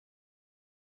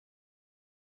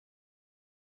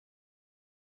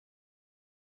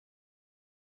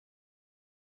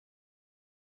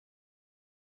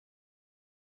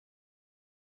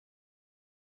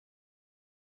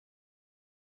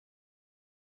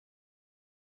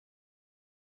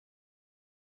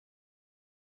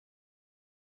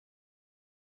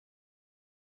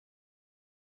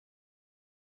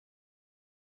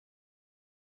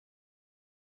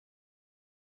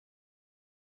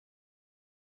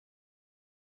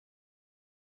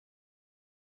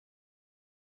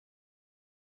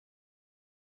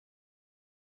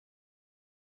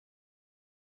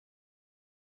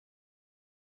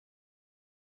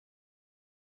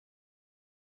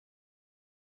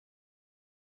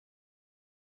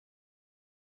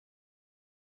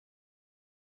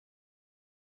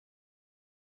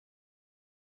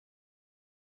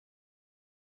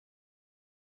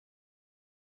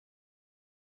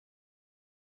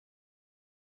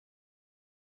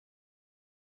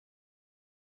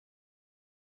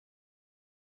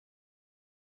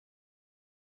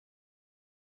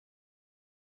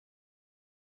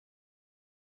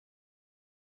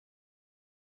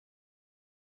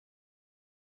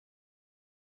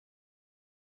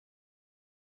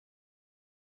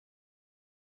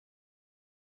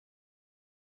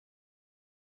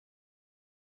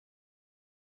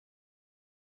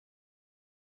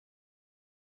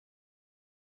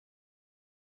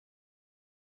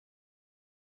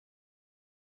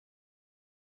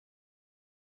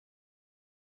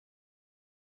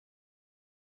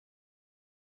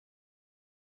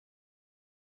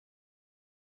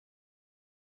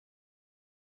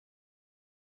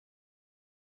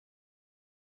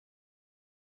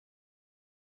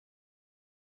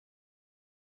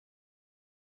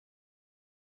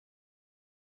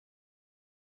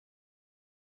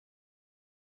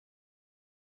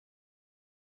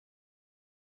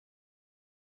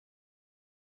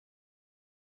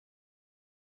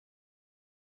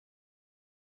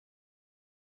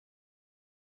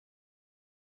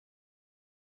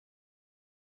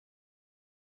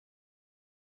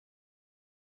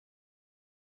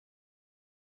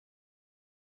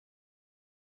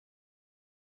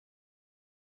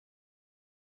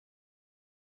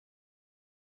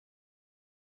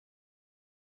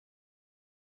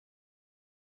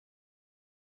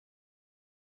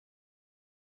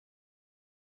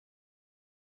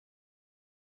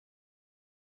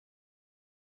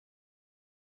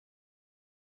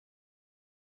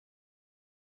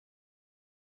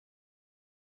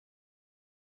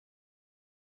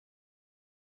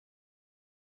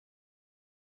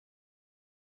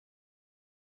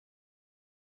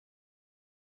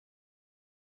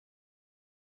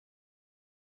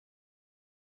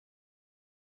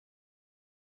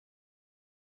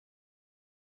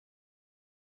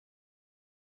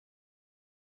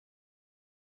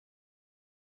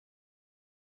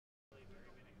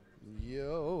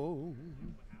Yo.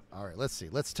 All right, let's see.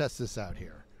 Let's test this out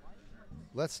here.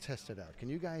 Let's test it out. Can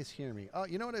you guys hear me? Oh,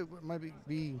 you know what it might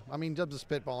be? I mean, Dubs is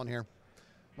spitballing here.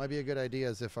 Might be a good idea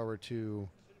as if I were to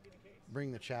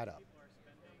bring the chat up.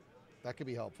 That could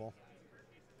be helpful.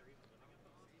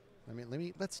 I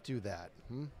mean, let's do that.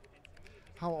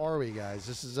 How are we, guys?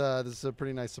 This is a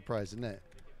pretty nice surprise, isn't it?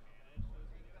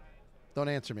 Don't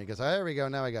answer me, because there we go.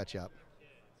 Now I got you up.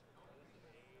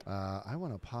 I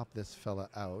want to pop this fella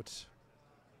out.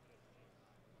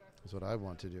 That's what I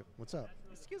want to do. What's up?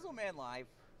 Is Skizzle Man live?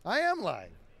 I am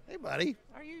live. Hey, buddy.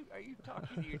 Are you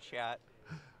talking to your chat?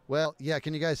 Well, yeah.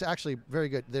 Can you guys actually? Very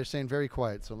good. They're saying very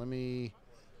quiet. So let me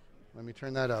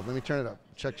turn that up. Let me turn it up.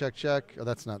 Check, check, check. Oh,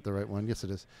 that's not the right one. Yes, it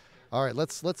is. All right.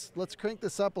 Let's crank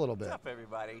this up a little bit. What's up,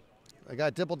 everybody? I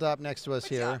got Dipple next to us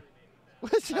here. Up?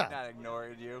 What's I'm up? not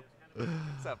ignoring you.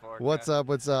 What's up, Orca? What's up?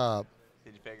 What's up?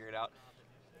 Did you figure it out?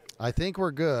 I think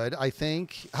we're good. I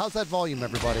think. How's that volume,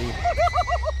 everybody?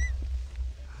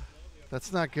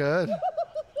 That's not good.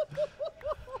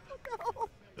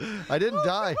 I didn't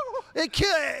die. It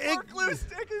killed. Our glue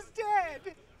stick is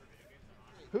dead.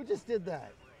 Who just did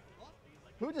that?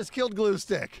 Who just killed Glue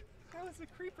Stick? That was a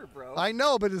creeper, bro. I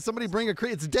know, but did somebody bring a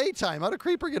creeper? It's daytime. How'd a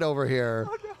creeper get over here?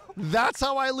 Oh, no. That's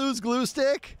how I lose Glue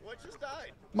Stick? What just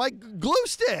died? My glue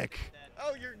stick.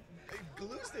 Oh, your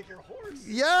glue stick, your horse.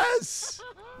 Yes.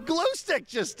 Glue Stick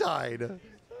just died. Did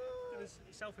it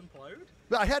self-implode?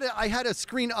 I had a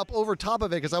screen up over top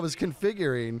of it because I was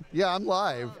configuring. Yeah, I'm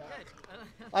live.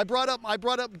 I brought up I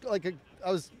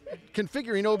was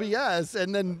configuring OBS,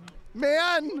 and then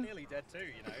man, Nearly dead too,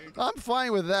 you know. I'm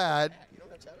fine with that. You know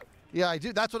that channel? Yeah, I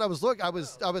do. That's what I was looking. I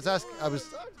was asking. I was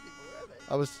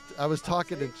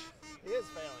talking to. He is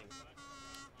failing.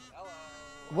 Hello.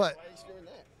 What? Why are you screwing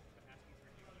that?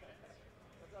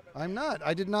 I'm not.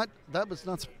 I did not. That was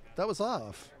not. That was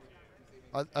off.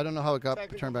 I don't know how it got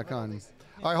turned back on.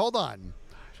 All right, hold on.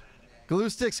 Glue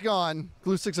Stick's gone.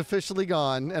 Glue Stick's officially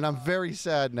gone, and I'm very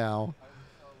sad now.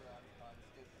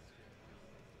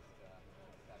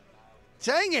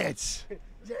 Dang it!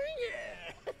 Dang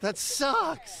it! That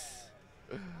sucks.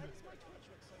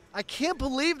 I can't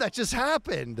believe that just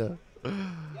happened.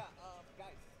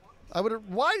 I would have.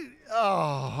 Why?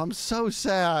 Oh, I'm so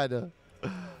sad.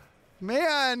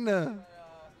 Man.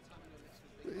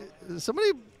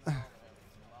 Somebody.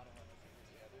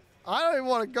 I don't even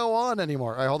want to go on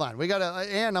anymore. All right, hold on. We got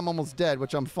and I'm almost dead,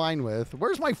 which I'm fine with.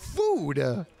 Where's my food?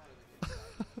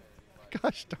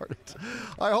 Gosh darn it.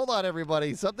 All right, hold on,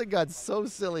 everybody. Something got so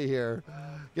silly here.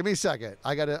 Give me a second.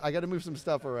 I gotta move some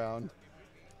stuff around.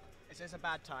 Is this a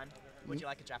bad time? Would you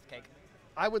like a Jaffa cake?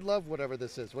 I would love whatever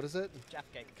this is. What is it? Jaffa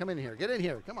cake. Come in here. Get in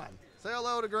here. Come on. Say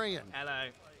hello to Green. Hello.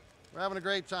 We're having a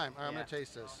great time. All right, I'm Yeah. going to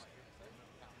taste this.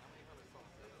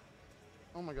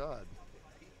 Oh, my God.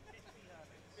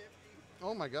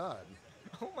 Oh, my God.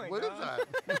 Oh my What is god.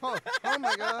 that? Oh,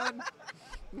 my God.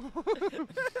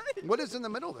 What is in the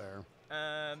middle there?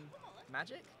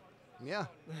 Magic? Yeah.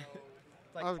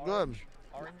 Like That was good.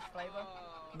 Orange flavor?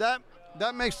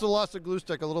 That makes the loss of Glue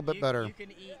Stick a little bit better. You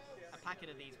can eat a packet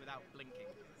of these without blinking.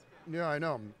 Yeah, I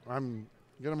know.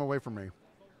 Get them away from me.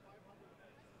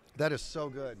 That is so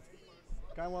good.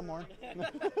 Can I have one more?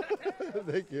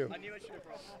 Thank you. I knew I should have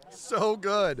brought. So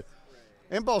good.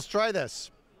 Impulse, try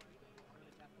this.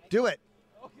 Do it.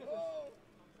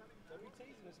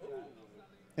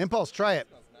 Impulse, try it.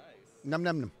 Num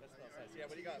num num. Yeah,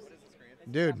 what do you got? What is this,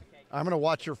 Grant? Dude, I'm going to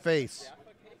watch your face.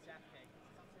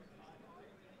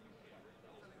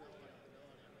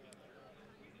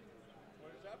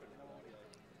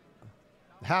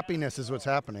 Happiness is what's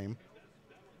happening.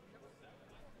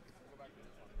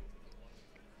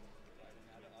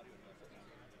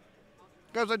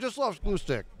 Guys, I just lost Glue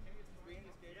Stick.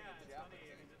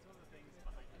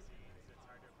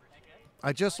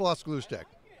 I just lost Glue Stick.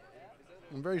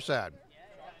 I'm very sad.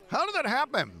 How did that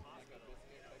happen?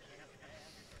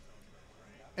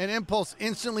 An Impulse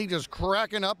instantly just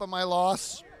cracking up at my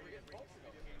loss.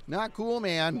 Not cool,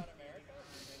 man.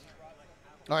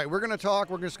 All right, we're going to talk.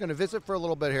 We're just going to visit for a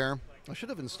little bit here. I should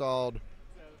have installed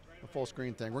a full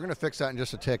screen thing. We're going to fix that in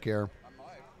just a tick here.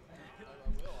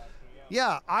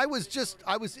 Yeah,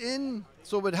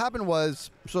 so what happened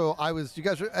was, you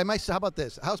guys, how about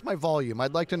this? How's my volume?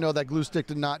 I'd like to know that Glue Stick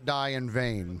did not die in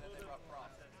vain.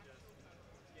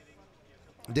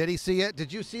 Did he see it?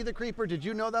 Did you see the creeper? Did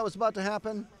you know that was about to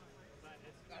happen?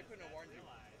 I couldn't have warned you.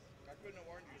 I couldn't have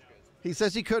warned you, Skiz. He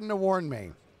says he couldn't have warned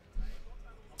me.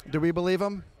 Do we believe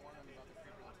him?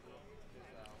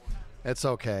 It's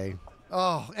okay.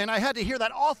 Oh, and I had to hear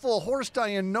that awful horse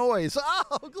dying noise.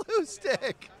 Oh, Glue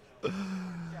Stick. Yeah, so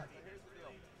here's the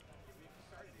deal. We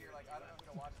started here, like, I don't know if we're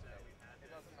going to watch today.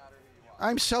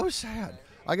 I'm so sad.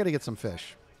 I got to get some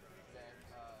fish.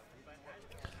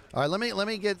 All right, let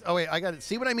me get. Oh wait, I got to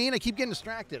see what I mean. I keep getting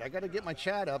distracted. I got to get my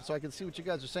chat up so I can see what you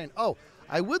guys are saying. Oh,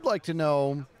 I would like to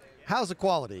know how's the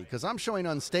quality because I'm showing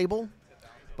unstable,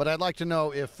 but I'd like to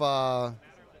know if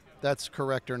that's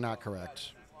correct or not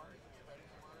correct.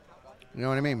 You know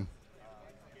what I mean?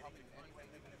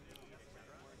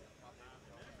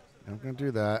 I'm gonna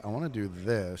do that. I want to do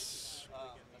this.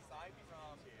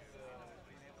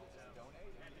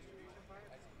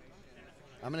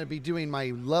 I'm going to be doing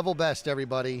my level best,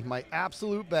 everybody, my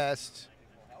absolute best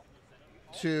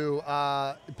to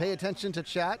pay attention to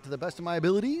chat to the best of my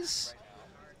abilities.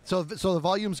 So the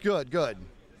volume's good.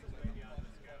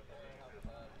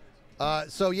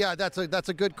 So yeah, that's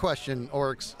a good question,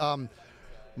 Oryx.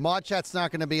 Mod chat's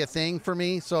not going to be a thing for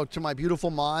me. So to my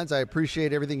beautiful mods, I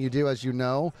appreciate everything you do, as you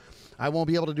know. I won't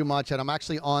be able to do mod chat. I'm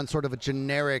actually on sort of a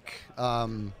generic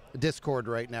Discord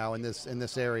right now in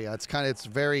this area.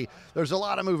 There's a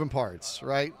lot of moving parts,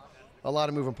 right? A lot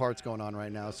of moving parts going on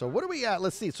right now. So what are we at?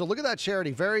 Let's see. So look at that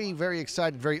charity. Very, very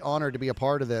excited, very honored to be a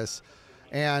part of this.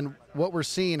 And what we're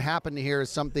seeing happen here is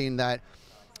something that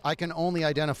I can only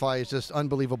identify as just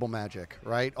unbelievable magic,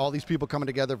 right? All these people coming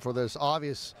together for this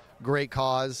obvious great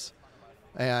cause.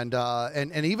 And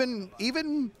even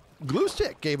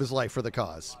Gluestick gave his life for the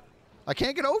cause. I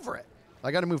can't get over it.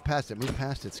 I got to move past it. Move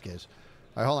past it, Skiz.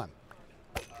 All right, hold on.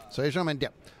 So here's what I'm going to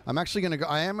do. I'm actually going to go.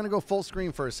 I am going to go full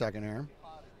screen for a second here.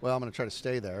 Well, I'm going to try to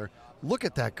stay there. Look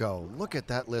at that go. Look at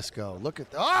that list go. Look at.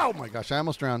 Oh my gosh! I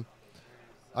almost drowned.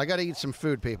 I got to eat some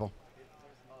food, people.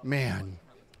 Man,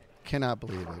 cannot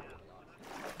believe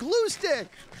it. Gluestick.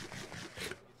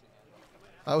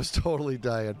 I was totally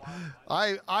dying.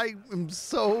 I am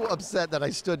so upset that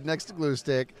I stood next to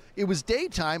Gluestick. It was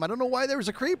daytime. I don't know why there was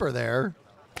a creeper there,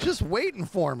 just waiting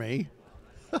for me.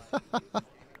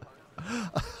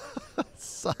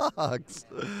 Sucks.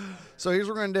 So here's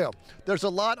what we're going to do. There's a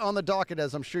lot on the docket,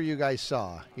 as I'm sure you guys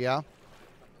saw. Yeah?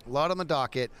 A lot on the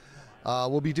docket.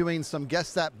 We'll be doing some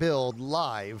Guess That Build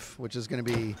live, which is going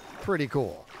to be pretty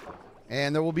cool.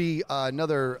 And there will be there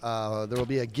will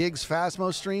be a Gigs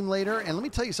Phasmo stream later. And let me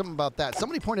tell you something about that.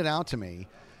 Somebody pointed out to me,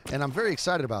 and I'm very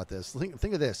excited about this.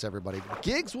 Think of this, everybody.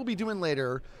 Gigs we'll be doing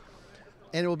later,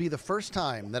 and it will be the first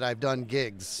time that I've done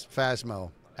Gigs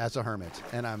Phasmo as a hermit.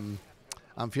 And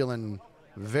I'm feeling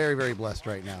very, very blessed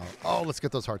right now. Oh, let's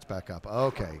get those hearts back up.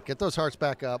 Okay, get those hearts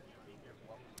back up.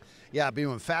 Yeah, I'll be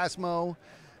doing Phasmo.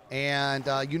 And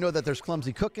you know that there's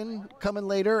Clumsy Cooking coming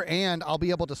later, and I'll be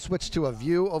able to switch to a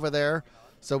view over there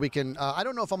so we can, I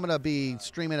don't know if I'm going to be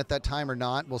streaming at that time or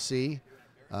not. We'll see.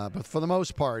 But for the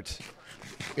most part,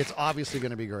 it's obviously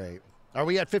going to be great. Are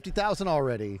we at 50,000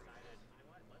 already?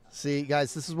 See,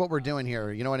 guys, this is what we're doing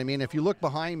here. You know what I mean? If you look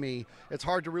behind me, it's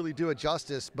hard to really do it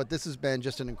justice, but this has been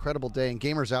just an incredible day, and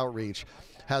Gamers Outreach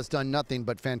has done nothing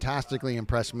but fantastically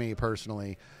impress me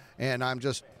personally. And I'm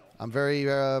very,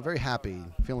 very happy,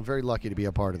 feeling very lucky to be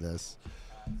a part of this.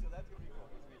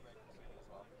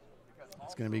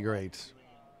 It's going to be great.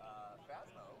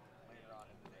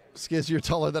 Skiz, you're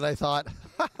taller than I thought.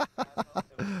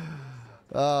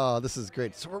 Oh, this is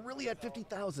great. So we're really at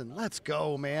 50,000. Let's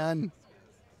go, man.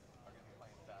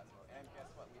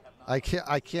 I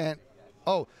can't.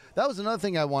 Oh, that was another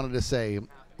thing I wanted to say.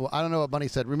 Well, I don't know what Bunny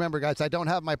said. Remember, guys, I don't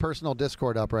have my personal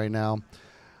Discord up right now.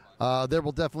 There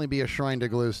will definitely be a shrine to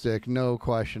Gluestick, no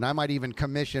question. I might even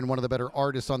commission one of the better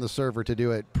artists on the server to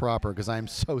do it proper because I'm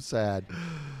so sad.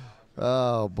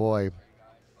 Oh, boy.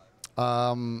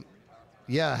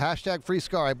 Yeah, hashtag Free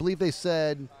Scar. I believe they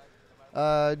said,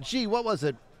 gee, what was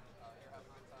it?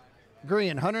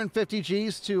 Green, 150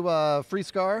 Gs to Free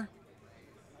Scar?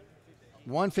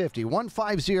 150,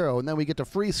 150, and then we get to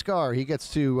Free Scar. He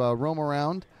gets to roam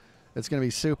around. It's going to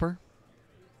be super.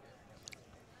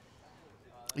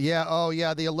 Yeah. Oh,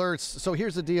 yeah. The alerts. So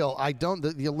here's the deal.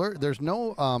 The alert. There's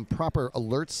no proper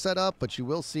alerts set up, but you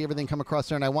will see everything come across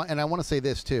there. And I want to say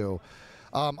this too.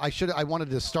 I wanted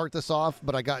to start this off,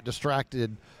 but I got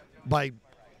distracted by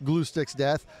Gluestick's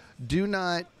death. Do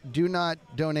not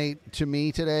donate to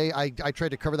me today. I tried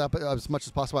to cover that as much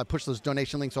as possible. I pushed those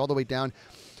donation links all the way down.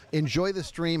 Enjoy the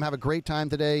stream. Have a great time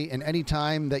today. And any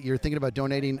time that you're thinking about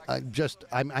donating,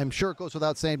 I'm sure it goes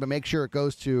without saying, but make sure it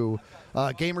goes to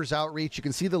Gamers Outreach. You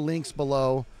can see the links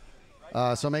below.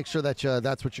 So make sure that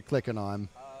that's what you're clicking on.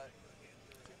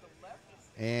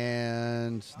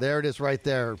 And there it is right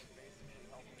there.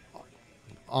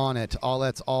 On it.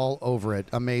 That's all over it.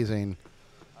 Amazing.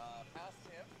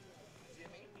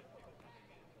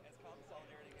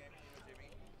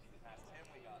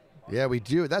 Yeah, we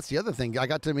do. That's the other thing. I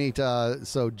got to meet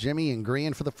so Jimmy and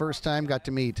Grian for the first time. Got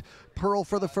to meet Pearl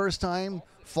for the first time.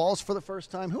 Falls for the first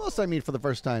time. Who else did I meet for the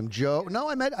first time? Joe. No,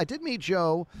 I did meet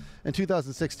Joe in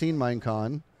 2016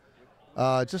 Minecon.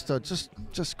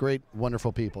 Just great,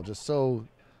 wonderful people. Just so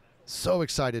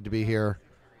excited to be here.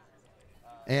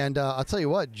 And I'll tell you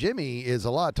what, Jimmy is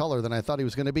a lot taller than I thought he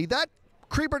was going to be. That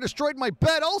creeper destroyed my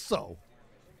bed also.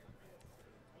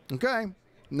 Okay,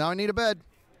 now I need a bed.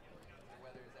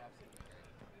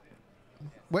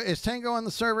 Wait, is Tango on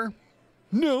the server?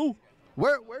 No.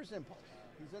 Where's Impulse?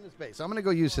 He's in his base. I'm going to go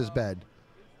use his bed.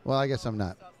 Well, I guess I'm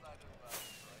not.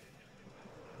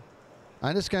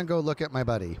 I'm just going to go look at my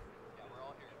buddy.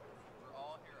 We're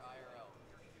all here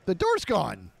IRL. The door's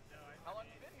gone. How long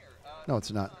have you been here? No,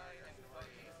 it's not.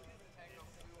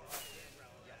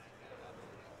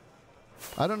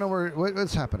 I don't know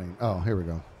what's happening. Oh, here we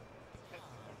go.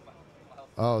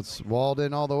 Oh, it's walled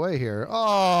in all the way here.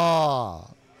 Oh.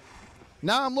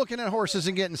 Now I'm looking at horses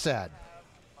and getting sad.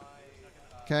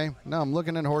 Okay? Now I'm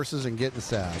looking at horses and getting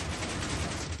sad.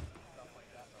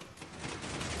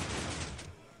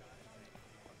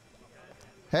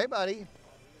 Hey, buddy.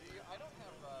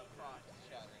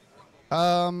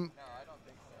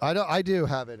 I do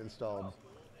have it installed.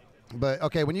 But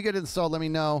okay, when you get it installed, let me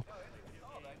know.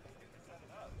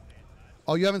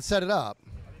 Oh, you haven't set it up.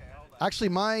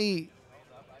 Actually,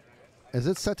 is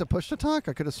it set to push to talk?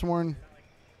 I could have sworn.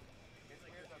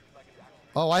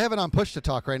 Oh, I have it on push to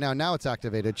talk right now. Now it's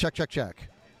activated. Check.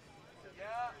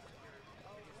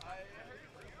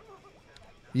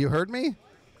 You heard me?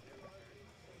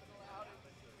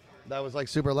 That was like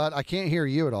super loud. I can't hear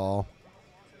you at all.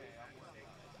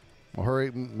 Well, hurry,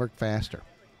 work faster.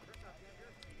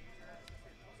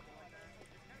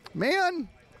 Man.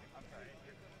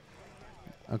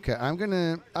 Okay, I'm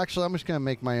just gonna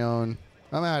make my own.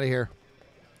 I'm out of here.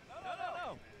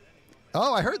 No.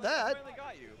 Oh, I heard that. Finally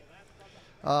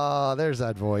got you. There's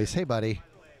that voice. Hey, buddy.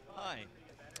 Hi.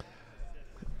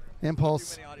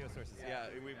 Impulse. Too many audio sources. Yeah,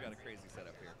 we've got a crazy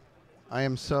setup here. I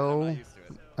am I'm so not used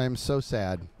to it. I am so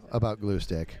sad about glue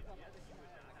stick.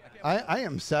 I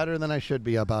am sadder than I should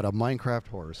be about a Minecraft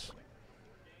horse.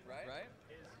 Right?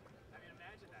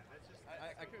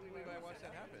 I couldn't believe I watched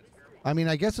that happen. I mean,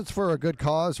 I guess it's for a good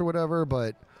cause or whatever,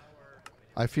 but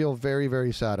I feel very,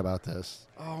 very sad about this.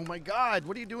 Oh my God,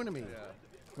 what are you doing to me? Yeah.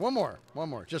 One more,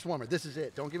 just one more. This is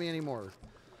it. Don't give me any more.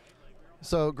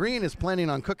 So Green is planning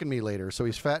on cooking me later, so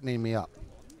he's fattening me up.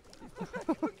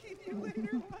 Cooking you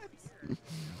later, what?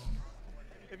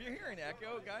 If you're hearing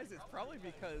echo, guys, it's probably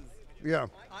because Yeah.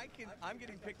 I'm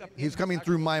getting picked up. He's his coming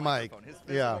through actual my mic. microphone, His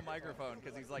physical Yeah. microphone,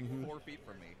 because he's like 4 feet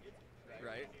from me,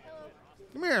 right?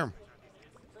 Come here.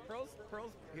 Pearl's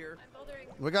here. I'm bothering.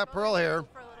 We got I'm Pearl bothering here.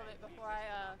 people for a little bit before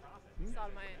I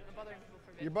start mine. I'm bothering people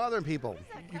for a bit. You're bothering people. What's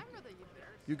that camera that you there?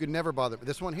 You could never bother.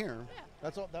 This one here. Yeah.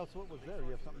 That's all. That's what was there.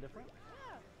 You have something different?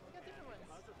 Yeah, we got different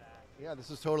ones. Yeah,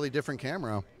 this is totally different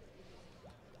camera.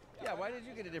 Yeah, why did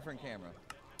you get a different camera?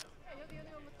 Yeah, you're the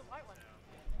only one with the white one.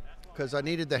 Because I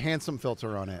needed the handsome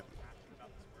filter on it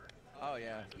Oh,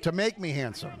 yeah. to make me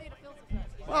handsome. You don't need a filter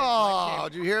for that. Oh,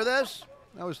 did you hear this?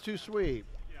 That was too sweet.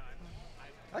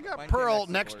 I got Mine came Pearl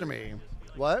extra next to blurry. me.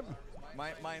 What?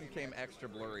 Mine came extra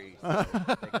blurry, so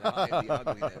they could hide the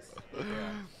ugliness. Yeah.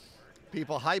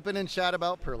 People hyping in chat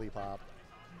about Pearly Pop.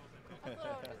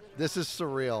 This is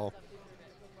surreal.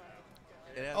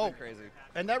 It has Oh. been crazy.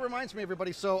 And that reminds me,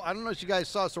 everybody. So I don't know if you guys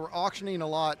saw. So we're auctioning a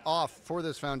lot off for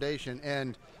this foundation,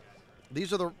 and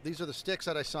these are the sticks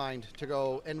that I signed to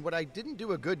go. And what I didn't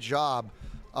do a good job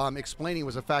explaining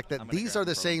was the fact that I'm gonna these grab are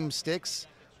the Pearl. same sticks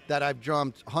that I've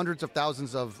drummed hundreds of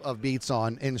thousands of beats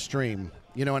on in stream.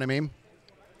 You know what I mean?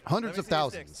 Hundreds Let of me see your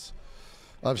thousands sticks.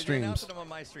 of Did you announce streams. them on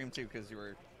my stream too? Because you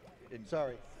were. In,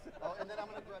 Sorry. Oh, and then I'm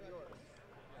gonna grab yours.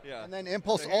 yeah. And then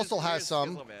Impulse So here's- also has here's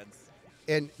some. Skizzle Beds.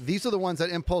 And these are the ones that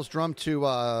Impulse drummed to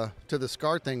the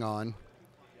Scar thing on.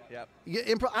 Yep.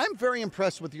 Yeah, I'm very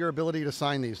impressed with your ability to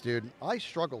sign these, dude. I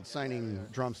struggled signing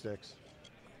drumsticks.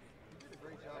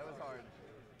 That was hard.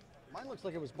 Mine looks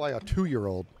like it was by a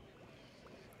 2-year-old.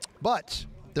 But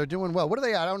they're doing well. What are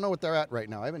they at? I don't know what they're at right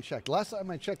now. I haven't checked. Last time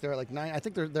I checked, they're at like 9. I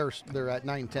think they're at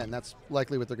 910. That's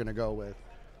likely what they're going to go with.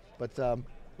 But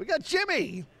we got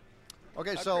Jimmy.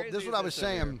 Okay, How so crazy this is is what I was this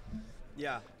over here? saying.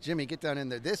 Yeah. Jimmy, get down in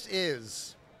there. This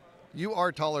is. You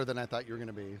are taller than I thought you were going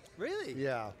to be. Really?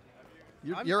 Yeah.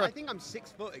 I think I'm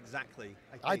 6 foot exactly.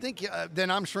 I think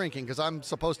then I'm shrinking because I'm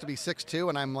supposed to be 6'2",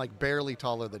 and I'm like barely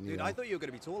taller than you. Dude, I thought you were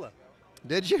going to be taller.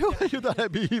 Did you? You thought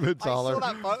I'd be even taller. I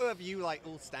saw that photo of you like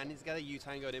all standing together, you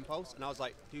Tango and Impulse, and I was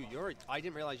like, dude, I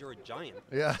didn't realize you're a giant.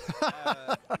 Yeah.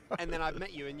 And then I've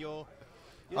met you, and you're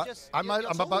I'm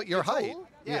about your You're height. tall.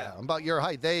 Yeah, I'm about your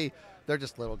height. They're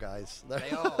just little guys. They are.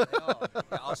 They are.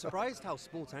 Yeah, I was surprised how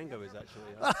small Tango is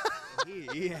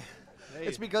actually. Yeah.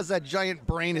 It's because that giant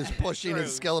brain is pushing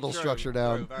his skeletal structure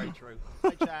down. True, very true.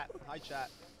 Hi, chat. Hi, chat.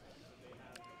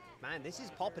 Man, this is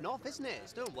popping off, isn't it?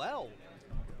 It's doing well.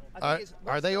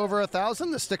 Are they over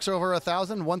 1,000? The sticks are over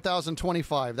 1,000.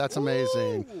 1,025. That's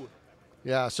amazing. Ooh.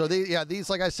 Yeah. So these,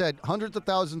 like I said, hundreds of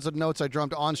thousands of notes I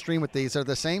drummed on stream with these. They're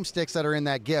the same sticks that are in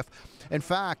that GIF. In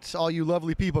fact, all you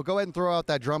lovely people, go ahead and throw out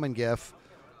that drumming GIF.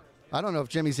 I don't know if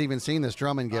Jimmy's even seen this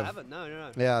drumming GIF. I haven't.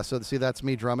 No. Yeah. So see, that's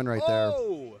me drumming right there.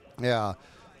 Oh. Yeah.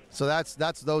 So that's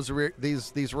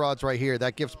these rods right here.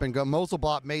 That GIF's been good.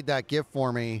 Moselbot made that GIF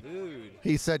for me. Dude.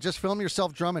 He said, just film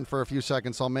yourself drumming for a few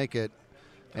seconds. I'll make it.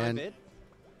 Can I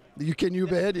bid? You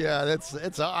bid? Yeah,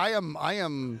 I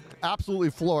am absolutely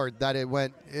floored that it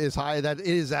went as high, that it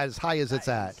is as high as it's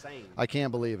at. Insane. I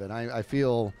can't believe it. I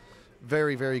feel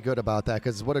very, very good about that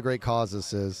because what a great cause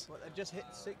this is. Well, I just hit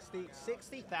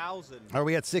 60,000. Are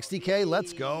we at 60K?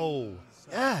 Let's go.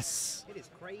 Yes. It is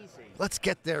crazy. Let's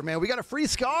get there, man. We got a free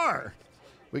scar.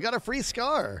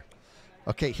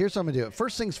 Okay, here's what I'm going to do.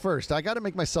 First things first, I got to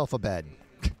make myself a bed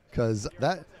because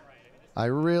I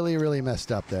really, really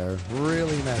messed up there.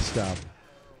 Really messed up.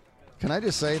 Can I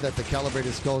just say that the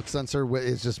calibrated skull sensor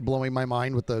is just blowing my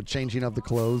mind with the changing of the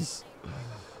clothes?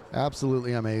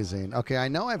 Absolutely amazing. Okay, I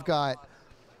know I've got...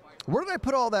 Where did I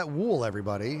put all that wool,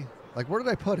 everybody? Like, where did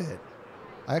I put it?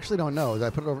 I actually don't know. Did I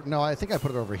put it over... No, I think I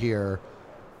put it over here.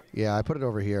 Yeah, I put it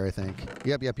over here, I think.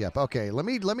 Yep. Okay, let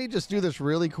me just do this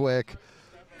really quick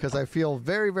because I feel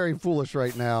very, very foolish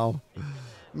right now.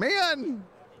 Man!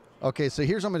 Okay, so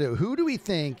here's what I'm going to do.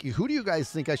 Who do you guys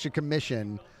think I should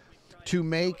commission to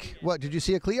make, what, did you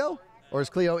see a Cleo? Or is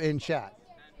Cleo in chat?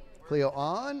 Cleo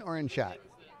on or in chat?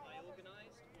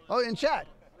 Oh, in chat.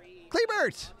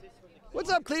 Cleebert! What's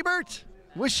up, Cleebert?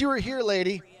 Wish you were here,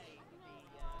 lady.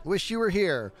 Wish you were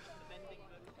here.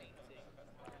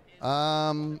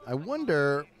 I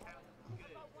wonder,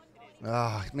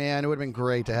 oh, man, it would have been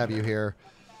great to have you here.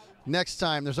 Next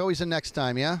time, there's always a next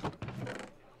time, yeah?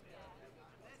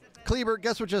 Kleber,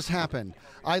 guess what just happened?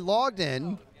 I logged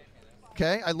in,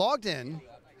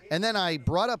 and then I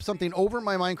brought up something over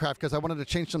my Minecraft because I wanted to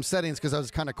change some settings because I was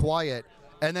kind of quiet,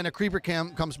 and then a creeper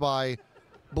comes by,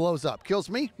 blows up. Kills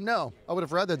me? No. I would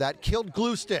have rather that. Killed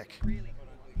Glue Stick.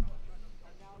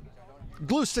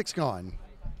 Glue Stick's gone.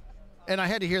 And I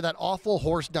had to hear that awful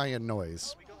horse dying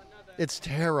noise. It's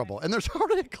terrible. And there's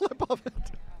already a clip of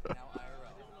it.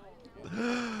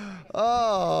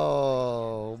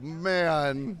 Oh,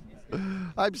 man.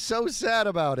 I'm so sad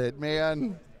about it,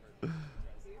 man.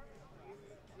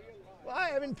 I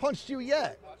haven't punched you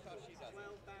yet.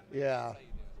 Yeah.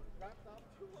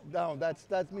 No,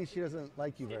 that's me. She doesn't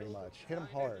like you very much. Hit him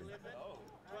hard.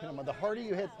 Hit him. The harder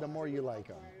you hit, the more you like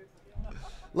him.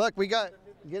 Look, get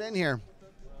in here.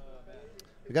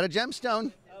 We got a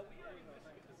gemstone.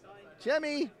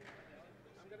 Jemmy.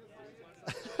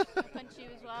 Punch you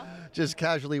as well. Just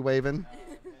casually waving.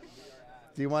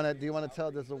 Do you want to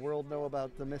tell? Does the world know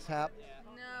about the mishap?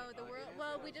 No, the world.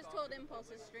 Well, we just told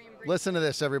Impulse's stream. Listen to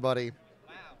this, everybody.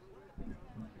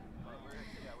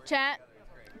 Chat,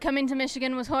 coming to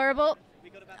Michigan was horrible.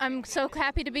 I'm so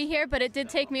happy to be here, but it did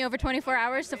take me over 24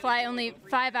 hours to fly, only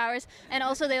 5 hours, and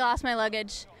also they lost my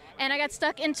luggage. And I got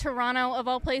stuck in Toronto, of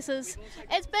all places.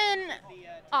 It's been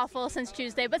awful since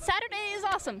Tuesday, but Saturday is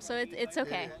awesome, so it's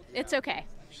okay. It's okay.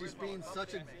 She's being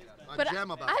such a But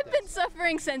gem about I've this. been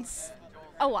suffering since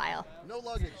a while. No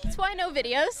luggage. That's why no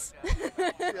videos.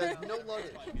 Yeah, no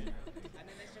luggage.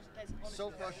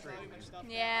 So frustrating.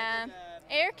 Yeah.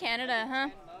 Air Canada, huh?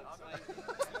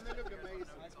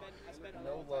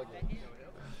 No luggage.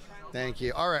 Thank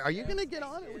you. All right, are you going to get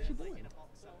on it? What you doing?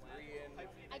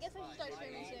 I guess I should start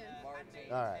streaming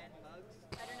soon. All right.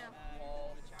 I don't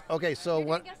know. Okay, so You're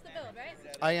what? gonna guess the build,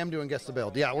 right? I am doing Guess the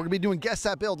Build. Yeah, we're going to be doing Guess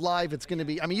That Build live. It's going to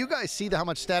be, I mean, you guys see how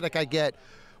much static I get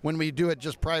when we do it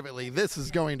just privately. This is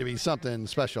going to be something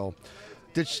special.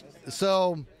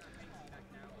 So,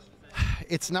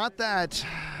 it's not that,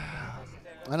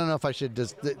 I don't know if I should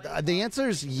just, the answer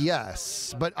is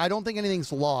yes, but I don't think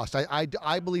anything's lost.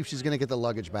 I believe she's going to get the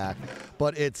luggage back,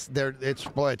 but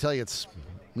boy, I tell you, it's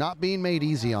not being made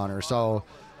easy on her. So,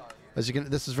 as you can,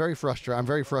 this is very frustrating. I'm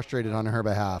very frustrated on her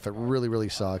behalf. It really, really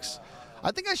sucks.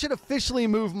 I think I should officially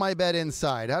move my bed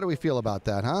inside. How do we feel about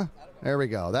that, huh? There we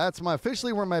go. That's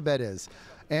officially where my bed is.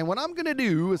 And what I'm going to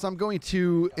do is I'm going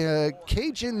to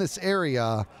cage in this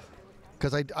area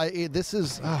because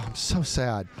I'm so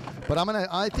sad. But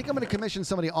I think I'm gonna commission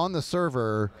somebody on the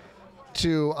server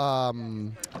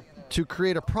to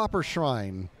create a proper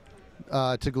shrine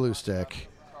to Glue Stick.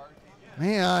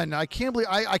 Man, I can't believe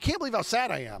I can't believe how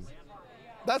sad I am.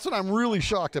 That's what I'm really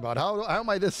shocked about. How am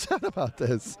I this sad about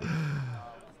this?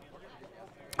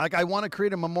 Like, I want to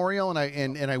create a memorial,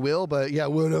 and I will, but yeah,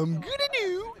 what I'm gonna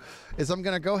do is I'm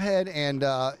gonna go ahead and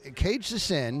cage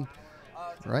this in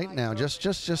right now,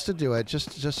 just to do it,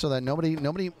 just so that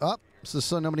nobody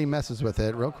so nobody messes with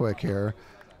it real quick here.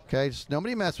 Okay, just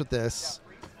nobody mess with this,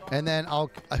 and then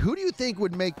who do you think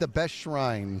would make the best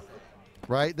shrine?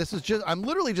 Right, this is just I'm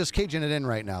literally just caging it in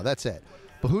right now. That's it.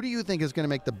 But who do you think is going to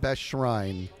make the best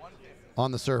shrine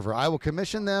on the server? I will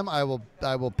commission them. I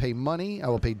will pay money. I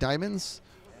will pay diamonds.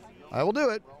 I will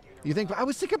do it. You think? I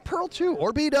was thinking Pearl too,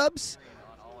 or B-dubs.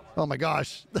 Oh my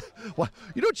gosh. Well,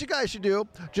 you know what you guys should do?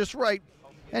 Just write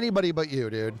anybody but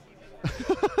you, dude.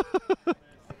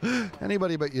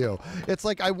 Anybody but you. It's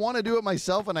like I want to do it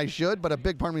myself, and I should, but a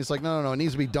big part of me is like, no, it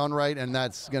needs to be done right, and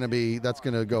that's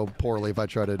gonna go poorly if I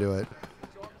try to do it.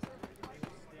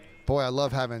 Boy, I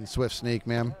love having Swift Sneak,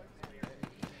 man.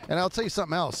 And I'll tell you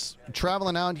something else.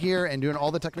 Traveling out here and doing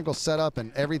all the technical setup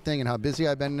and everything, and how busy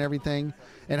I've been and everything,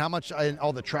 and how much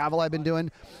all the travel I've been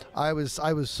doing, I was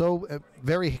so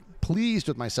very pleased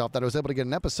with myself that I was able to get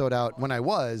an episode out when I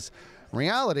was. In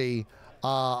reality,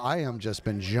 I am just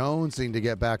been jonesing to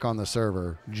get back on the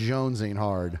server, jonesing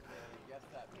hard.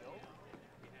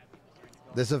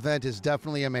 This event is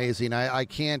definitely amazing. I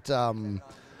can't.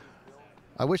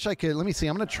 I wish I could. Let me see.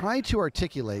 I'm going to try to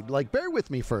articulate. Like, bear with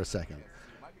me for a second.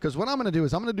 Because what I'm going to do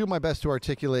is I'm going to do my best to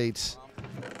articulate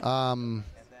how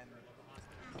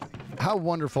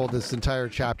wonderful this entire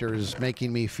chapter is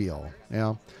making me feel. You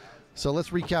know? So let's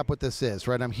recap what this is,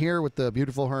 right? I'm here with the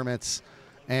beautiful Hermits,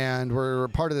 and we're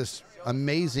part of this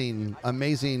amazing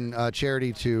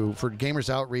charity for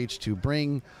Gamers Outreach to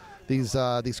bring these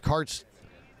carts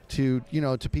to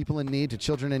people in need, to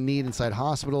children in need inside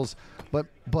hospitals. But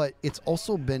it's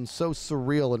also been so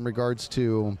surreal in regards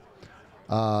to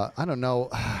I don't know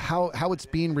how it's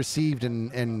being received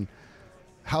and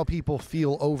how people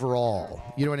feel overall.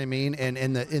 You know what I mean? And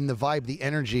in the vibe, the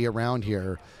energy around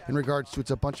here in regards to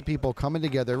it's a bunch of people coming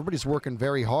together. Everybody's working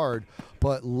very hard,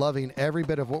 but loving every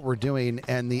bit of what we're doing.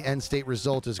 And the end state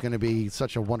result is going to be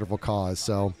such a wonderful cause.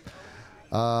 So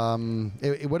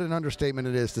what an understatement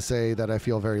it is to say that I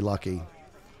feel very lucky.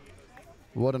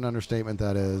 What an understatement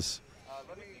that is.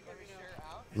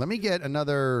 Let me get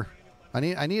another. I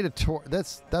need a torch.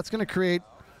 That's going to create.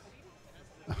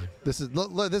 This is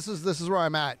where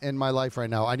I'm at in my life right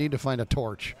now. I need to find a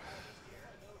torch.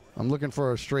 I'm looking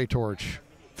for a stray torch.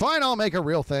 Fine, I'll make a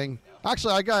real thing.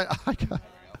 Actually, I got.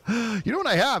 You know what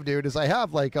I have, dude? Is I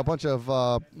have like a bunch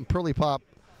of Pearly Pop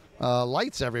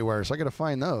lights everywhere, so I got to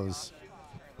find those.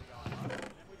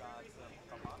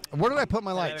 Where did I put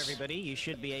my lights? Hello, everybody. You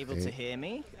should be able to hear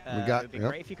me. It would be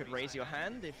great if you could raise your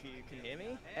hand if you can hear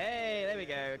me. Hey, there we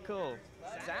go. Cool.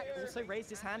 Zach also raised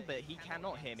his hand, but he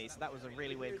cannot hear me, so that was a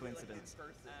really weird coincidence.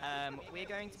 We're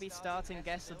going to be starting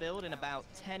Guess the Build in about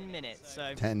 10 minutes.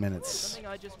 So 10 minutes. Something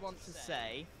I just want to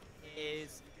say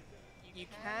is you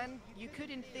could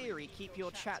in theory keep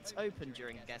your chats open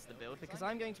during Guess the Build, because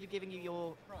I'm going to be giving you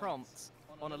your prompts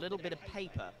on a little bit of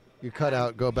paper. You cut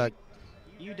out, go back.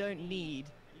 You don't need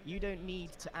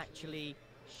to actually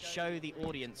show the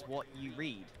audience what you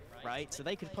read, right? So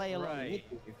they could play along with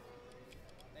you.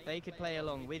 They could play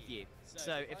along with you.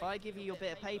 So if I give you your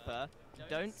bit of paper,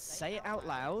 don't say it out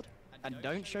loud and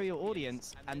don't show your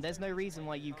audience, and there's no reason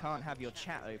why you can't have your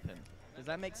chat open. Does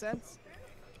that make sense?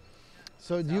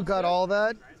 So you got all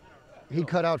that? He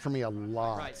cut out for me a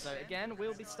lot. Right, so again,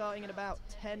 we'll be starting in about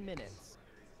 10 minutes.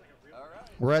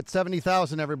 We're at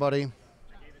 70,000, everybody.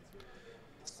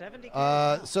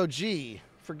 70K. So G,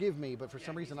 forgive me, but for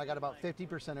some reason I got about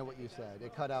 50% of what you said.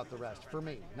 It cut out the rest for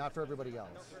me, not for everybody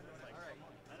else.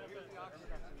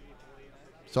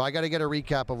 So I got to get a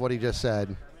recap of what he just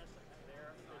said.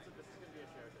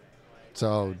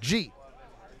 So G,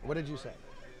 what did you say?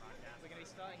 We're going to be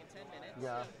starting in 10 minutes.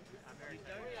 Yeah. You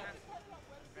don't have...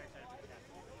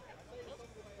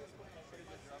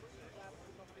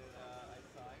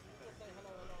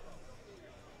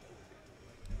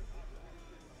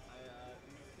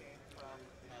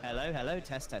 Hello,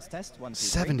 test, 1, 2, 3.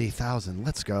 70,000,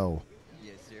 let's go.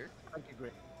 Yes, sir.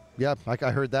 Yep, I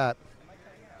heard that.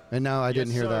 And now I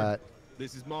didn't hear that.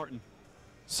 This is Martin.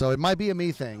 So it might be a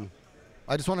me thing.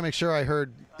 I just want to make sure I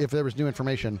heard if there was new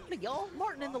information. Y'all,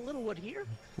 Martin in the Littlewood here.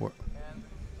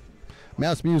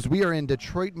 Mouse Muse, we are in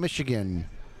Detroit, Michigan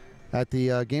at the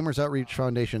Gamers Outreach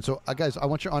Foundation. So, guys, I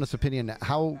want your honest opinion.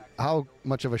 How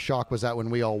much of a shock was that when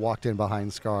we all walked in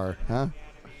behind Scar? Huh?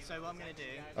 So what I'm going to do is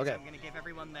Okay. I'm going to give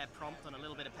everyone their prompt on a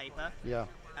little bit of paper. Yeah.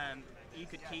 You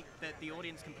could keep the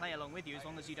audience can play along with you as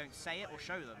long as you don't say it or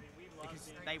show them. because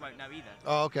they won't know either.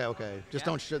 Oh, okay, okay. Just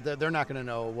Yeah. don't. They're not going to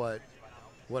know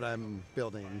what I'm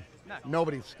building. No.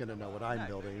 Nobody's going to know what I'm No.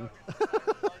 building.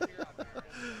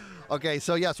 Okay,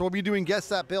 so yes, we'll be doing Guess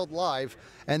That Build live,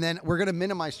 and then we're going to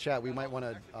minimize chat. We might want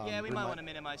to. Yeah, we might want to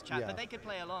minimize chat, but they could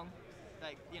play along,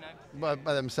 like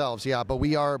by themselves, yeah. But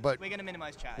we are. But we're going to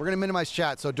minimize chat. we're going to minimize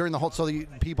chat. So during the whole, so the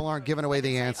people aren't giving away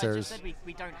the I answers. just said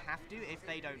we don't have to if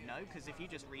they don't know, because if you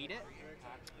just read it,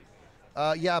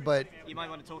 Yeah, but you might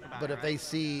want to talk about but it.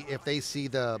 if they see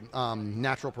the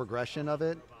natural progression of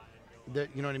it,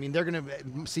 you know what I mean. They're going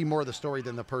to see more of the story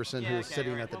than the person who's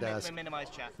sitting at the desk. We'll minimize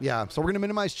chat. Yeah, so we're going to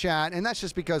minimize chat, and that's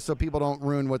just because so people don't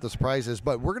ruin what the surprise is.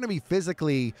 But we're going to be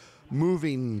physically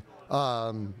moving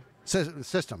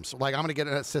systems. Like I'm going to get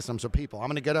at systems of people. I'm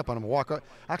going to get up and I'm gonna walk up.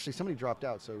 Actually, somebody dropped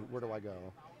out, so where do I go?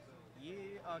 You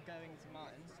are going to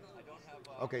Martin's.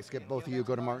 Okay, skip both of you.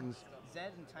 Go to Martin's.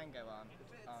 Zed and Tango aren't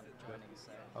joining,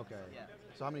 so. Okay. Yeah.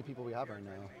 So how many people we have right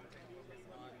now?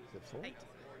 Is it 4? 8.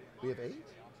 We have 8?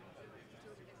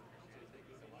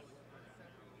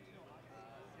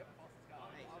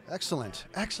 Excellent,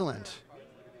 excellent.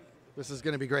 This is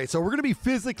going to be great. So we're going to be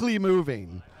physically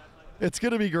moving. It's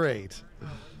going to be great.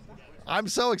 I'm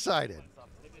so excited.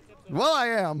 Well, I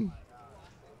am.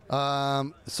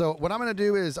 So what I'm going to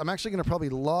do is I'm actually going to probably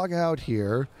log out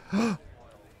here. I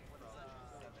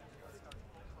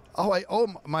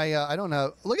don't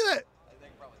know. Look at that.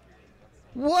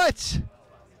 What?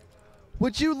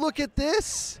 Would you look at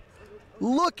this?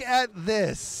 Look at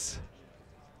this.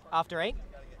 After 8?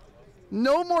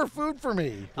 No more food for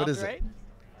me. What is After it? 8?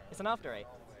 It's an after 8.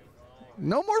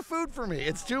 No more food for me.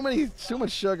 It's too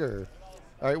much sugar.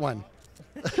 All right, 1.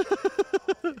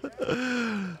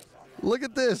 Look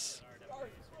at this.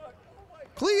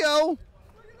 Cleo.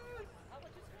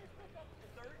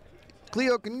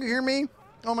 Cleo, can you hear me?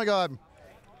 Oh my God.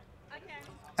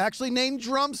 Actually named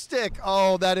Drumstick.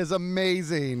 Oh, that is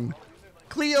amazing.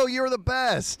 Cleo, you're the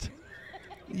best.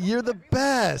 You're the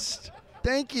best.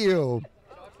 Thank you.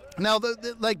 Now,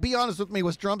 be honest with me.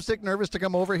 Was Drumstick nervous to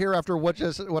come over here after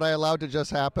what I allowed to just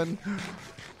happen?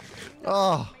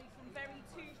 Oh,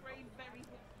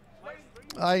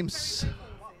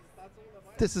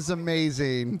 this is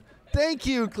amazing. Thank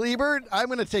you, Cleabert. I'm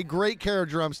going to take great care of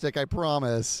Drumstick. I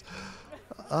promise.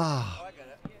 Oh,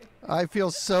 I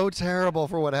feel so terrible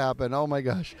for what happened. Oh my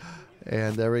gosh.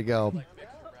 And there we go.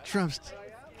 Drumstick.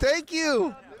 Thank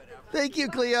you. Thank you,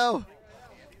 Cleo.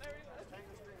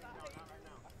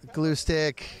 Glue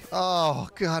stick. Oh,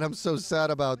 God, I'm so sad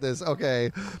about this.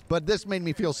 Okay, but this made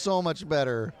me feel so much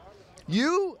better.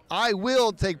 I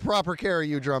will take proper care of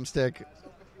you, Drumstick.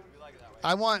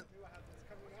 I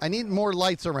need more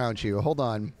lights around you. Hold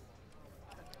on.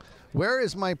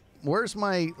 Where's my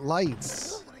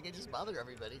lights? I can just bother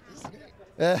everybody. This is great.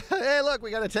 Hey, look,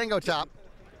 we got a tango top.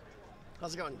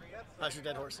 How's it going? How's your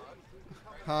dead horse?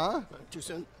 Huh? Too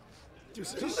soon? Too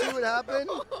soon? Did you see what happened?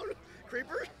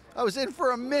 Creeper? I was in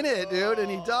for a minute, dude,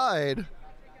 and he died.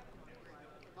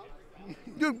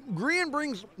 Dude, Green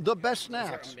brings the best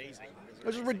snacks. Amazing.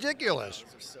 This is ridiculous.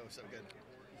 These are so good.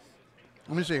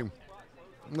 Let me see.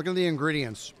 Look at the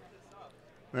ingredients.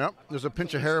 Yep, there's a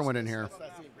pinch of heroin in here. That's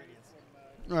the ingredients.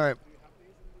 All right.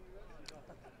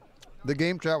 The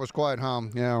game chat was quiet, huh?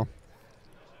 Yeah.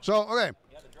 So, okay.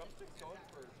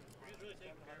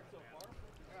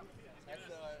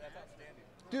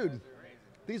 Dude,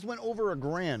 these went over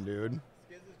 $1,000, dude.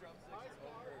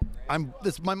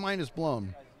 My mind is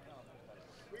blown.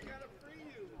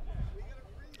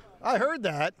 I heard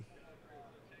that.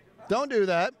 Don't do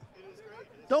that.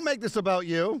 Don't make this about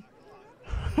you.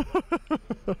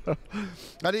 I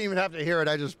didn't even have to hear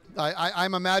it.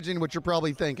 I'm imagining what you're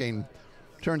probably thinking.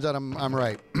 Turns out I'm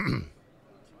right.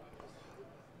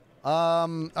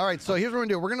 All right, so here's what we're going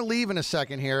to do. We're going to leave in a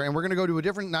second here, and we're going to go to a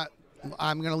different,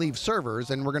 I'm going to leave servers,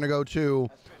 and we're going to go to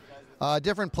a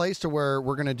different place to where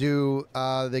we're going to do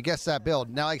the Guess That Build.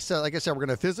 Now, like I said, we're going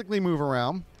to physically move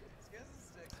around,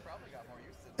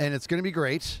 and it's going to be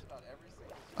great.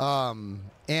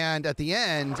 And at the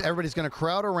end, everybody's going to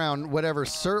crowd around whatever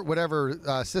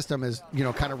system is,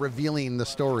 kind of revealing the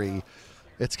story.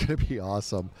 It's going to be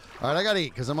awesome. All right, I got to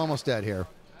eat because I'm almost dead here.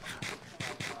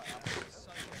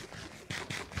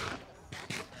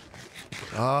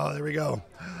 Oh, there we go.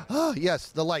 Oh, yes,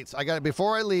 the lights.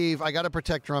 Before I leave, I got to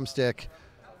protect Drumstick.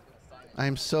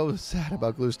 I'm so sad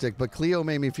about Glue Stick, but Cleo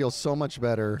made me feel so much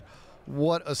better.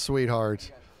 What a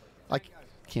sweetheart. I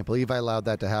can't believe I allowed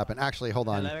that to happen. Actually, hold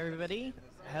on. Hello, everybody.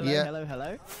 Hello, Yeah. hello,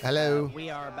 hello. Hello. We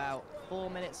are about 4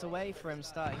 minutes away from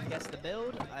starting Guess the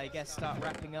Build. I guess start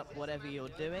wrapping up whatever you're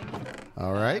doing.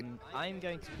 All right. I'm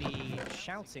going to be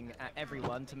shouting at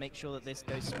everyone to make sure that this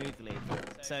goes smoothly.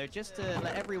 So just to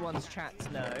let everyone's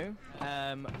chats know,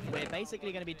 we're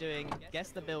basically going to be doing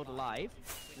Guess the Build live,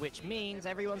 which means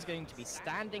everyone's going to be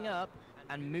standing up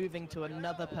and moving to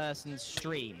another person's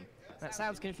stream. That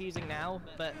sounds confusing now,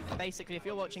 but basically if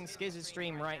you're watching Skizz's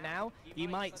stream right now, you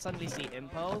might suddenly see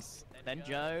Impulse, then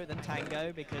Joe, then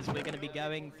Tango, because we're going to be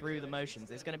going through the motions.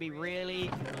 It's going to be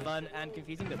really fun and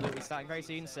confusing, but we'll be starting very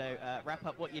soon, so wrap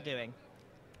up what you're doing.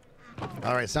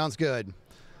 All right, sounds good.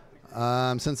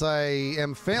 Since I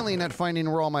am failing at finding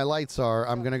where all my lights are,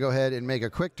 I'm going to go ahead and make a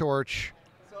quick torch,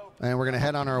 and we're going to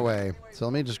head on our way. So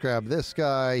let me just grab this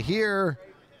guy here,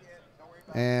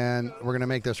 and we're going to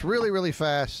make this really, really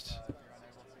fast.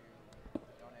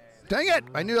 Dang it!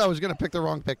 I knew I was going to pick the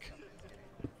wrong pick.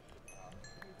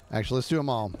 Actually, let's do them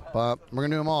all. But we're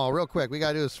going to do them all real quick. We got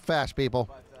to do this fast, people.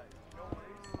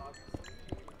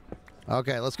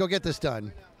 Okay, let's go get this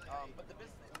done.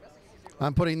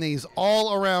 I'm putting these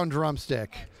all around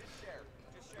Drumstick.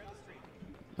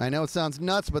 I know it sounds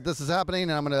nuts, but this is happening,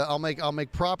 and I'll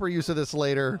make proper use of this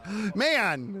later.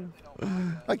 Man,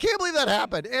 I can't believe that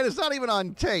happened, and it's not even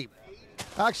on tape.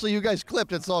 Actually, you guys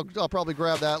clipped it, so I'll probably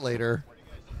grab that later.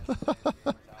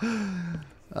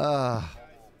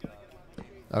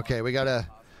 Okay, we gotta.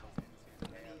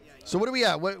 So what are we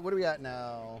at? What are we at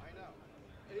now?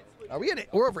 Are we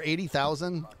at? We're over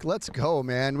 80,000. Let's go,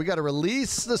 man. We got to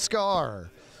release the Scar.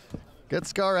 Get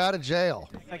Scar out of jail.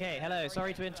 Okay, hello.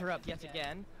 Sorry to interrupt yet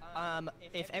again.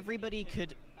 If everybody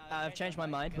could, I've changed my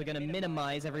mind. We're going to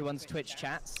minimize everyone's Twitch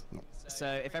chats. So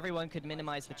if everyone could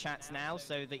minimize the chats now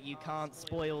so that you can't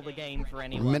spoil the game for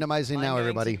anyone. Minimizing now,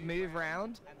 everybody. To move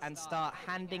around and start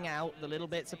handing out the little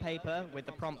bits of paper with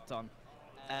the prompt on.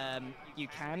 You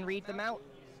can read them out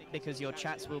because your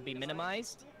chats will be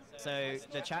minimized. So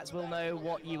the chats will know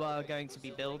what you are going to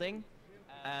be building.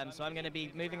 So I'm going to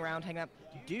be moving around, hanging up.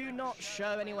 Do not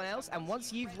show anyone else. And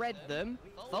once you've read them,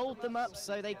 fold them up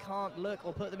so they can't look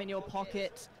or put them in your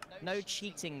pocket. No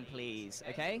cheating, please.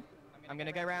 Okay? I'm going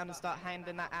to go around and start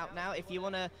handing that out now. If you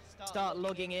want to start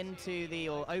logging into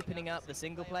or opening up the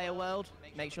single-player world,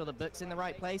 make sure the book's in the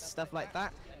right place, stuff like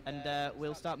that. And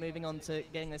we'll start moving on to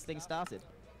getting this thing started.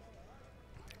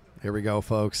 Here we go,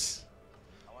 folks.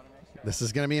 This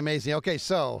is going to be amazing. Okay,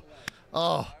 so,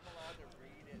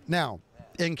 now,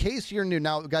 in case you're new,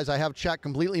 now, guys, I have chat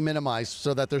completely minimized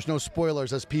so that there's no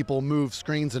spoilers as people move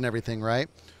screens and everything, right?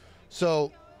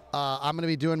 So, I'm going to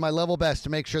be doing my level best to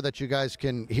make sure that you guys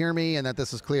can hear me and that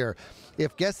this is clear.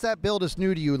 If Guess That Build is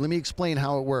new to you, let me explain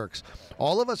how it works.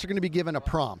 All of us are going to be given a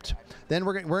prompt. Then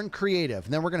we're in creative.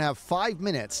 Then we're going to have 5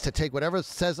 minutes to take whatever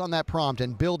says on that prompt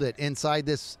and build it inside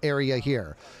this area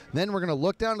here. Then we're going to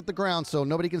look down at the ground so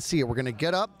nobody can see it. We're going to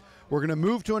get up. We're going to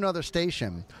move to another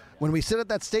station. When we sit at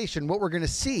that station, what we're going to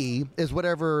see is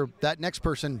whatever that next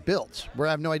person built. We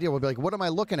have no idea. We'll be like, what am I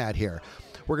looking at here?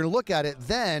 We're going to look at it.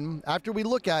 Then, after we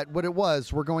look at what it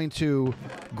was, we're going to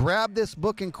grab this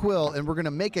book and quill, and we're going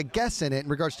to make a guess in it in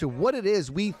regards to what it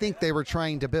is we think they were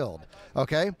trying to build.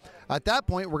 Okay? At that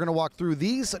point, we're going to walk through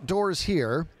these doors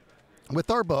here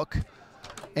with our book,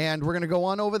 and we're going to go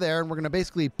on over there, and we're going to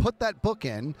basically put that book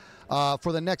in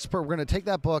for the next We're going to take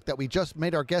that book that we just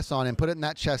made our guess on and put it in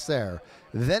that chest there.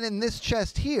 Then in this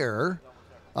chest here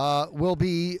will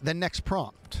be the next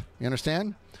prompt. You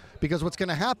understand? Because what's going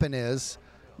to happen is,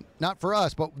 not for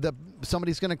us, but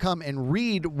somebody's going to come and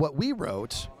read what we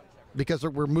wrote, because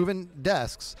we're moving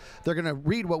desks. They're going to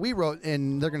read what we wrote,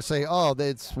 and they're going to say, oh,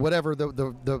 it's whatever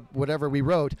the whatever we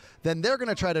wrote. Then they're going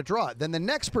to try to draw it. Then the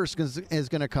next person is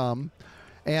going to come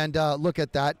and look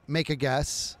at that, make a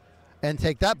guess, and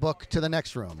take that book to the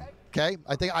next room. Okay?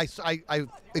 I think I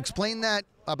explained that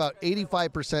about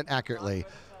 85% accurately.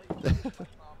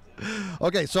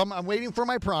 Okay, so I'm waiting for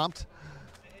my prompt.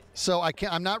 So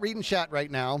I'm not reading chat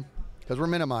right now because we're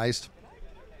minimized.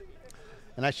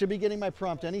 And I should be getting my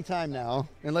prompt any time now,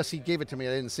 unless he gave it to me.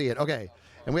 I didn't see it. Okay.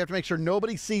 And we have to make sure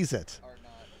nobody sees it.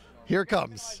 Here it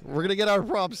comes. We're going to get our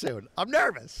prompt soon. I'm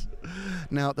nervous.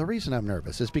 Now, the reason I'm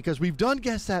nervous is because we've done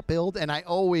Guess That Build, and I'm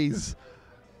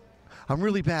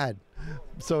really bad.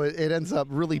 So it ends up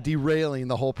really derailing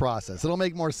the whole process. It'll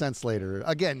make more sense later.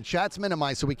 Again, chat's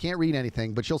minimized, so we can't read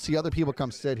anything, but you'll see other people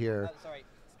come sit here. Oh, sorry.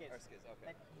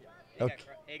 Okay.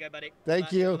 Here you go, buddy.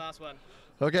 Thank you. Last one.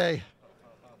 Okay.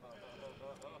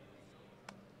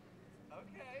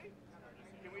 Okay.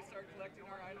 Can we start collecting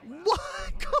our items? What?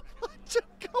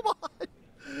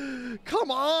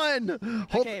 Come on.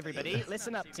 Hold Okay, everybody,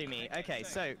 listen up to me. Okay,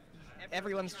 so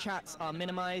everyone's chats are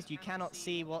minimized. You cannot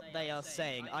see what they are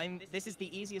saying. This is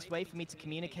the easiest way for me to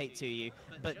communicate to you.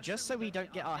 But just so we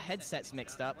don't get our headsets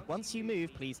mixed up, once you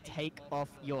move, please take off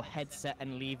your headset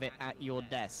and leave it at your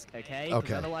desk, okay? 'Cause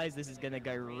Okay. otherwise, this is going to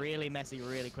go really messy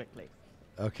really quickly.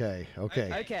 Okay.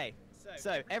 Okay. Okay.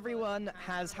 So everyone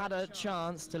has had a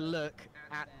chance to look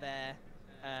at their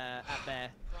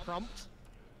prompt.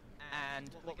 And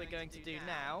what we're going to do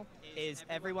now is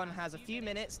everyone has a few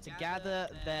minutes to gather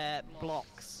their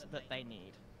blocks that they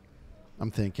need.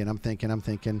 I'm thinking.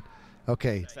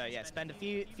 Okay. So yeah, spend a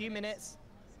few minutes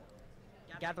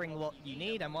gathering what you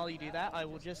need, and while you do that, I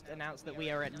will just announce that we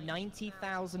are at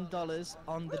 $90,000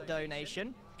 on the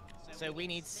donation. So we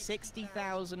need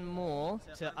 60,000 more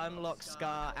to unlock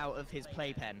Scar out of his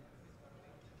playpen.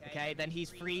 Okay, then he's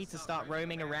free to start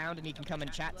roaming around and he can come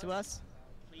and chat to us.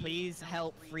 Please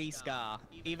help free Scar.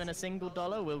 Even a single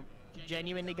dollar will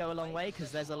genuinely go a long way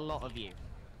because there's a lot of you.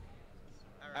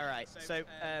 Alright, so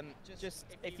just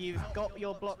if you've got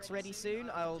your blocks ready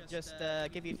soon, I'll just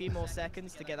give you a few more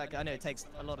seconds to get that. I know it takes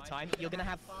a lot of time. You're going to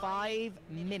have 5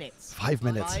 minutes. 5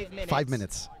 minutes. 5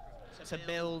 minutes. To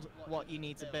build what you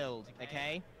need to build,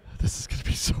 okay? This is gonna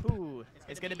be so. Ooh,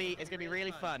 it's gonna be really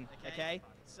fun, okay?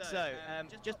 So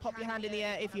just pop your hand in the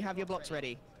air if you have your blocks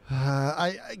ready.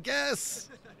 I guess.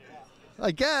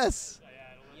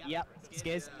 Yep,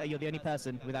 Skiz, you're the only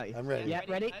person without you. I'm ready. Yep,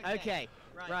 ready? Okay,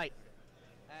 right.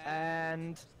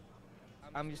 And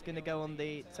I'm just gonna go on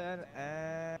the turn.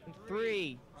 And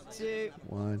 3, 2.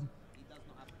 1.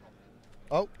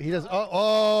 Oh, he does.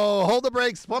 Oh, hold the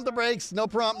brakes. Pump the brakes. No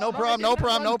prompt. Pump the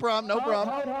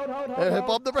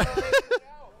brakes.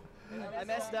 I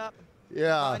messed up.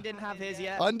 Yeah. Martin didn't have his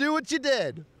yet. Undo what you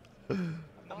did.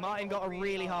 Martin got a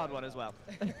really hard one as well.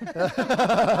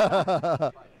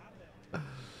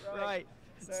 Right.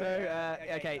 So,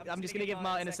 okay, I'm just going to give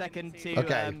Martin a second to.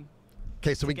 Okay.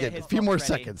 Okay, so we get a few more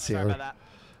seconds Sorry here. about that.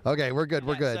 Okay, we're good.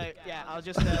 We're good. So, yeah, I'll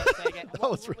just say again.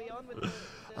 What were we on with the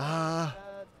donos?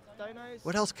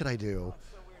 What else could I do?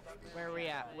 Where are we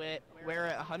at? We're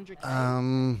at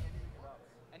 100K.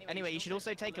 Anyway, you should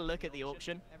also take a look at the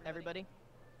auction, everybody.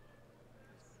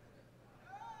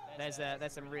 There's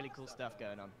some really cool stuff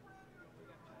going on.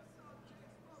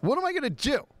 What am I gonna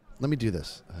do? Let me do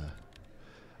this.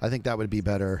 I think that would be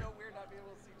better.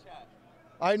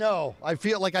 I know. I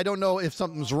feel like I don't know if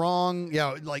something's wrong.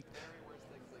 Yeah, like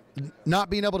not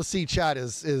being able to see chat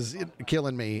is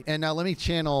killing me. And now let me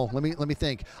channel. Let me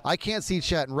think. I can't see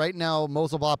chat, and right now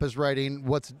Moselbop is writing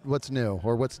what's new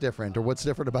or what's different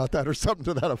about that or something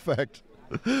to that effect.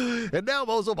 And now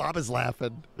Moselbop is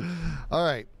laughing. All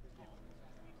right.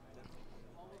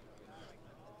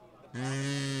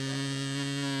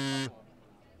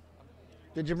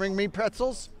 Did you bring me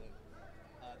pretzels?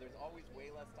 There's always way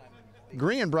less time than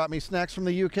Grian brought me snacks from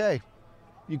the UK.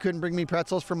 You couldn't bring me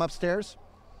pretzels from upstairs?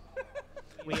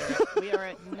 We are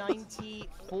at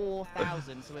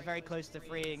 94,000, so we're very close to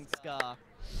freeing Scar.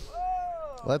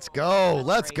 Let's go.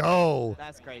 Let's go.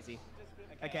 That's crazy.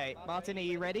 Okay, Martin, are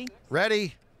you ready?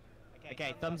 Ready?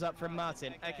 Okay, thumbs up from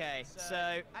Martin. Okay,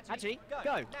 so actually,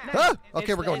 go. Ah!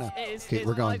 Okay, we're going now. Okay,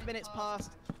 we're going. 5 minutes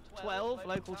past 12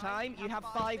 local time. You have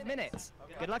 5 minutes.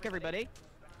 Good luck, everybody.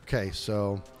 Okay,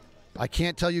 so I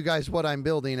can't tell you guys what I'm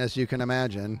building, as you can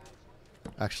imagine.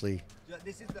 Actually.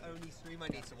 This is the only stream I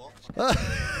need to watch.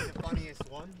 It's the funniest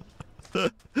one.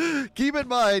 Keep in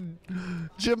mind,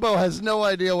 Jimbo has no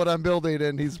idea what I'm building,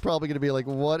 and he's probably going to be like,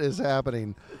 what is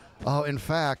happening? Oh, in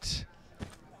fact,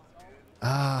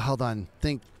 hold on.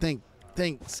 Think,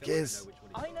 Skiz.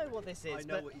 I know what this is,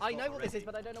 but I know what this is,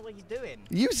 but I don't know what he's doing.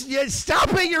 Yeah,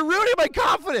 stop it! You're ruining my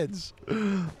confidence.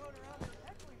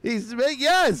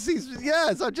 Yes.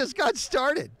 I just got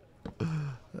started.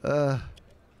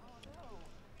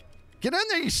 Get in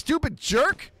there, you stupid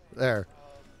jerk! There.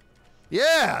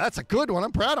 Yeah, that's a good one.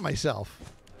 I'm proud of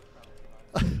myself.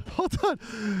 Hold on.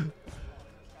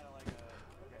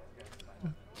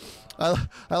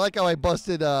 I like how I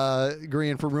busted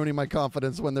Green for ruining my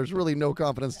confidence when there's really no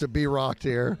confidence to be rocked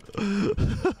here.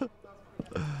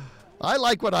 I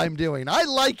like what I'm doing. I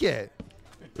like it.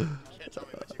 Can't tell me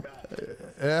what you got.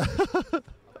 Yeah.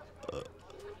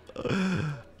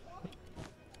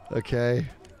 Okay.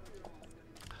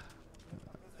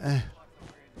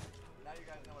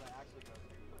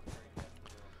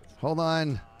 Hold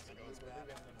on.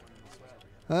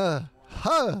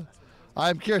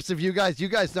 I'm curious if you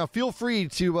guys now feel free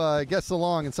to guess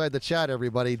along inside the chat,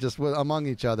 everybody, just among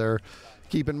each other.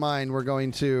 Keep in mind, we're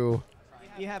going to.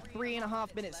 You have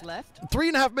 3.5 minutes left.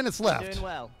 3.5 minutes left. You're doing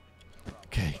well.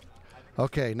 Okay.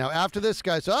 Okay, now after this,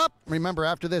 guys, remember,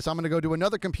 after this, I'm going to go to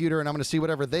another computer, and I'm going to see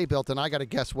whatever they built, and I got to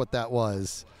guess what that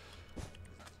was.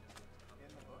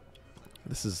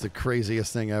 This is the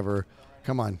craziest thing ever.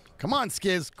 Come on. Come on,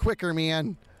 Skiz. Quicker,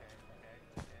 man.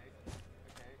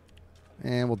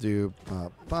 And we'll do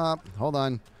pop. Hold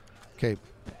on. Okay.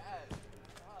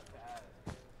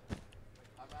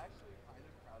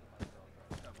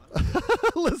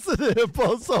 Listen to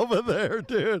Impulse over there,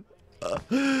 dude.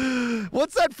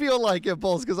 What's that feel like,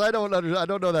 Impulse? Because I don't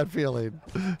know that feeling.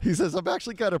 He says, I'm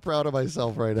actually kind of proud of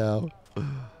myself right now.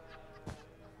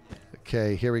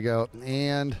 Okay, here we go.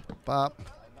 And pop.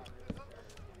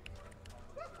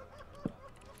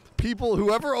 People,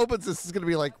 whoever opens this is going to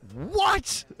be like,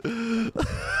 what?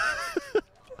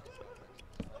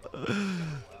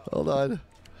 Hold on.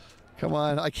 Come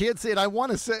on. I can't say it. I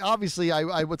want to say, obviously,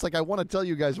 it's like I want to tell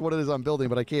you guys what it is I'm building,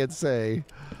 but I can't say.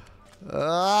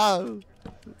 Hurry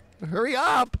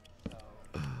up.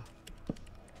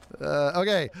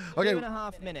 Okay.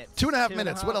 2.5 minutes. 2.5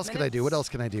 minutes. What else can I do? What else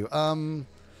can I do?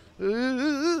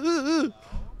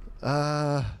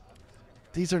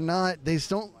 These are not, they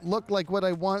don't look like what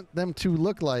I want them to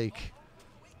look like.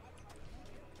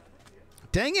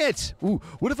 Dang it. Ooh,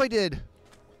 what if I did?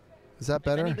 Is that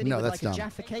better? No, would that's like dumb. a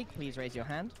Jaffa cake, please raise your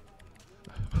hand.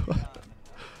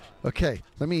 Okay,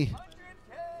 let me. 100K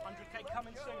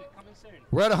coming soon. Coming soon.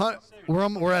 We're at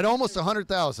we're at almost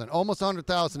 100,000. Almost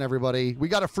 100,000, everybody. We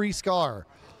got a free scar.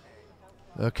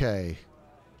 Okay.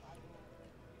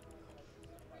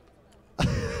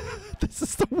 This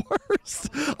is the worst.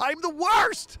 I'm the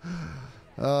worst.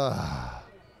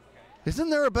 Isn't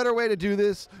there a better way to do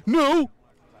this? No.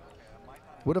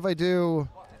 What if I do?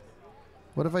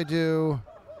 What if I do?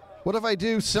 What if I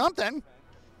do something?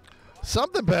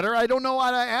 Something better. I don't know how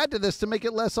to add to this to make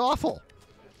it less awful.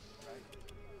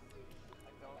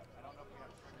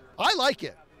 I like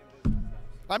it.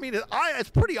 I mean, it's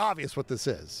pretty obvious what this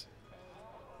is.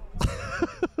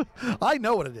 I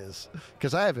know what it is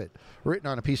because I have it written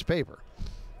on a piece of paper.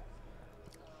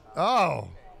 Oh,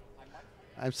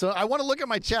 I want to look at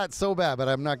my chat so bad, but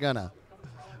I'm not gonna.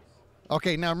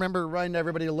 Okay, now remember, remind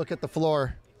everybody to look at the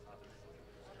floor.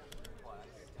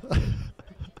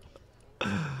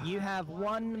 You have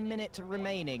 1 minute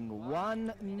remaining.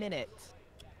 1 minute.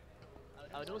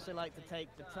 I would also like to take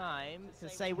the time to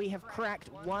say we have cracked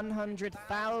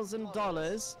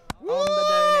 $100,000 on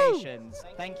the donations.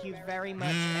 Thank you very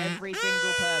much, every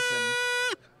single person.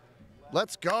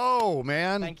 Let's go,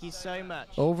 man. Thank you so much.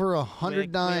 Over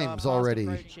 100 dimes already.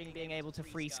 We are fast approaching being able to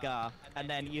free Scar, and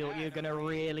then you're going to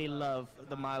really love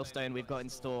the milestone we've got in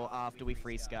store after we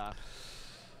free Scar.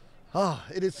 Oh,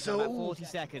 it is so about 40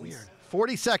 seconds. Weird.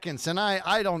 40 seconds, and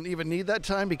I don't even need that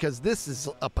time because this is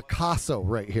a Picasso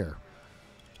right here.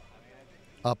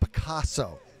 A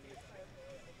Picasso.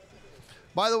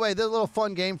 By the way, there's a little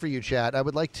fun game for you, chat. I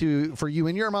would like for you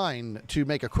in your mind to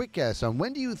make a quick guess on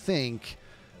when do you think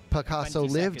Picasso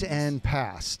lived and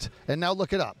passed. And now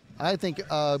look it up. I think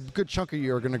a good chunk of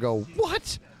you are going to go,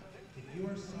 what?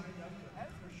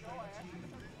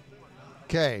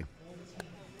 Okay.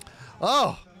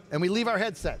 Oh, and we leave our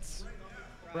headsets.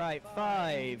 Right,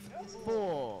 5,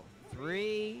 4,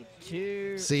 3,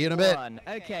 2, See you in a bit. 1.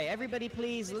 Okay, everybody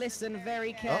please listen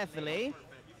very carefully.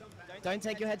 Don't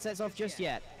take your headsets off just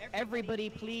yet. Everybody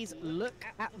please look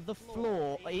at the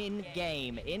floor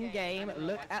in-game. In-game,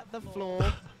 look at the floor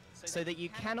so that you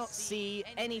cannot see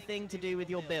anything to do with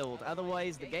your build.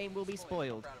 Otherwise, the game will be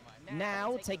spoiled.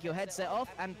 Now, take your headset off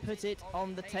and put it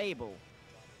on the table.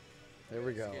 There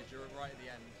we go. You're right at the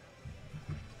end.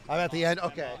 I'm at the end.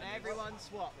 Okay. Everyone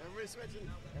swap. Everybody's switching.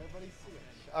 Everybody's switching.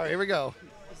 All right, here we go.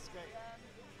 This is great.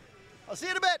 I'll see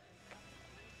you in a bit.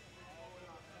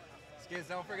 Skiz,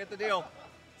 don't forget the deal.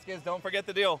 Skiz, don't forget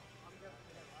the deal.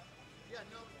 Yeah,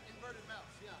 no, inverted mouse.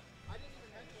 Yeah. I didn't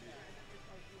even mention that.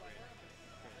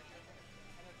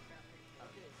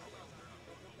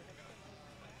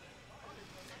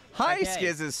 Hi, Okay.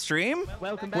 Skiz's stream.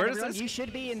 Welcome back, Where does everyone. this- You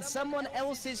should be in someone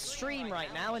else's stream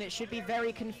right now, and it should be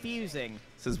very confusing.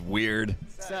 This is weird.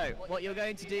 So, what you're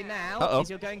going to do now Uh-oh. is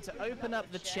you're going to open up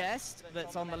the chest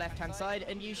that's on the left-hand side,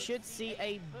 and you should see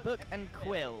a book and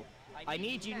quill. I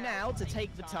need you now to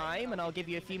take the time, and I'll give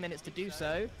you a few minutes to do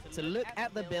so, to look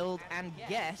at the build and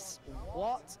guess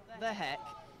what the heck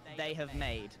they have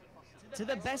made. To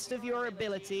the best of your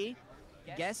ability,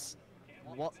 guess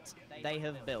what they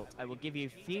have built. I will give you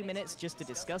a few minutes just to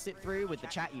discuss it through with the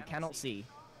chat you cannot see.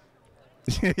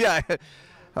 Yeah.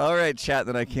 All right, chat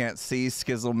that I can't see.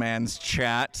 Skizzleman's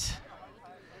chat.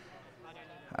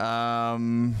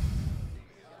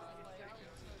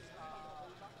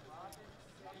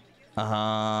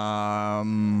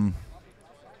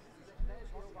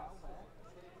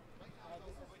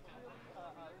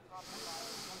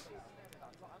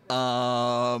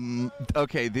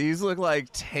 Okay, these look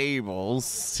like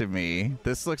tables to me.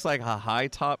 This looks like a high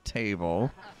top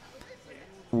table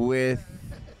with.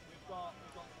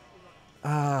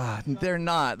 They're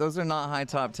not. Those are not high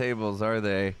top tables, are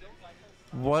they?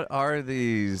 What are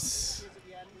these?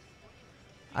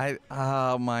 I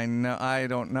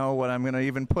don't know what I'm gonna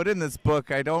even put in this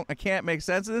book. I can't make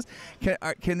sense of this.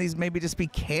 Can these maybe just be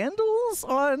candles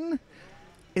on?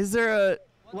 Is there a?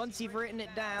 Once you've written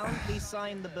it down, please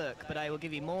sign the book, but I will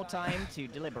give you more time to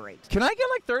deliberate. Can I get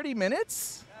like 30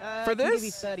 minutes for I can give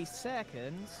you this? 30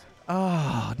 seconds.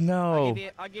 Oh no!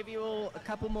 I'll give you all a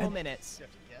couple more minutes.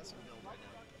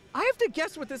 I have to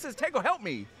guess what this is. Tango, help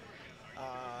me.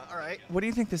 All right. What do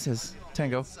you think this is,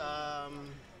 Tango? It's, a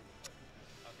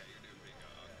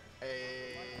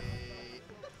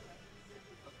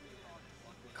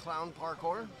clown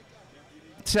parkour.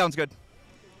 Sounds good.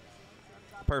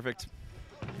 Perfect.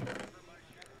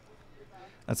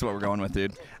 That's what we're going with,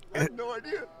 dude. I have no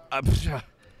idea.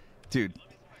 Dude,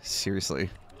 seriously.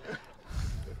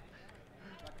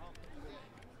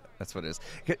 That's what it is.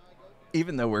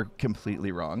 Even though we're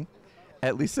completely wrong,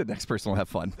 at least the next person will have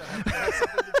fun.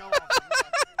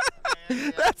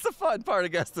 That's the fun part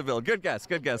of Guess the Build. Good guess,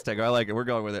 Tango. I like it. We're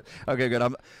going with it. Okay, good.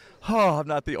 I'm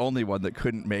not the only one that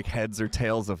couldn't make heads or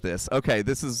tails of this. Okay,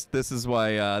 this is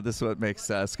why this is what makes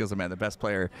Skizzoman the best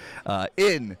player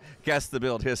in Guess the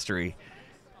Build history.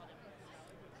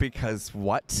 Because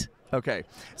what? Okay,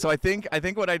 so I think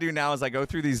what I do now is I go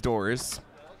through these doors.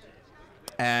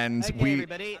 And okay,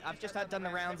 everybody, I've just done the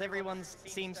rounds. Everyone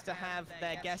seems to have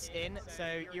their guess in,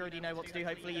 so you already know what to do.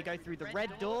 Hopefully you go through the red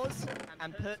doors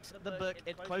and put the book,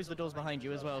 close the doors behind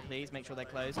you as well, please. Make sure they're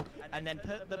closed. And then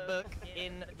put the book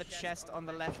in the chest on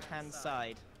the left-hand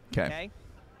side. Okay.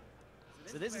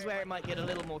 So this is where it might get a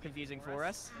little more confusing for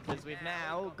us, because we've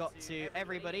now got to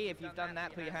everybody. If you've done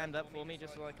that, put your hand up for me,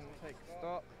 just so I can take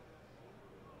stock.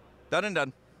 Done and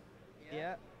done.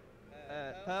 Yeah.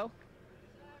 Pearl?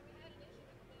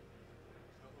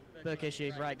 Book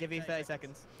issue. Right, give you 30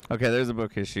 seconds. Okay, there's a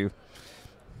book issue.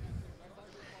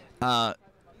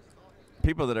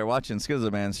 People that are watching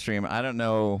Skizzoman stream, I don't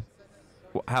know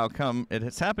how come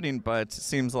it's happening, but it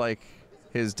seems like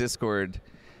his Discord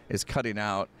is cutting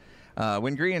out.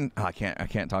 When Green, I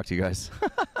can't talk to you guys.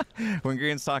 When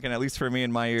Green's talking, at least for me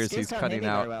in my ears, he's cutting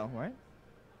out. Very well, right?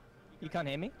 You can't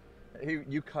hear me?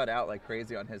 You cut out like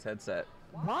crazy on his headset.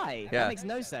 Why? Yeah. That makes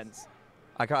no sense.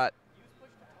 I caught.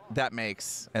 That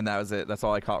makes, and that was it. That's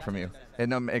all I caught from you. It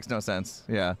makes no sense.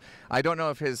 Yeah, I don't know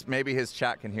if maybe his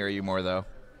chat can hear you more though.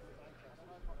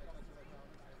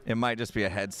 It might just be a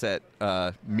headset.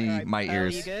 My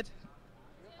ears. Are you good?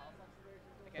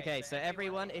 Okay, so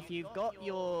everyone, if you've got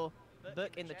your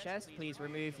book in the chest, please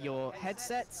remove your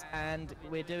headsets, and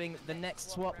we're doing the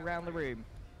next swap around the room.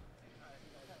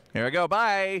 Here we go.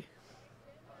 Bye.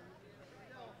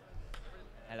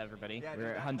 Hello, everybody.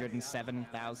 We're at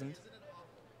 107,000.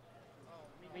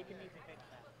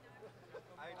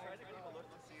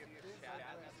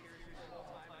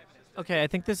 Okay, I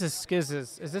think this is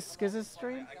Skiz's. Is this Skiz's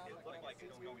stream?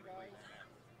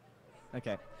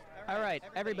 Okay. All right,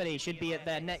 everybody should be at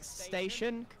their next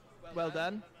station. Well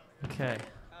done. Okay.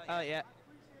 Oh, yeah.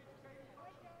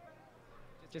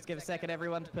 Just give a second,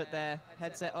 everyone, to put their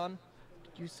headset on.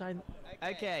 Did you sign?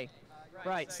 Okay.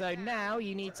 Right, so now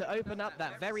you need to open up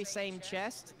that very same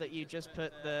chest that you just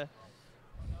put the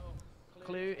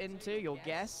clue into, your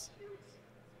guess.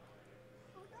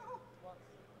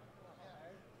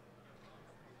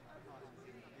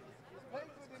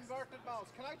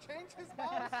 Can I change his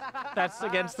mouse? That's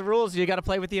against the rules. You got to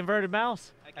play with the inverted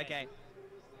mouse. Okay.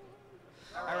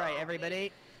 All right,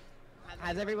 everybody.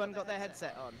 Has everyone got their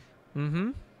headset on?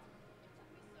 Mm-hmm.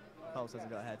 Pulse hasn't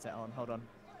got a headset on. Hold on.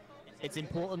 It's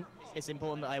important. It's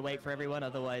important that I wait for everyone,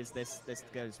 otherwise this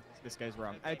goes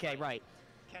wrong. Okay, right.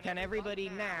 Can everybody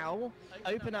now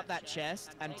open up that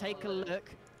chest and take a look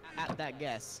at that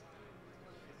guess?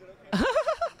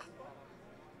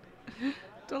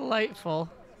 Delightful.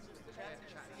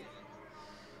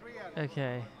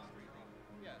 Okay.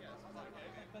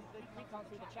 But we can't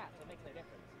see the chat, so it makes no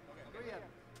difference.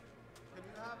 Can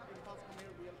you have Impulse come here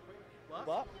real quick?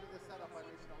 What? The setup I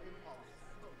need to know Impulse.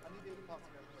 I need the Impulse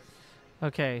real quick.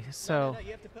 Okay, so. No,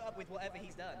 you have to put up with whatever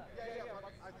he's done. Yeah, but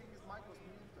I think his mic was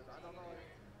muted. I don't know if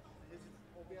his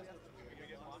OBS was muted.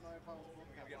 I don't know if I was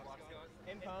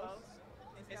broadcasting. Impulse.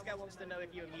 This guy wants to know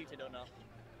if you are muted or not.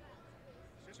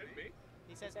 Should be.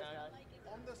 He says no.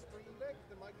 On the stream deck,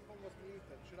 the microphone was muted.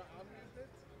 Should I unmute it?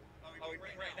 Oh,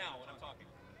 right now when I'm talking.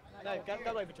 No,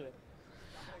 go over to it.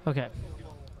 Okay.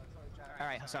 All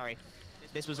right, sorry.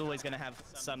 This was always going to have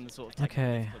some sort of technical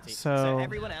Okay, difficulty. so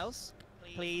everyone else,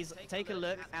 please take a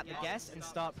look at the guess and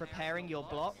start preparing your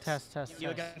blocks. Test, test,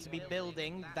 You're test. going to be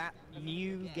building that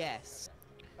new guess.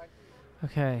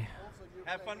 Okay.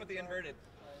 Have fun with the inverted.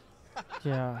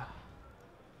 Yeah.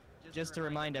 Just to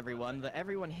remind everyone that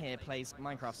everyone here plays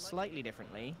Minecraft slightly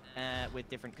differently, with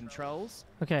different controls.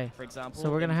 Okay. For example,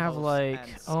 So we're gonna have Impulse like,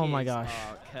 and oh my Skiz gosh,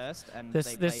 are cursed and this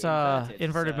they this play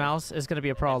inverted so mouse is gonna be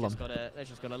a problem. They've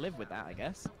just gotta live with that, I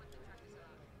guess.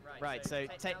 Right. So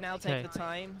take Okay. the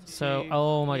time. So, to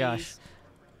oh my gosh, please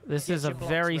this get is a your blocks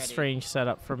very ready. strange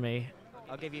setup for me.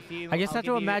 I'll give you a few. I just I'll have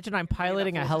to give you imagine I'm about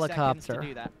piloting a 40 seconds to helicopter.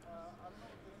 do that.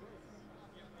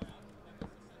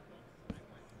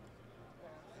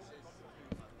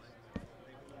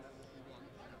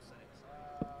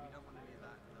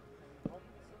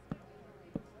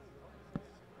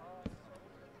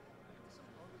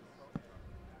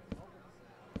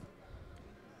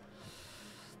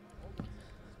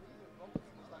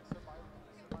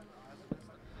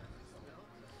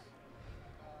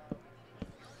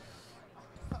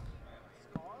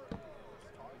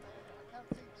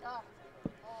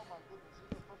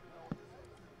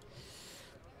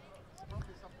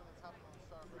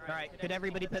 All right. Could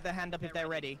everybody put their hand up if they're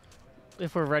ready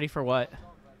If we're ready for what?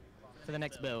 for the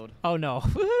next build? Oh no,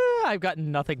 I've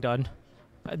gotten nothing done.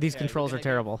 These Okay, controls we're are gonna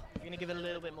terrible. We're gonna give it a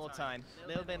little bit more time. A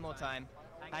little bit more time.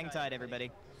 Hang tight,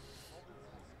 everybody.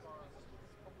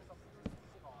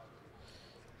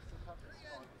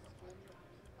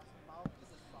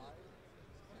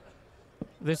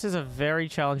 This is a very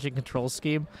challenging control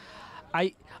scheme.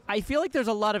 I feel like there's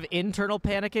a lot of internal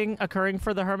panicking occurring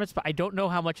for the hermits, but I don't know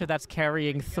how much of that's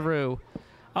carrying through.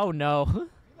 Oh no.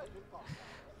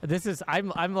 This is We're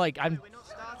not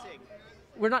starting.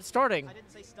 we're not starting. I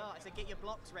didn't say start. I said get your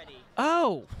blocks ready.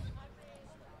 Oh.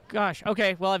 Gosh.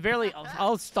 Okay. Well,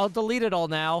 I'll delete it all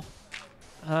now.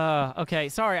 Okay.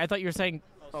 Sorry. I thought you were saying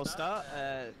I'll start.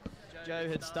 Joe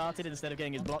had started instead of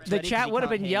getting his blocks the ready 'cause chat he would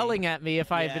have can't been hear you. yelling at me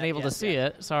if I had been able to see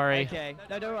it. Sorry. Okay.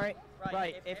 No, don't worry.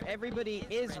 Right. If everybody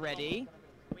is ready,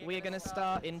 we are going to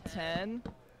start in 10,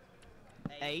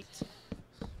 8,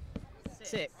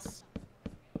 6,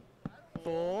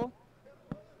 4,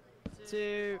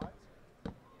 2,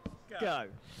 go.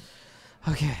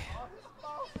 Okay.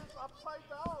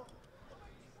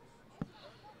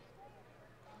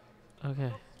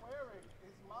 Okay.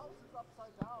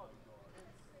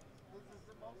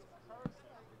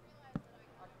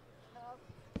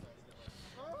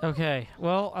 Okay,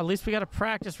 well, at least we got a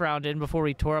practice round in before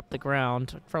we tore up the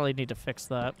ground. Probably need to fix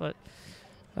that, but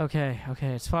okay,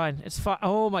 it's fine. It's fine.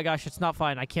 Oh my gosh, it's not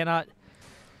fine. I cannot.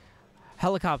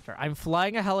 Helicopter. I'm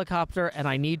flying a helicopter, and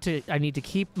I need to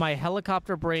keep my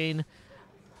helicopter brain.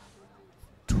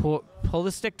 Pull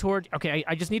the stick toward. Okay,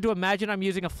 I just need to imagine I'm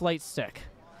using a flight stick.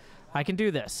 I can do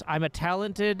this. I'm a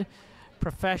talented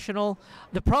professional.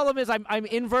 The problem is I'm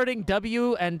inverting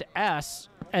W and S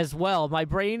as well. My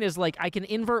brain is like I can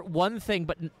invert one thing,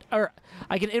 or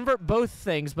I can invert both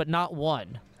things, but not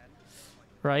one.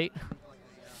 Right?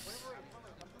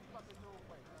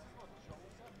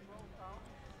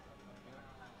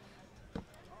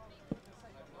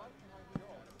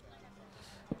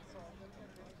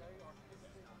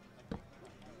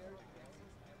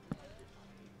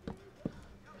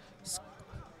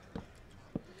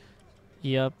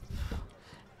 Yep.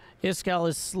 Iskall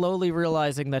is slowly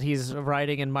realizing that he's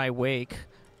riding in my wake,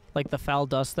 like the foul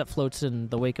dust that floats in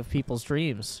the wake of people's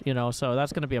dreams, you know, so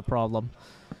that's going to be a problem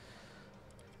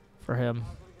for him.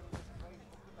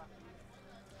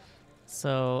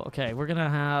 So, okay, we're going to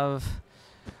have,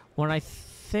 when I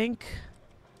think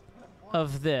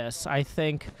of this, I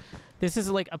think this is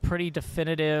like a pretty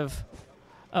definitive,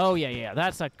 oh yeah,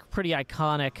 that's a pretty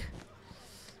iconic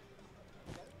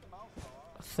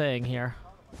thing here.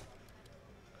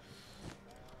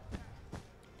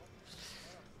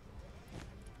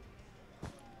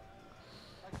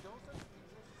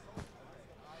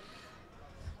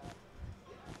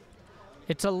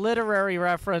 It's a literary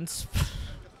reference.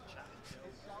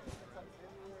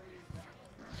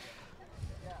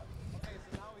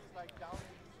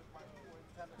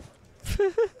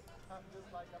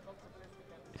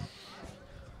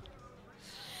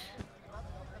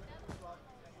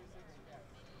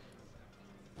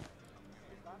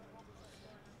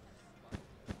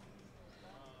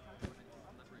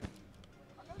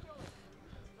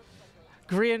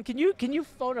 Grian, can you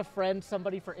phone a friend,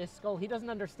 somebody for Iskall? He doesn't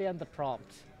understand the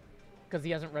prompt because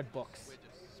he hasn't read books.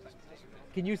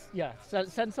 Can you,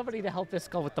 send somebody to help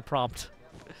Iskall with the prompt.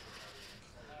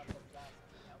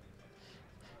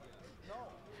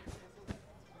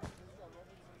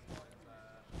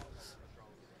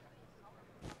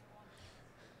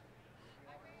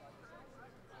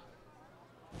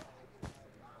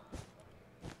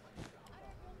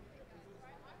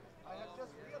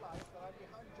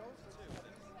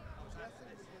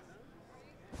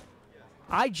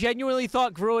 I genuinely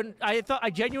thought Gruen. I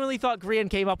genuinely thought Grian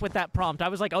came up with that prompt. I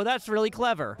was like, oh, that's really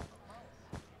clever.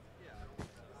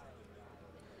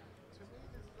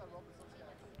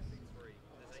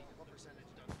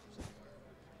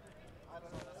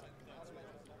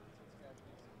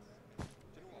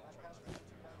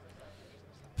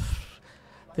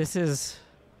 This is.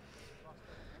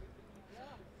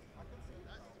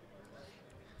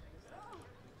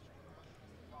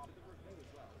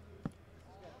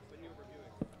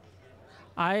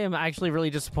 I am actually really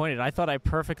disappointed. I thought I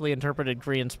perfectly interpreted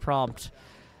Grian's prompt,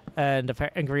 and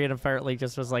Grian apparently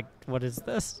just was like, "What is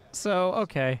this?" So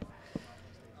okay.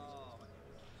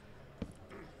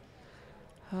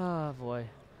 Oh boy,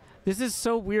 this is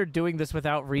so weird doing this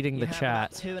without reading the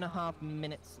chat. You have about 2.5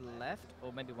 minutes left,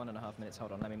 or maybe 1.5 minutes.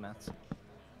 Hold on, let me maths.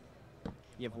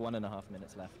 You have 1.5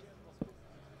 minutes left.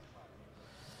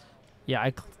 Yeah,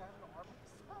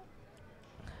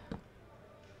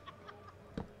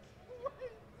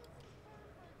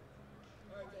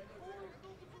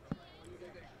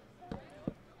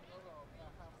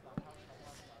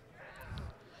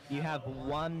 You have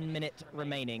 1 minute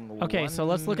remaining. Okay, so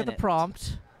let's look at the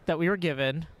prompt that we were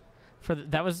given.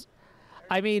 That was,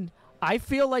 I mean, I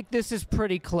feel like this is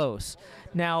pretty close.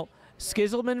 Now,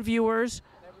 Skizzleman viewers,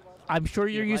 I'm sure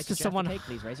you're used to someone. Cake,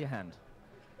 please raise your hand.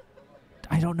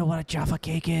 I don't know what a Jaffa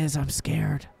cake is. I'm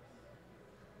scared.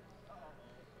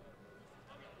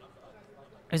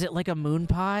 Is it like a moon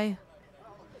pie?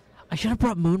 I should have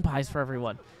brought moon pies for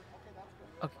everyone.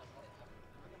 Okay.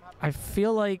 I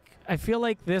feel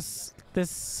like this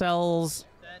sells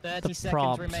 30 the seconds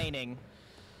prompt. remaining.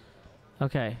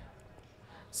 Okay.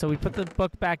 So we put the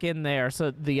book back in there,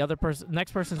 so the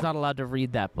next person's not allowed to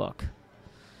read that book.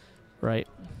 Right.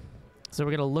 So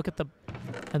we're gonna look at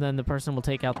and then the person will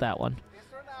take out that one. Is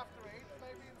there an after 8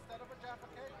 maybe instead of a Jaffa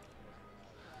cake?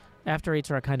 After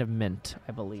 8s are a kind of mint,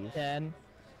 I believe. 10.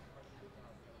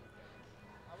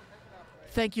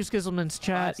 Thank you, Skizzleman's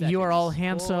chat. 5 You are all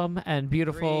seconds. handsome 4, and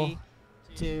beautiful. 3,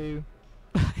 2.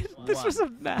 This 1. was a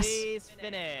mess. Please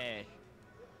finish.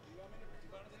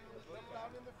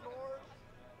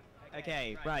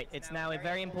 Okay, right. It's now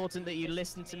very important that you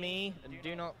listen to me and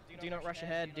do not rush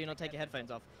ahead. Do not take your headphones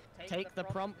off. Take the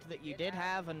prompt that you did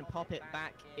have and pop it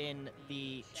back in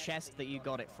the chest that you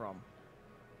got it from.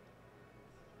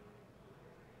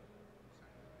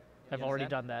 I've already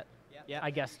done that. Yeah.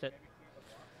 I guessed it.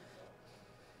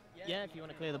 Yeah, if you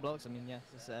want to clear the blocks, I mean, yes.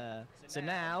 So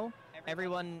now,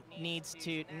 everyone needs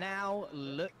to now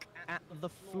look at the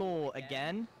floor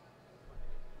again.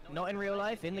 Not in real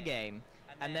life, in the game.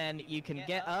 And then you can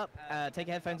get up, take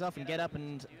your headphones off and get up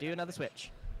and do another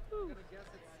switch.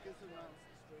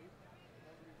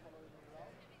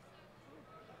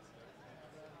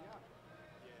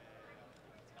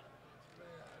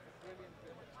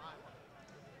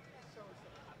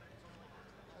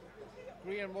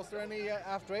 Grian, was there any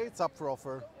after 8s up for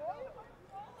offer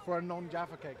for a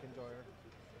non-Jaffa cake enjoyer?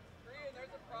 Grian, there's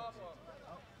a problem.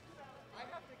 I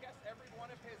have to guess every one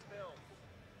of his bills.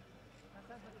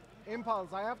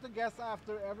 Impulse, I have to guess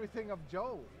after everything of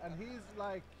Joe, and he's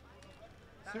like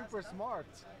super smart.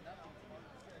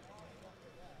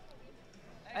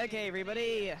 Okay,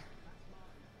 everybody.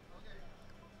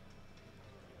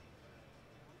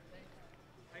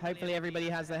 Hopefully everybody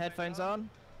has their headphones on.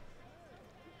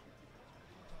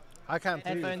 I can't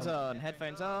hear you. Headphones on,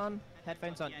 headphones on,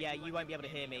 headphones on. Yeah, you won't be able to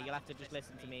hear me. You'll have to just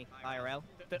listen to me IRL.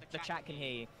 The chat can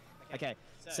hear you. Okay,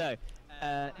 so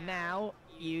now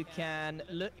you can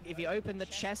look. If you open the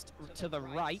chest to the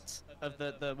right of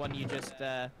the one you just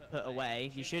put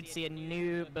away, you should see a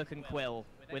new book and quill.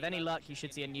 With any luck, you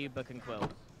should see a new book and quill.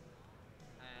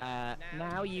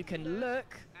 Now you can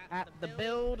look at the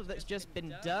build that's just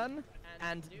been done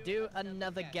and do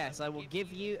another guess. I will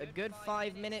give you a good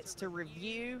 5 minutes to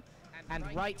review and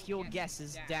write your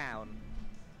guesses down.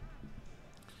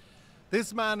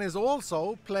 This man is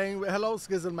also playing. Hello,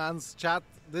 Skizzleman's chat.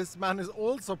 This man is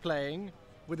also playing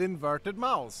with inverted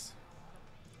mouse.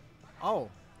 Oh,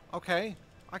 okay.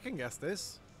 I can guess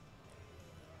this.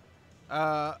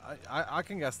 I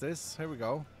can guess this. Here we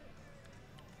go.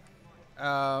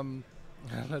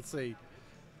 Let's see.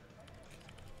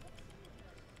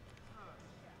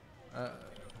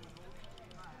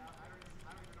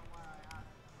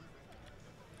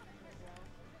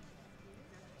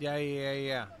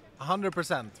 Yeah.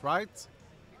 100%, right?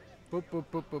 Boop, boop,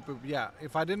 boop, boop, boop. Yeah,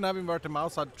 if I didn't have inverted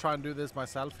mouse, I'd try and do this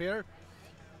myself here.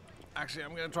 Actually,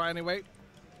 I'm gonna try anyway.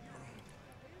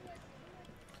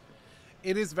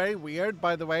 It is very weird,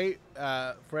 by the way,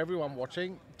 for everyone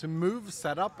watching, to move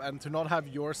setup and to not have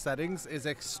your settings is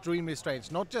extremely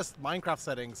strange. Not just Minecraft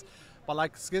settings, but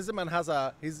like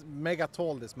Skizzyman he's mega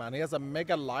tall, this man. He has a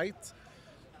mega light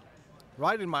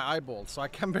right in my eyeball, so I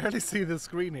can barely see the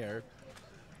screen here.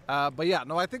 But yeah,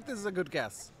 no, I think this is a good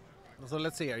guess. So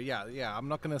let's see here. Yeah, I'm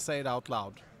not gonna say it out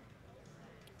loud.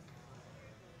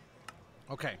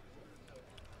 Okay.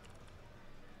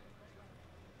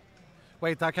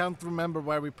 Wait, I can't remember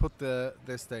where we put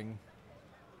this thing.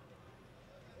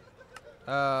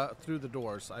 Through the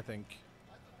doors, I think.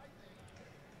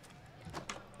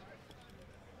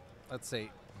 Let's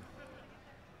see.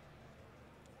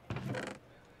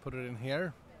 Put it in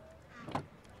here.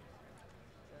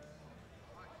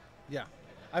 Yeah.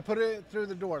 I put it through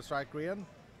the doors, right, Grian?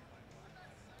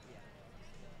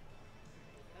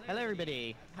 Hello,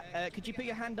 everybody. Could you put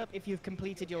your hand up if you've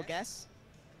completed your guess?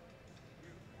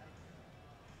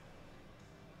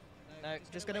 No,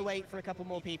 just going to wait for a couple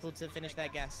more people to finish their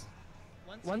guess.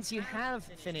 Once you have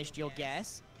finished your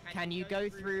guess, can you go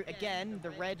through again the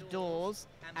red doors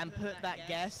and put that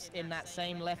guess in that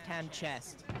same left-hand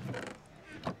chest?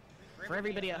 For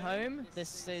everybody at home,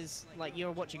 this is like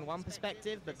you're watching one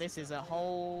perspective, but this is a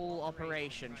whole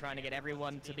operation trying to get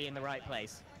everyone to be in the right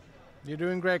place. You're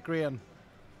doing great, Grian.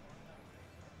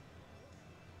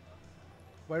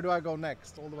 Where do I go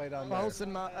next? All the way down there. False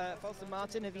and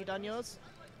Martin, have you done yours?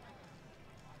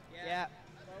 Yeah.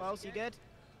 False, you good?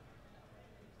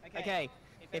 Okay.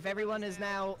 If everyone has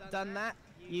now done that,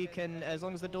 you can, as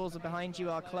long as the doors are behind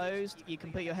you are closed, you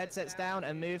can put your headsets down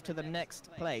and move to the next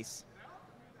place.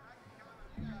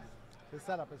 The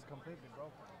setup is completely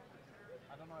broken.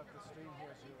 I don't know if the stream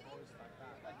hears your voice like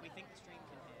that. We think the stream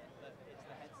can hear, but it's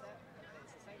the headset.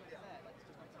 It's the same as that, like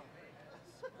it's just not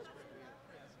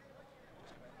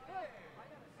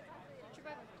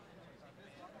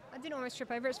I didn't almost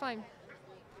trip over, it's fine.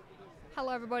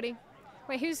 Hello everybody.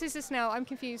 Wait, who's this now? I'm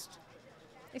confused.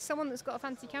 It's someone that's got a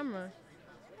fancy camera.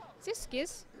 Is this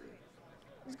Skiz?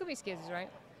 It's gotta be Skiz, right?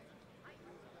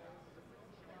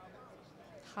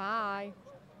 Hi.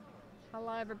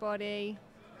 Hello everybody.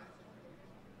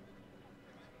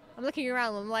 I'm looking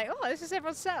around and I'm like, oh, this is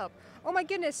everyone's setup. Oh my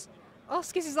goodness. Oh,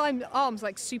 Skiz's arms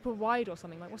like super wide or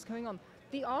something. Like, what's going on?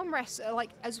 The armrests are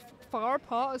like as far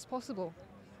apart as possible.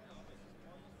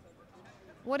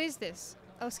 What is this?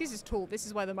 Oh, Skiz is tall. This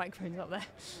is why the microphone's up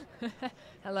there.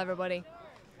 Hello, everybody.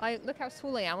 Look how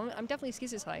tall I am. I'm definitely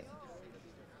Skiz's height.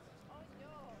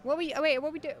 What are we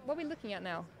looking at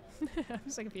now? I'm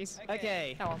so confused.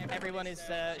 Okay, everyone is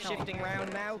shifting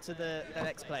around now to the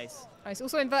next place. Oh, it's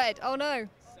also inverted. Oh no,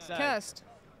 So, cursed.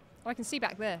 Oh, I can see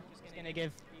back there. Just gonna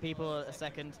give people a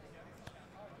second.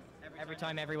 Every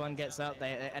time everyone gets up,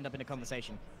 they end up in a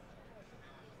conversation.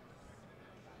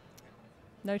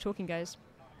 No talking, guys.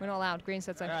 We're not allowed. Green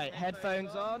said so. All right,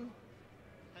 headphones on.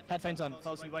 Headphones on.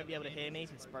 False, you won't be able to hear me.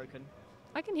 It's broken.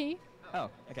 I can hear you.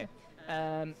 Oh, okay.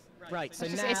 Right, so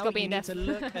It's just- now it's got you being need deaf. to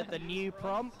look at the new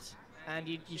prompt, and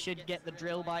you should get the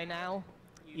drill by now.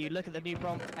 You look at the new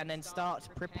prompt and then start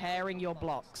preparing your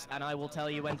blocks, and I will tell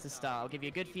you when to start. I'll give you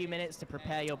a good few minutes to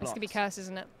prepare your It's blocks. gonna be curse,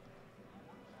 isn't it?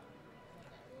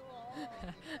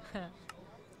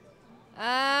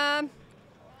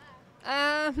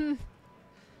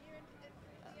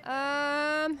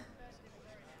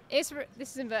 This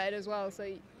is inverted as well,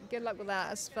 so good luck with that.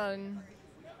 That's fun.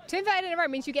 To inverted in a row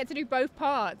means you get to do both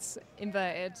parts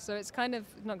inverted, so it's kind of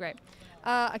not great.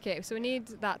 Okay, so we need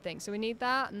that thing. So we need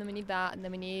that, and then we need that, and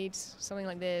then we need something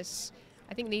like this.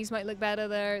 I think these might look better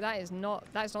though. That's not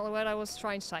the word I was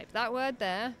trying to type. That word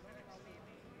there.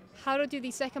 How do I do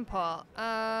the second part?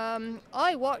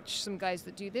 I watch some guys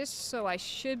that do this, so I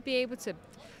should be able to...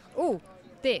 Oh,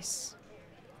 this.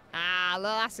 Ah,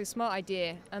 that's a smart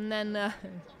idea. And then...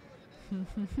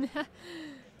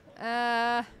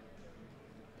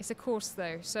 it's a course,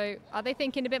 though. So are they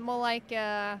thinking a bit more like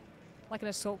an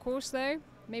assault course, though?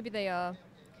 Maybe they are.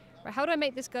 Right, how do I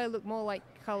make this guy look more, like,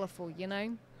 colourful, you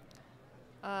know?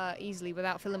 Easily,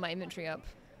 without filling my inventory up.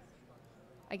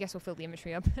 I guess we'll fill the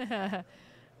inventory up.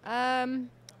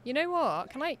 You know what?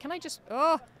 Can I just...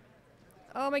 Oh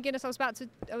my goodness, I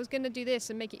was gonna do this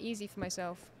and make it easy for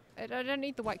myself. I don't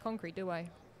need the white concrete, do I?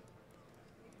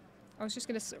 I was just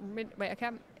gonna... Wait, I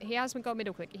can't... He hasn't got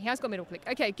middle click. He has got middle click.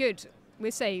 Okay, good.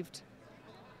 We're saved.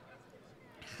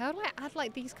 How do I add,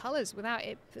 like, these colours without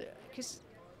it... Because...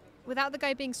 Without the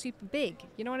guy being super big.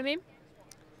 You know what I mean?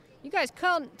 You guys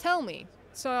can't tell me.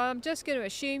 So I'm just gonna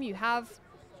assume you have...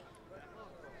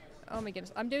 Oh my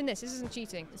goodness, I'm doing this. This isn't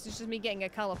cheating. This is just me getting a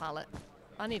colour palette.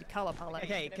 I need a colour palette.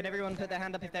 Okay, can everyone put their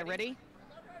hand up if they're ready?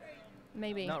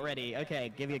 Maybe. Not ready.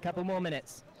 Okay, give you a couple more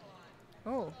minutes.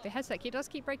 Oh, the headset does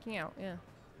keep breaking out, yeah.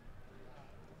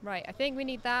 Right, I think we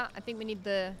need that. I think we need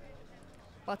the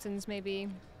buttons, maybe.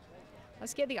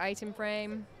 Let's get the item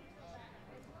frame.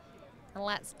 And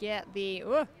let's get the,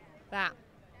 that.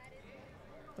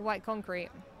 The white concrete.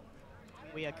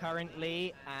 We are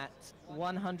currently at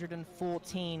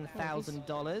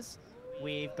 $114,000.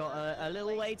 We've got a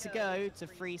little way to go to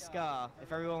free Scar.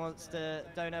 If everyone wants to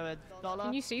donate $1,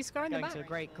 Can you see Scar in the going back? to a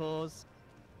great cause.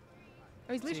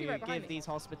 Oh, he's literally to right behind give me. these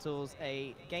hospitals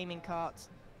a gaming cart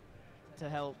to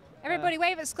help. Everybody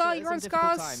wave at Scar. You're on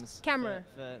Scar's camera.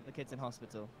 For the kids in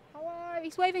hospital. Hello,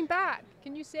 he's waving back.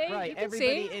 Can you see? Right, you can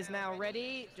everybody see. is now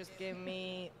ready. Just give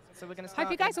me. So we're going to start.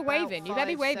 Hope you guys in are waving. about You better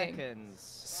be 5 waving. seconds.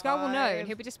 Scar will know, and 5,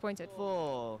 he'll be disappointed.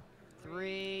 4,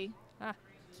 3,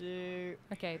 2.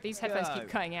 Okay, these headphones go. keep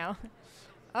cutting out.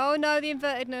 Oh no, the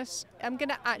invertedness. I'm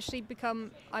actually gonna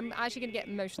get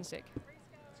motion sick.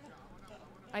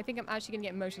 I think I'm actually gonna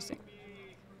get motion sick.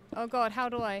 Oh god, how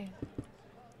do I?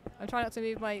 I'm trying not to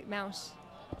move my mouse.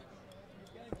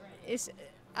 It's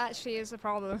actually is a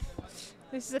problem.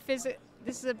 This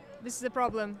is a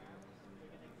problem.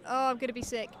 Oh, I'm gonna be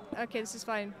sick. Okay, this is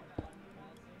fine.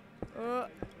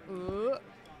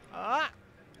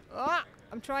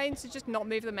 I'm trying to just not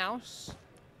move the mouse.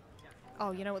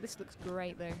 Oh, you know what? This looks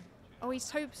great though. Oh, he's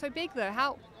so big though.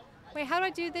 How do I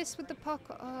do this with the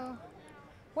parkour?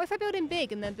 What if I build him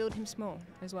big and then build him small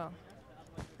as well?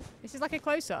 This is like a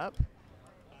close-up.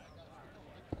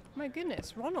 My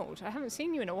goodness, Ronald, I haven't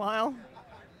seen you in a while.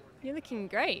 You're looking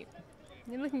great.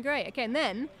 You're looking great. Okay, and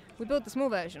then we build the small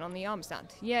version on the arm stand.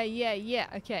 Yeah.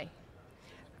 Okay.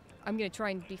 I'm gonna try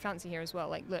and be fancy here as well.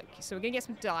 Like, look. So we're gonna get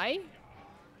some dye.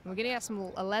 And we're gonna get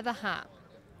a leather hat.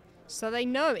 So they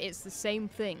know it's the same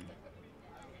thing.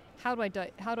 How do I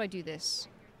do this?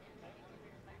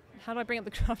 How do I bring up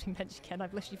the crafting bench again?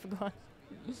 I've literally forgotten.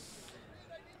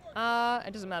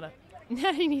 It doesn't matter.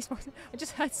 He needs more. I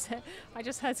just heard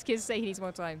Skiz say he needs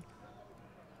more time.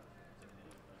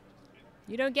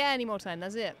 You don't get any more time.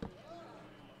 That's it.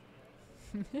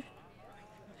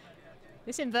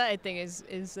 This inverted thing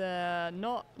is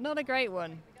not a great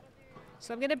one.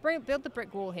 So I'm gonna build the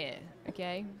brick wall here.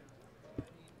 Okay.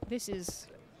 This is.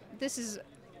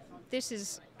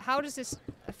 How does this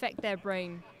affect their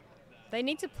brain? They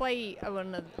need to play. I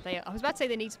was about to say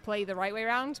they need to play the right way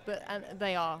around, but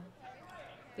they are.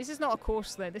 This is not a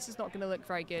course though. This is not going to look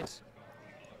very good.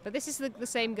 But this is the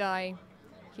same guy.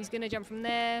 He's going to jump from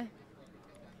there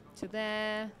to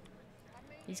there.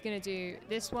 He's going to do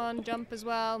this one jump as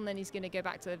well, and then he's going to go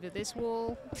back to this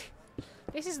wall.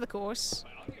 This is the course.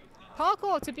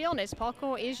 Parkour, to be honest,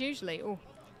 parkour is usually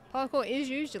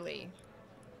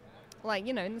like,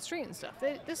 you know, in the street and stuff.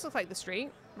 This looks like the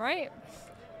street, right?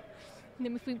 And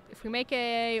then if we make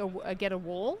get a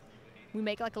wall, we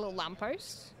make like a little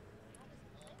lamppost.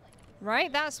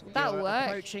 Right? That'll You're work.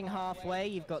 Approaching halfway,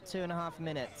 you've got 2.5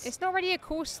 minutes. It's not really a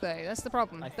course though, that's the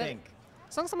problem. I think.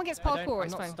 As long as someone gets parkour, I'm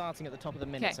it's not fine. starting at the top of the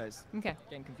minute, so it's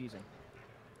getting confusing.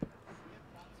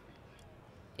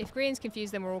 If Green's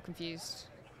confused, then we're all confused.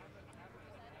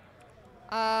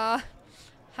 How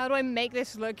do I make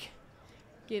this look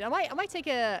good? I might take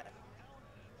an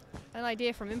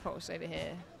idea from Impulse over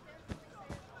here.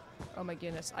 Oh my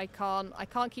goodness, I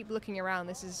can't keep looking around.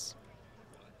 This is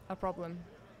a problem.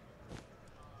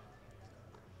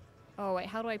 Oh wait,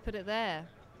 how do I put it there?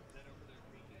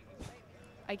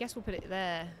 I guess we'll put it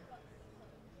there.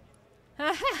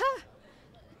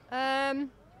 Can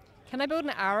I build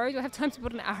an arrow? Do I have time to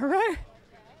build an arrow?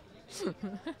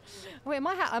 Wait,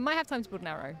 I might have time to build an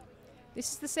arrow.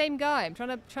 This is the same guy. I'm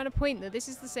trying to point that this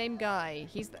is the same guy.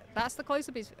 That's the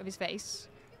close-up of his face.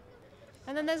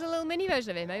 And then there's a little mini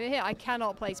version of him over here. I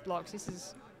cannot place blocks. This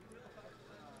is.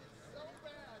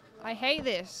 I hate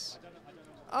this.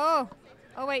 Oh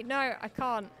wait, no, I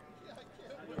can't.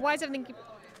 Why is everything?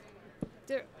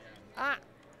 I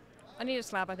need a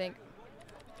slab, I think.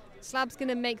 Slab's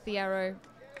gonna make the arrow.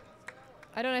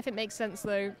 I don't know if it makes sense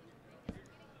though,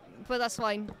 but that's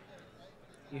fine.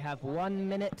 You have 1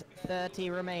 minute 30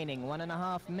 remaining.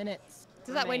 1.5 minutes.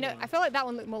 Does that way? No, I feel like that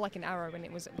one looked more like an arrow when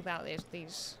it was without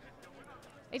these.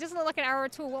 It doesn't look like an arrow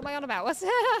at all. What am I on about? What's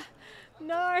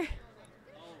no?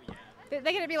 They're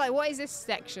gonna be like, what is this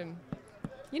section?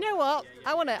 You know what?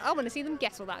 I wanna see them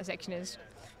guess what that section is,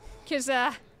 because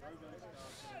that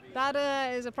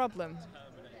is a problem.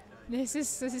 This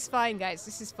is fine, guys.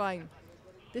 This is fine.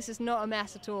 This is not a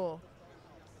mess at all.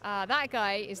 That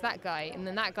guy is that guy, and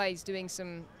then that guy is doing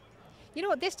some. You know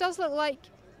what? This does look like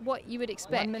what you would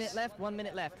expect. 1 minute left. 1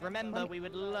 minute left. Remember, we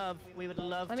would love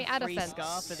Let me to add a free fence.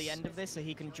 Scar for the end of this, so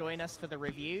he can join us for the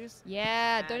reviews.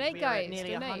 Yeah, And donate, we are at guys.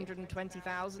 nearly Donate.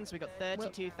 120,000, so we got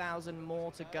 32,000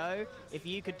 more to go. If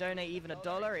you could donate even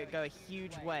 $1, it'd go a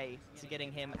huge way to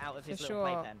getting him out of his For little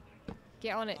sure. playpen.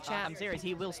 Get on it, chat. I'm serious.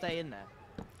 He will stay in there.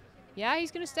 Yeah,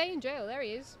 he's gonna stay in jail. There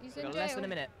he is. He's We've in got jail. less than a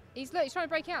minute. He's look. He's trying to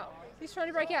break out. He's trying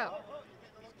to break out.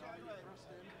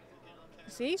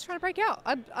 See, he's trying to break out.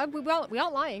 We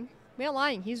aren't lying. We aren't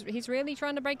lying. He's really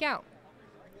trying to break out.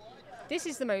 This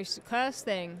is the most cursed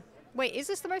thing. Wait, is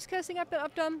this the most cursed thing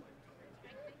I've done?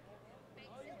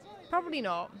 Probably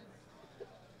not.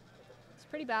 It's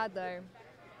pretty bad though.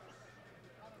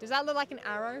 Does that look like an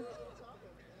arrow?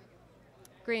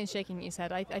 Green's shaking his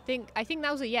head. I think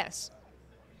that was a yes.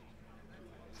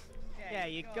 Yeah,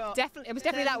 you got. Definitely, it was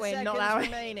definitely 10 that way, not that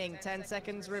seconds way. remaining. 10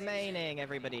 seconds remaining,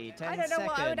 everybody. 10 I don't know seconds.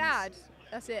 what I would add.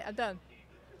 That's it. I'm done.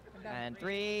 And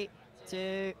 3,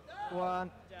 2,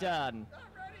 1, done.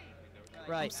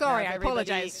 Right. I'm sorry, now if I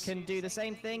everybody apologise. can do the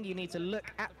same thing. You need to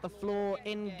look at the floor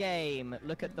in game.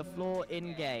 Look at the floor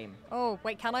in game. Oh,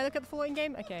 wait, can I look at the floor in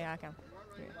game? Okay, yeah, I can.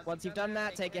 Once you've done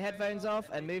that, take your headphones off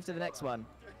and move to the next one.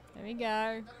 There we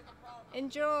go.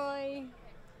 Enjoy.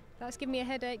 That's giving me a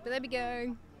headache, but there we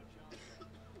go.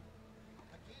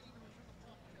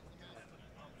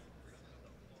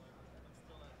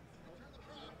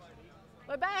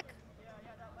 We're back.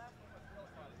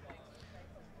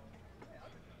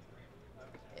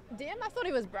 Damn, I thought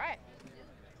he was bright.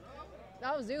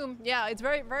 Oh, zoom. Yeah, it's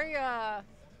very,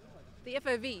 the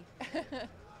FOV.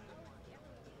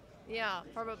 Yeah,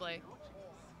 probably.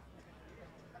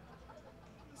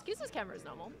 Excuses camera is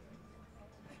normal.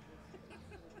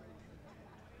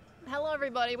 Hello,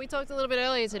 everybody. We talked a little bit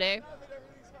earlier today.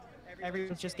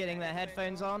 Everyone's just getting their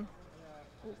headphones on.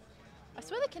 I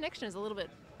swear the connection is a little bit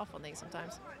off on these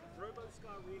sometimes.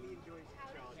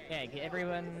 Yeah,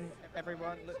 everyone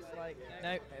looks like...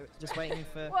 No, just waiting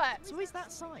for... What? It's always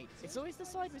that side. It's always the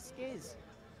side with Skiz.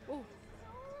 Ooh.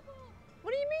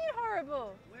 What do you mean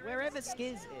horrible? Wherever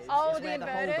Skiz is, Oh, is the where the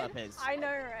inverted? hold-up is. I know,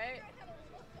 right?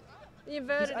 The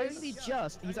inverted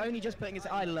He's only just putting his...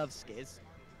 I love Skiz.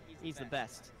 He's the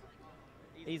best.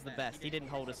 He's the best. He didn't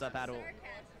hold us up at all.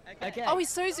 Okay. Oh, he's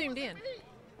so zoomed in.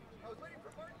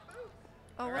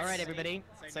 Oh, All right, everybody.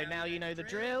 So now you know the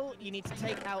drill. You need to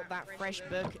take out that fresh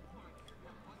book.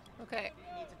 Okay.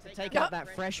 Take out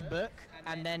that fresh book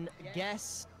and then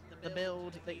guess the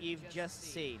build that you've just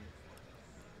seen.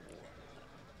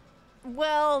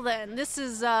 Well then, this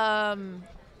is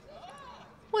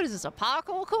what is this, a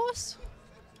parkour course?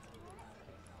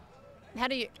 How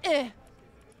do you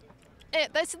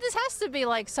this has to be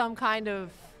like some kind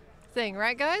of thing,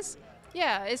 right guys?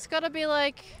 Yeah, it's gotta be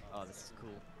like Oh, this is cool.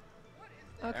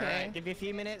 okay. All right, give you a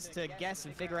few minutes to guess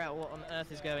and figure out what on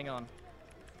earth is going on.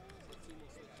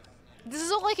 This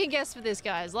is all I can guess for this,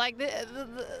 guys. Like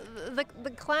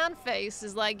the clown face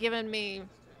is like giving me,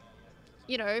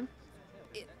 you know,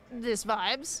 this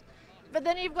vibes, but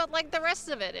then you've got like the rest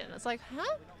of it, and it's like,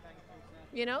 huh?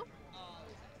 You know?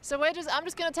 So I'm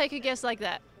just gonna take a guess like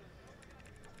that.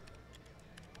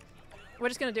 We're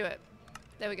just gonna do it.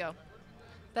 There we go.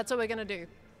 That's what we're gonna do.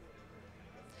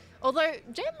 Although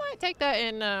Jam might take that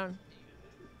in a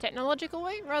technological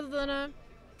way rather than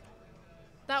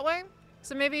that way.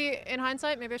 So maybe in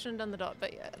hindsight, maybe I shouldn't have done the dot,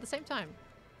 but yeah, at the same time,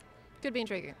 could be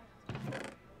intriguing.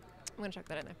 I'm gonna chuck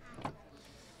that in there.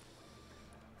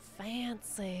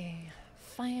 Fancy,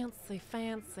 fancy,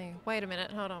 fancy. Wait a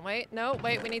minute, hold on, wait. No,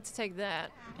 wait, we need to take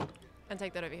that and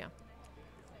take that over here.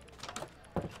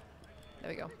 There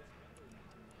we go.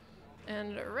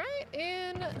 And right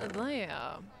in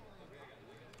there.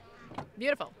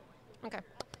 Beautiful. Okay.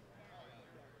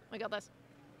 We got this.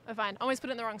 We're fine. Always put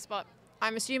it in the wrong spot.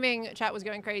 I'm assuming chat was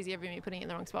going crazy over me putting it in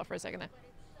the wrong spot for a second there.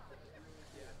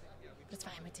 It's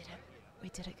fine. We did it. We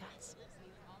did it, guys.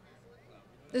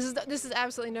 This is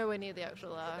absolutely nowhere near the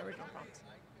actual original prompt.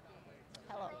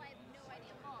 Hello.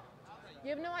 You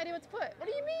have no idea what to put. What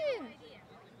do you mean?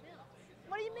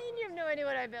 What do you mean you have no idea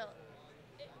what I built?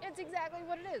 It's exactly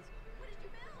what it is.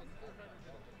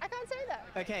 I can't say that.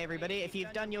 Okay, everybody, if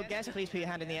you've done your guess, please put your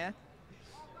hand in the air.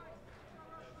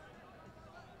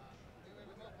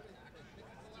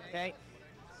 Okay.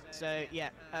 So, yeah,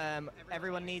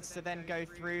 everyone needs to then go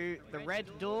through the red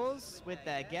doors with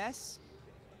their guess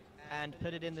and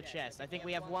put it in the chest. I think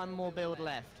we have one more build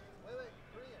left.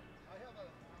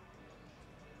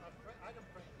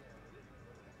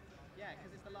 Yeah,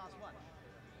 because it's the last one.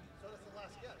 So that's the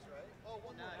last guess, right? Oh,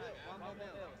 one more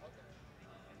build.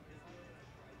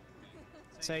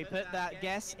 So you put that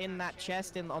guess in that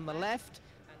chest on the left,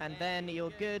 and then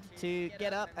you're good to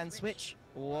get up and switch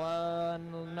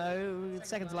No,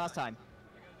 second to last time.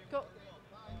 Go.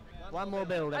 One more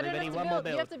build, I don't everybody. have to One build. more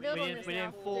build. You have to build we're on doing, this we're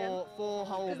now, doing four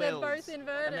whole 'Cause builds. they're both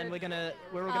inverted. And then we're gonna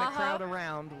Uh-huh. crowd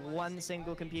around one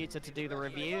single computer to do the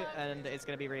review, and it's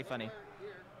gonna be really funny.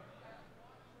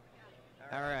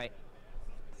 All right.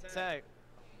 So.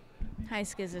 Hi,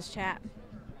 Skizz's chat.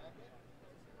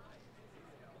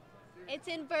 It's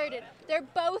inverted. They're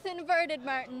both inverted,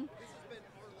 Martin.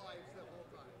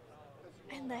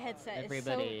 And the headset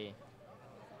Everybody. is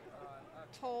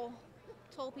so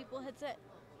tall people headset.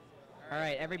 All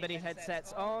right, everybody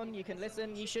headsets on. You can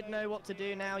listen. You should know what to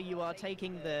do now. You are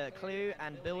taking the clue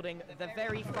and building the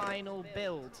very final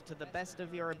build to the best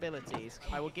of your abilities.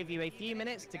 I will give you a few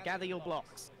minutes to gather your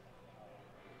blocks.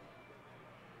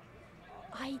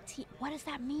 IT. What does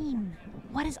that mean?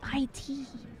 What is IT?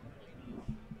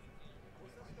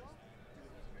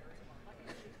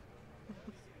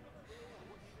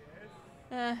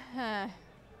 Uh-huh.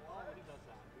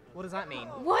 What does that mean?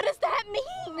 What does that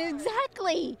mean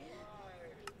exactly?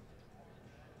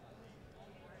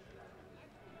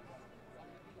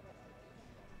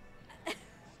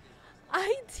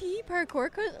 IT parkour,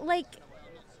 like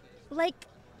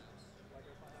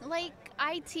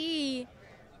IT.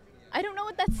 I don't know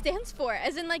what that stands for.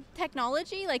 As in like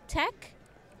technology, like tech?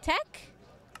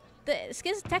 The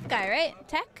Skiz tech guy, right?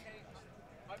 Tech?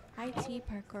 IT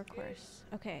parkour course.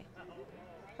 Okay.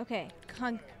 Okay.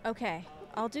 Okay.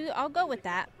 I'll go with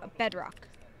that. Bedrock.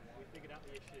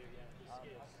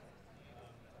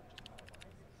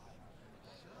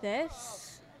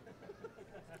 This.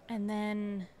 And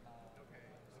then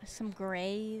some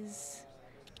grays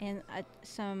and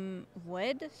some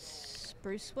wood,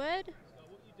 spruce wood,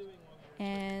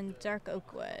 and dark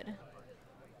oak wood.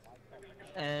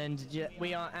 And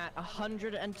we are at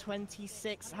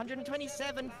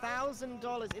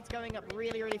 $127,000. It's going up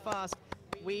really, really fast.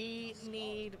 We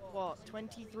need, what,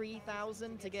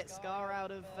 23,000 to get Scar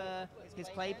out of his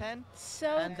playpen?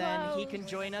 And then he can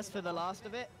join us for the last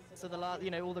of it. So the last,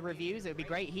 all the reviews, it would be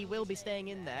great. He will be staying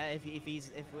in there if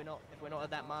we're not at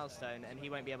that milestone, and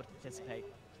he won't be able to participate.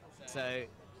 So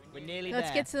we're nearly there.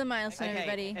 Let's get to the milestone, okay,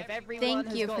 everybody. If everyone Thank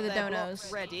has you got for the their donos.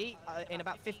 blocks ready, in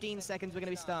about 15 seconds we're going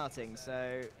to be starting.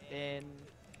 So in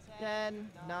 10,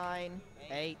 9,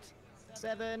 8,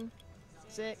 7,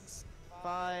 6,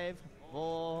 5,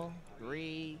 4,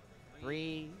 3,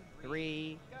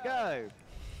 3, go.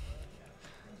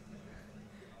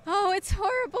 Oh, it's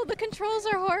horrible. The controls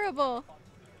are horrible.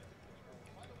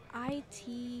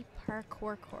 IT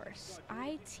parkour course.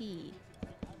 IT.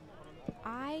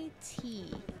 I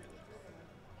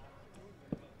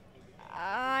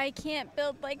can't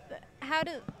build like the. How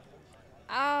do?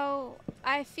 Oh,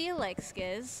 I feel like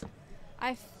Skiz.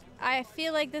 I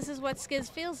feel like this is what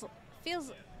Skiz feels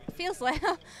like.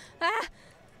 Ah.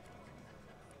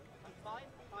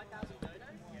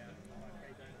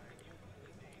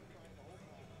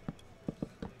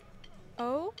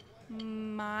 Oh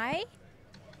my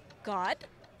God.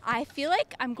 I feel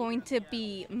like I'm going to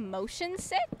be motion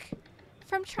sick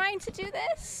from trying to do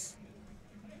this.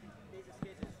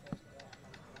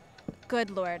 Good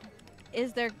Lord.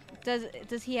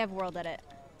 Does he have world edit?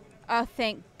 Oh,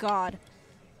 thank God.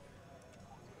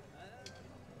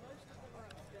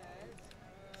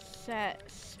 Set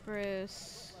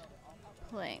spruce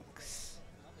planks.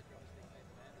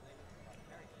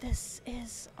 This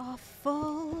is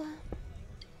awful.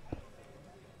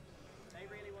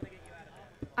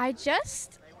 I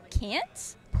just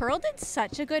can't. Pearl did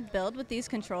such a good build with these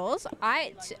controls.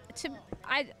 I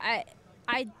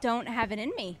don't have it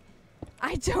in me.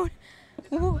 I don't.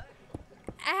 Ooh.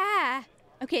 Ah.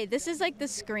 Okay, this is like the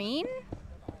screen.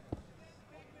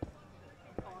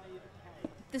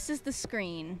 This is the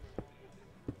screen.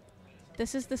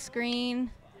 This is the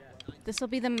screen. This will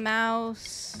be the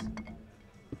mouse.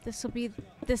 This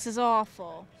is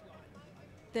awful.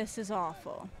 This is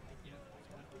awful.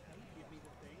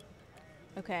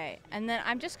 Okay, and then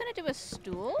I'm just gonna do a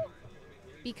stool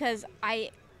because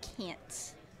I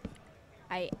can't.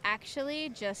 I actually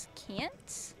just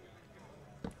can't.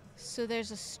 So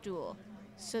there's a stool.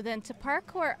 So then to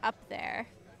parkour up there,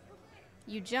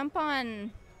 you jump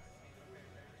on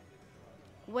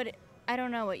I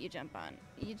don't know what you jump on.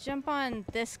 You jump on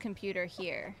this computer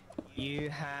here. You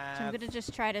have. So I'm gonna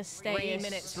just try to stay 3 as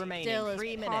minutes remaining. still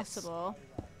 3 as minutes. possible.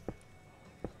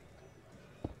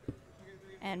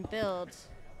 And build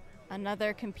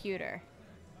another computer.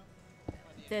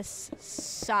 This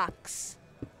sucks.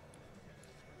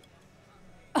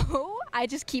 Oh, I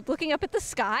just keep looking up at the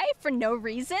sky for no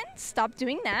reason? Stop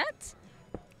doing that.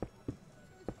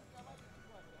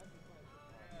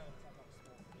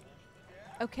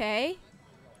 Okay.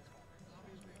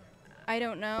 I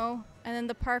don't know. And then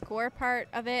the parkour part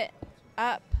of it,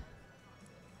 up.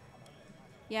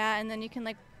 Yeah, and then you can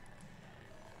like...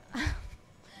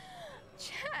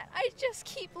 Chat, I just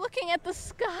keep looking at the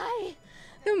sky,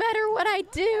 no matter what I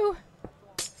do.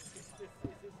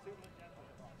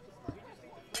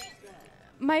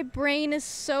 My brain is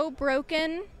so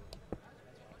broken.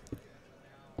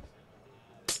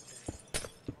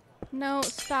 No,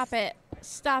 stop it.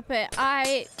 Stop it.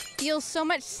 I feel so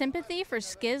much sympathy for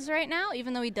Skiz right now,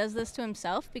 even though he does this to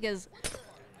himself, because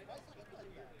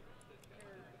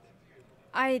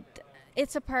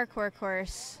it's a parkour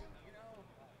course.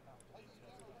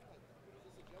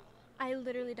 I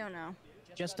literally don't know.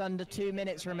 Just under 2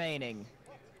 minutes remaining.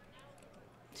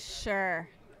 Sure.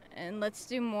 And let's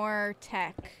do more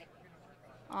tech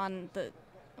on the...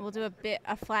 We'll do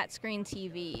a flat screen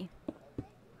TV.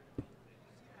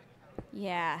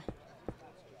 Yeah.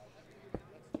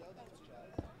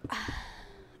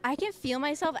 I can feel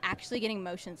myself actually getting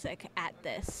motion sick at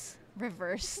this.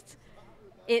 Reversed.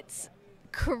 It's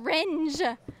cringe.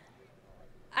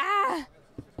 Ah!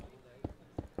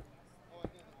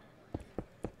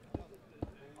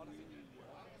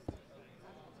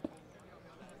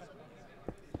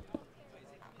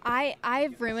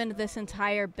 I've ruined this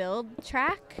entire build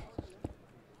track.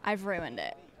 I've ruined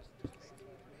it.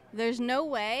 There's no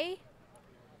way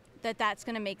that that's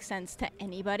going to make sense to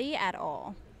anybody at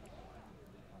all.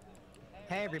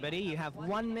 Hey everybody, you have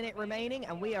 1 minute remaining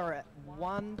and we are at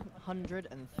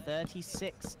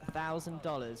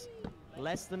 $136,000.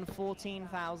 Less than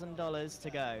 $14,000 to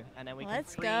go. And then we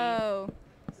Let's can free go.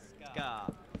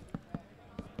 Scar.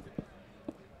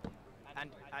 And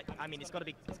I mean, it's got to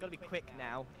be quick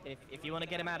now. If you want to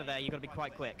get him out of there, you've got to be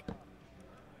quite quick.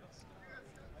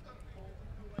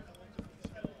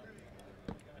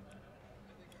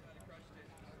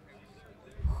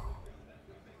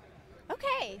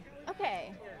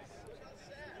 Okay.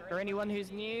 For anyone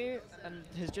who's new and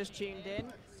has just tuned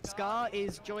in, Scar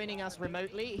is joining us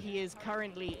remotely. He is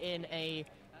currently in a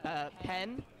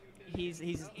pen. He's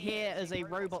here as a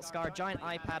robot Scar, a giant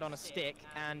iPad on a stick,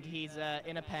 and he's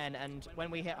in a pen. And when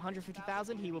we hit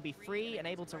 150,000, he will be free and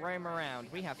able to roam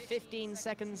around. We have 15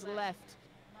 seconds left,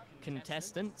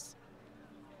 contestants.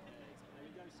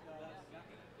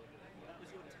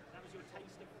 That was your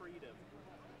taste of freedom.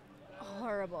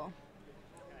 Horrible.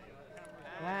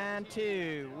 And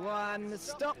 2, 1,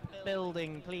 stop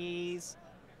building, please.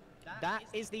 That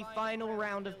is the final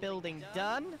round of building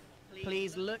done.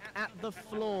 Please look at the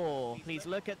floor. Please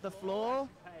look at the floor.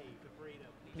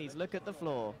 Please look at the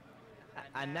floor.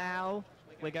 And now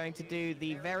we're going to do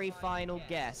the very final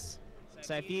guess.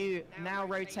 So if you now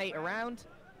rotate around.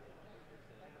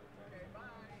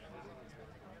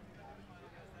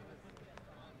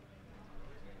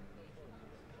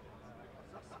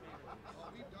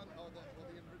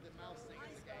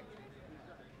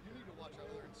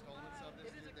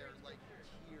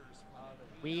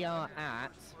 We are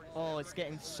at, oh, it's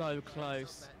getting so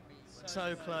close.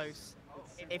 So close.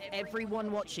 If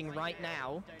everyone watching right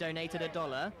now donated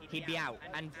 $1, he'd be out,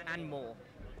 and more.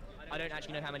 I don't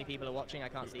actually know how many people are watching, I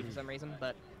can't see for some reason,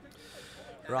 but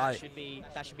right.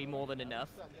 that should be more than enough.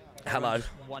 Hello.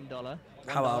 $1.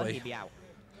 How are we? He'd be out.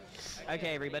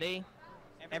 Okay, everybody.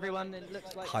 Everyone, it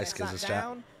looks like Hi, they're sat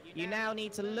down. You now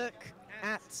need to look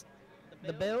at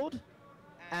the build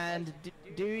and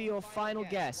do your final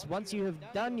guess. Once you have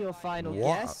done your final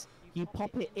guess, you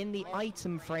pop it in the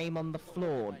item frame on the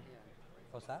floor.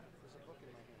 What's that?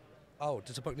 Oh,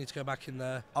 does the book need to go back in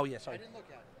there? Oh, yeah, sorry.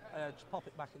 Just pop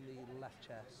it back in the left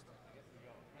chest.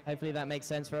 Hopefully that makes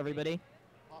sense for everybody.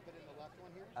 Pop it in the left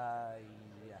one here?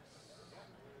 Yes.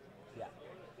 Yeah,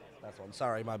 that's one.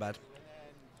 Sorry, my bad.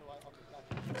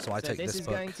 So I take this book. This is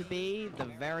going to be the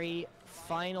very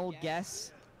final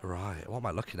guess. Right, what am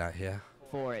I looking at here?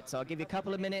 For it. So I'll give you a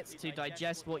couple of minutes to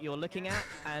digest what you're looking at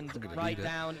and write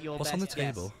down your What's best on the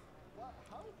table?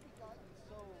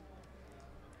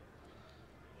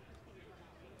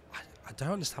 guess. I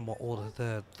don't understand what all of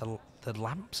the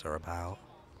lamps are about.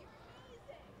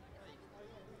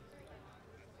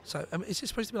 So, is it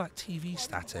supposed to be like TV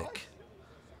static?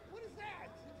 What is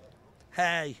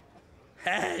that?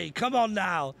 Hey, come on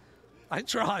now. I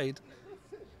tried.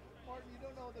 Martin, you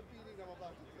don't know the beating I'm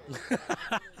about to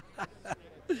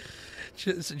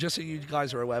Just so you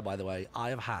guys are aware, by the way, I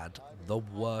have had the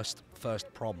worst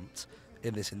first prompt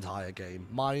in this entire game.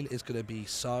 Mine is going to be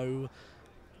so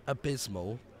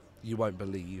abysmal, you won't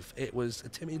believe. It was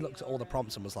Timmy looked at all the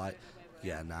prompts and was like,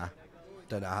 "Yeah, nah,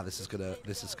 don't know how this is gonna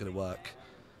work."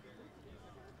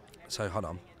 So hold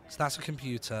on. So that's a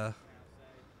computer.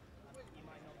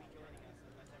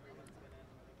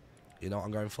 You know what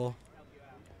I'm going for?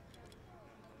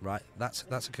 Right, that's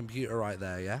a computer right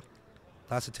there, yeah?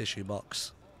 That's a tissue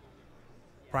box.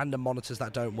 Random monitors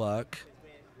that don't work.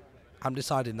 I'm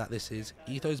deciding that this is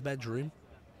Etho's bedroom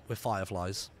with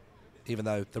fireflies, even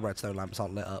though the redstone lamps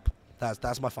aren't lit up.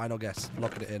 That's my final guess.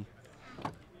 Locking it in.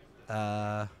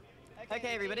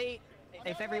 Okay, everybody.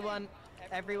 If everyone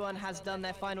has done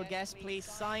their final guess, please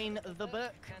sign the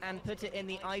book and put it in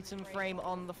the item frame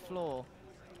on the floor.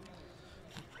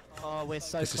 Oh, we're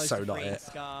so This is close so to not freeing it.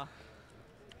 Scar.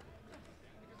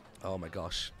 Oh my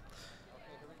gosh.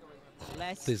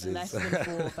 Less This is- than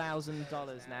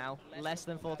 $4,000 now. Less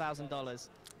than $4,000.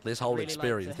 This whole Really like to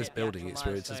experience, this hit the building actual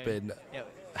experience has milestone. been Yeah,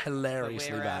 hilariously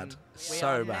but we're, bad. we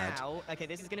So are bad. Now, okay,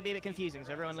 this is going to be a bit confusing,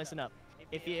 so everyone listen up.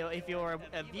 If you're a viewer,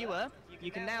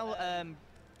 you can now.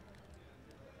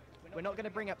 We're not going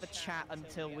to bring up the chat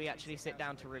until we actually sit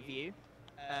down to review.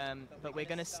 But we're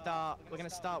going to start. We're going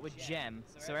to start with Gem.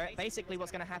 So basically,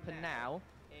 what's going to happen now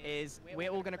is we're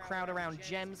all going to crowd around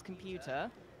Gem's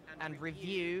computer and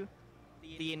review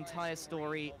the entire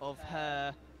story of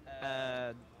her.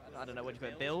 I don't know what you call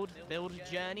it. Build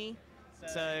journey.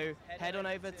 So head on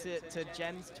over to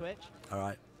Gem's Twitch. All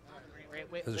right.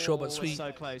 We're There's a short but all sweet.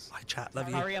 so close. Hi chat, love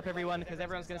you. Hurry up, everyone, because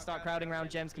everyone's going to start crowding around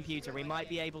Gem's computer. We might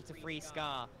be able to free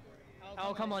Scar.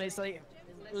 Oh, come on, it's like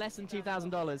less than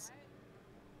 $2,000.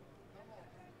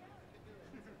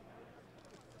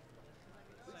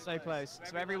 So close.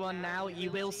 So everyone now, you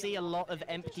will see a lot of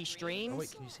empty streams. Oh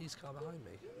wait, can you see Scar behind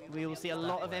me? We will see a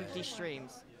lot of empty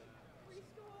streams.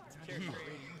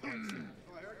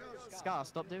 Scar,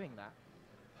 stop doing that.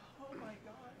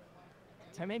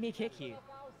 Don't make me kick you.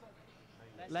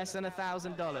 Less than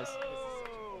 $1,000.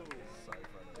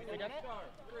 We done it?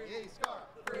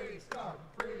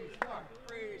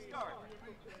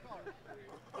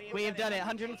 We have done it.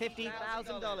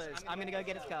 $150,000. I'm gonna go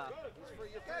get his car. Get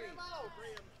him out!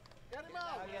 Get him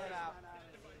out! Get it out.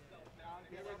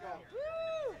 Here we go.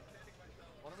 Woo!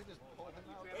 Why don't we just pull him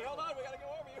out? Hey, hold on, we gotta go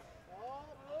over you.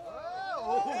 Oh!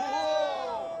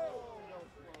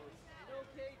 No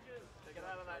cages. Take it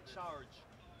out of that charge.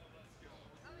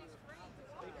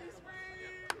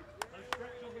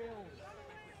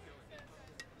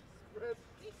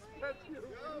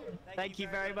 Thank you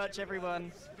very much,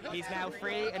 everyone. He's now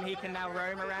free and he can now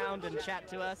roam around and chat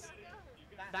to us.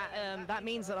 That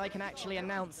means that I can actually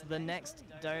announce the next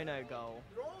dono goal.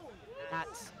 At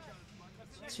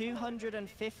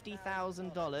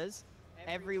 $250,000,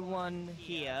 everyone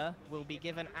here will be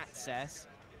given access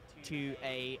to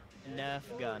a Nerf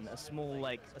gun, a small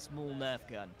Nerf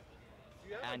gun.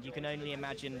 And you can only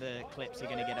imagine the clips you're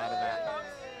going to get out of that.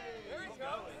 There you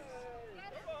go.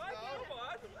 Come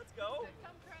on, let's go.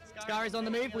 Scar is on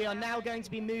the move. We are now going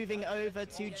to be moving over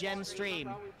to Gem Stream.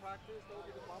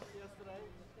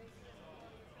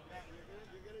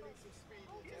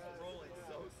 Rolling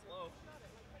so slow.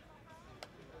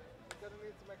 Gonna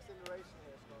need some acceleration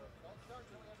here, Scar.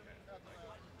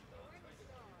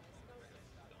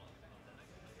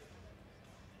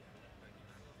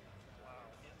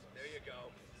 There you go.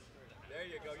 There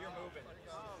you go. You're moving.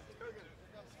 He's cooking.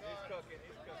 He's cooking.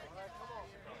 He's cooking. All right, come on.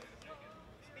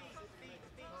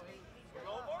 We're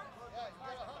going for it? Yeah, you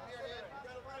got a hump here, dude.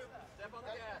 Step on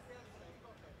the gas.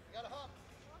 You got a hump.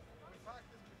 We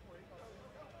practiced before you got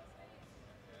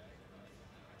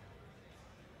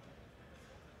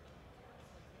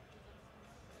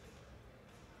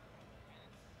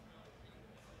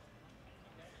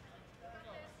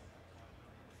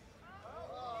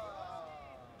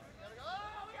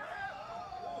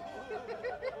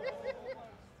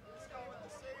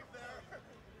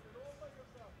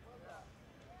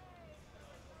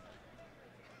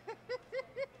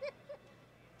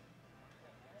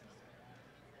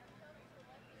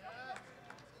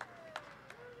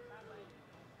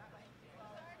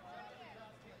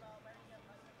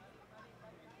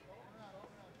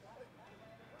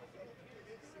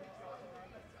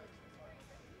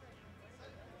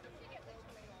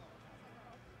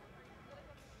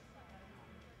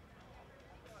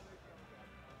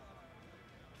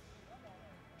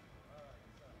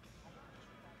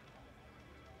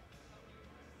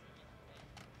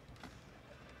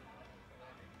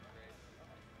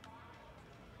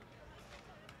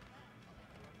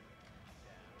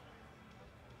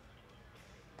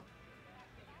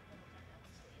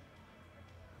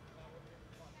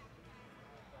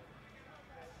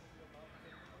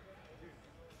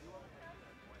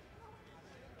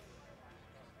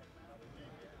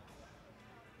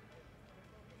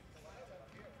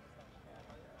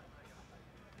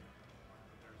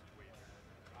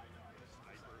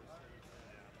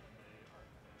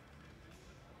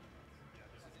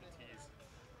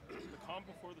calm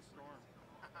before the storm.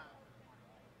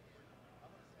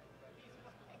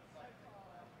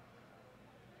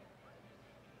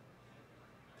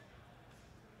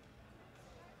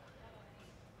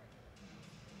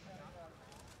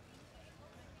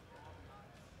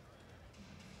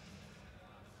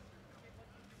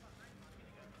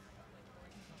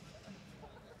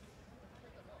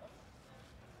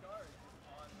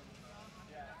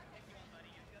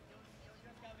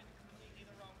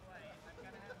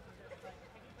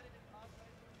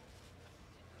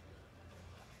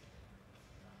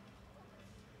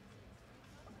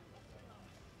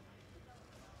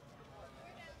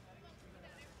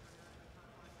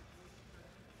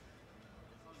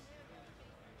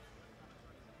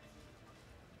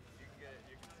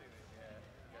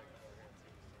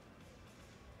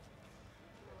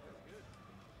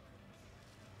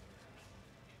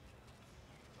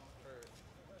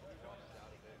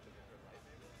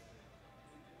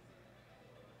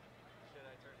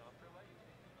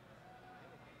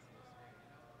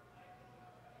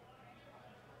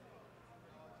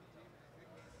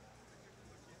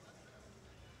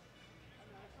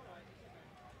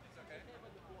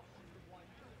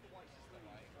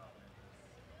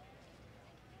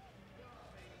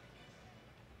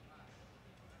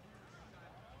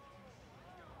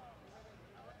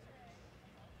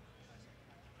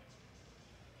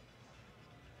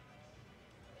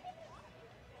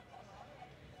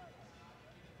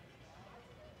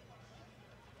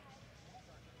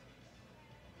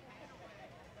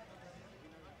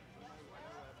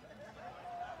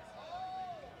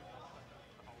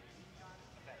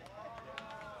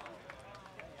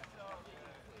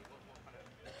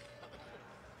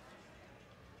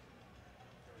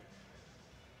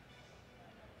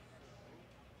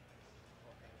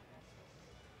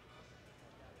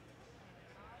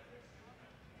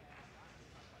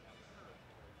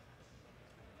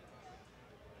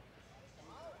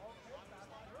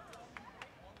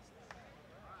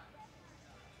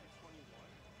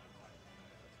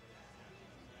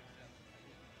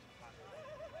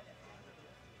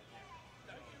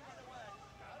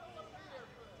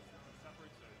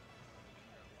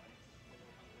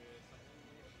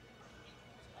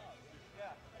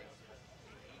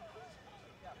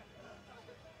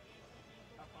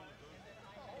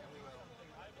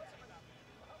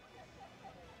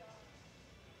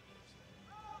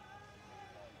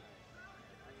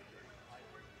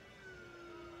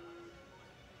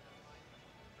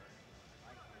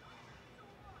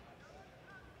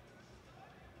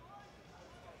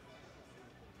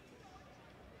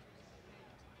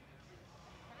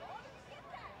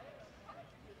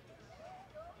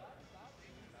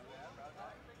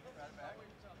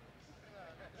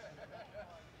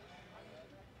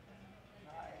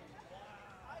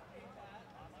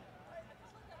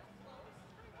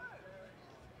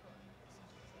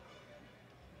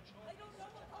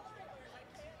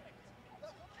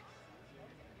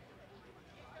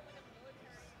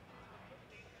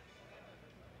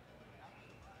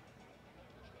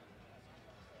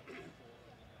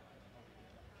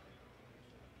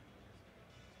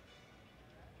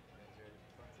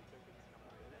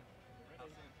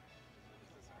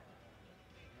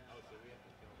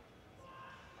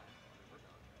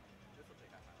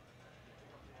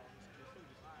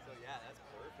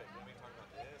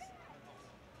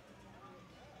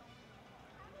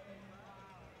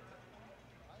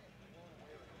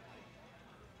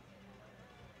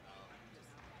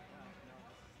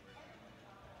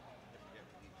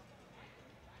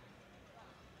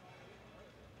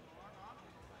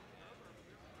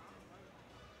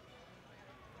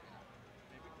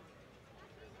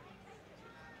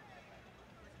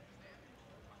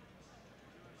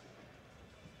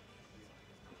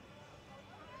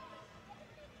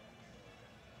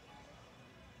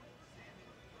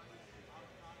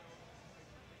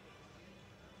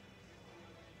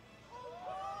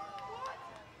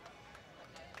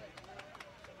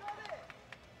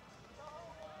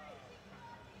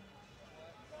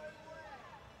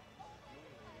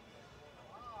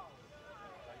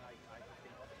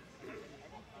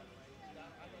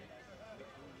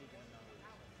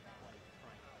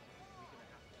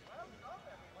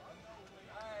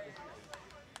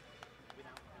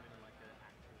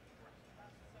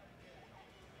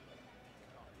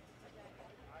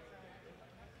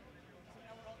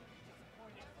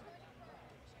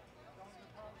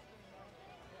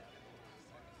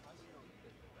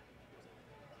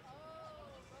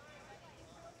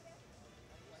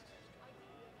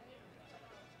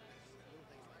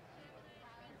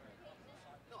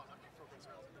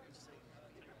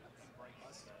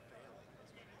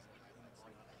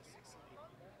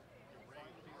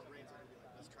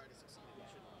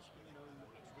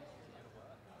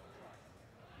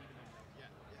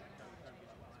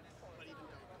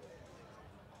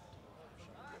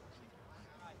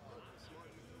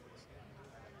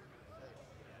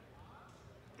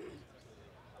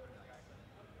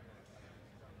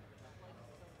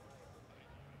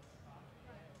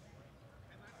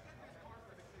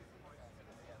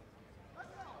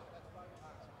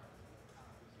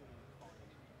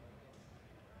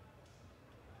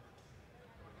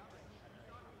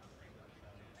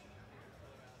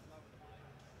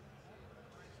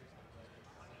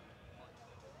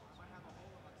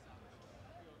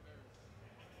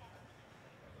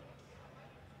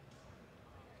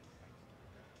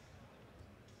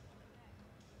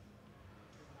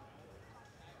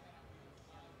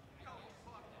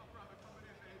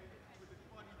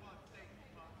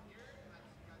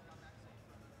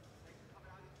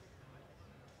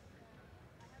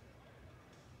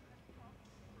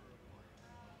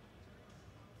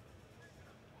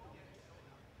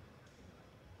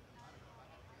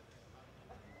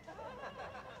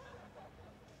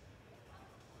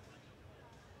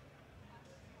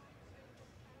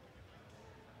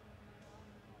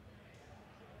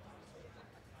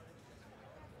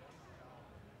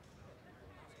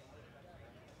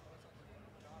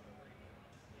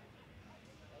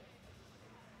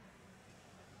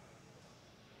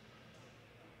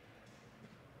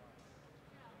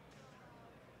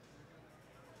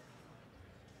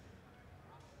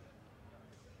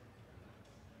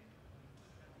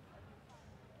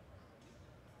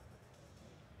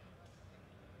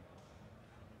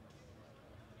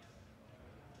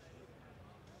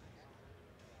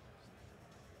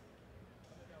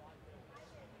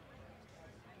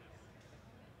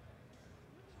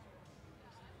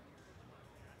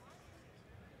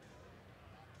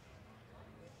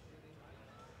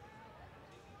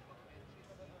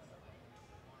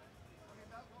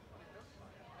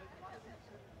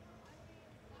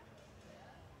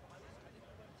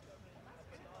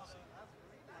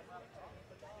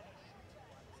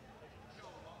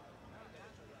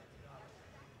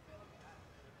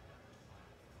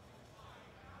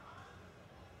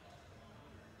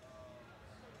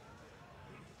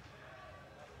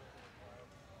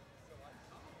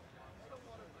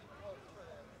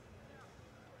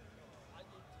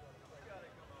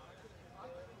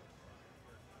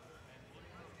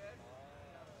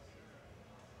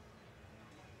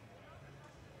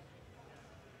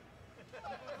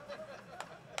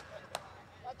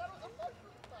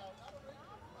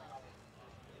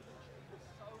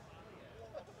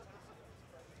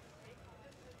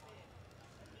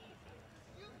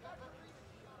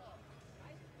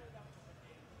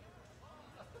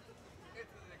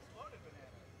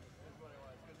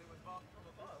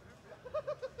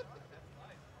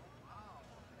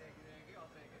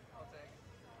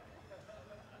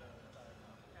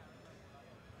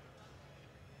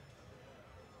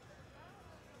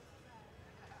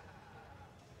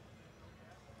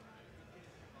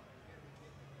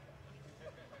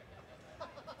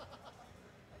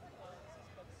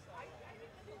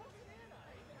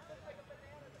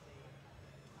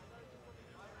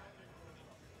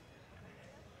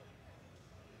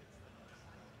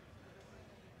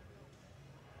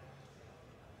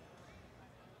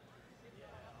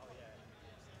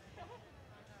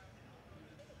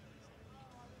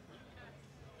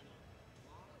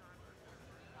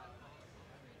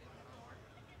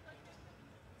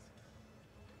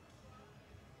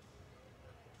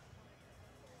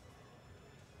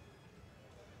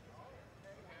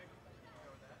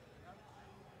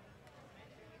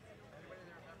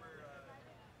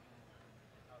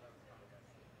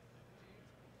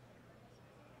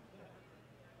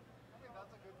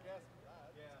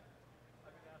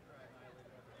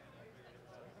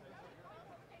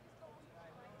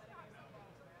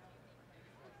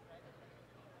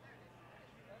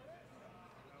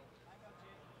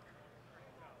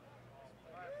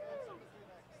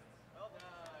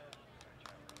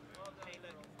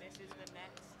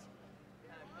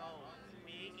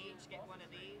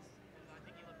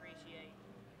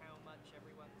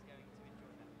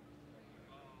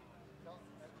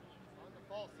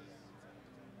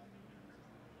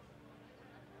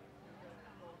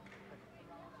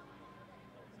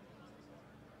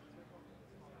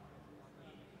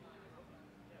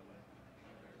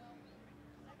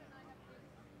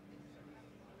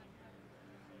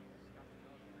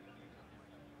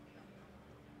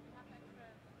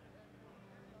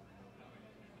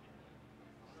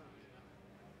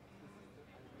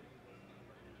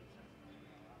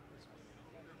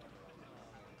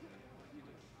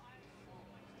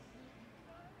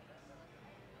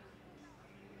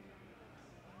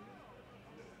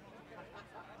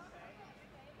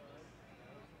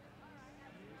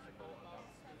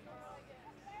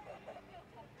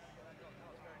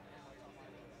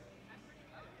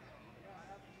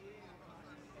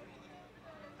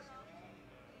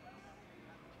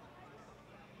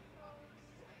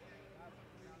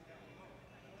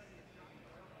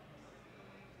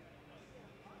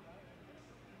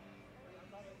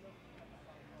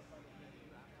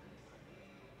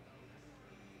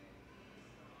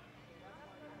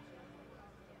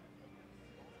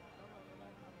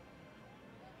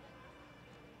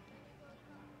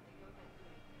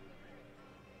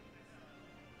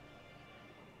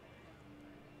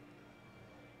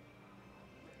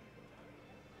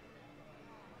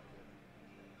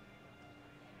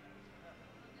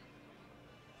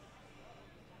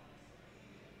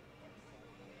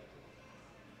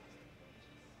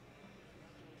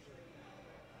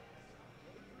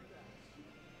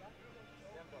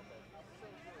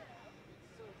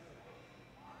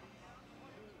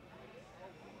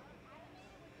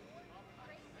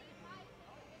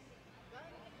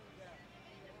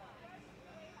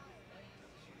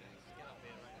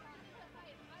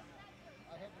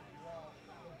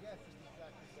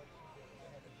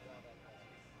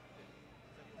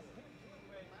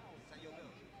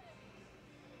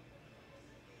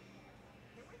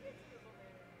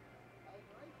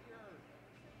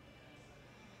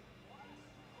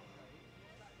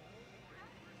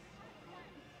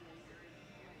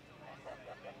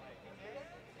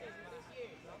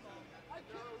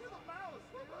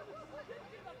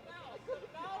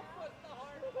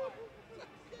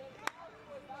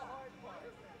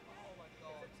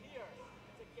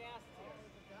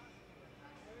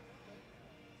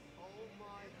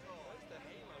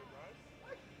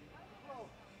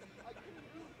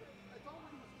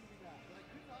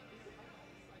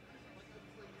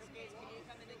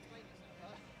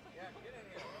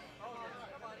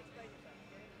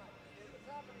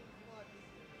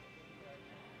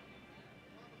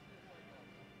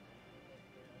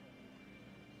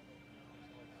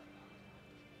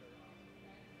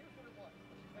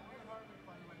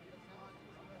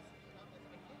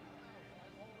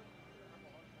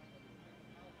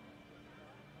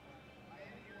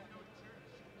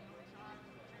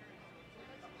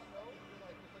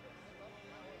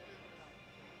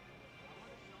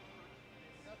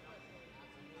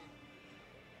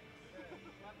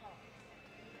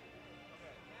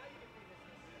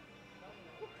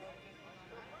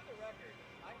 figured.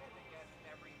 I had to guess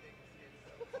everything is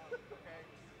okay?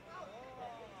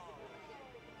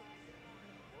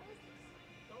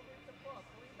 Don't read the book.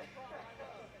 Read the book. I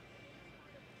know.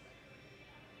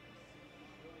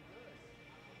 Really good.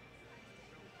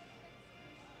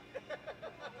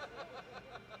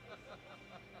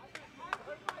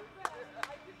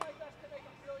 I did my best to make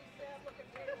a really sad-looking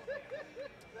table here.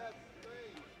 That's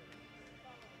great.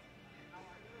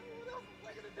 What else was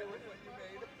I gonna do with what you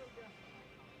made?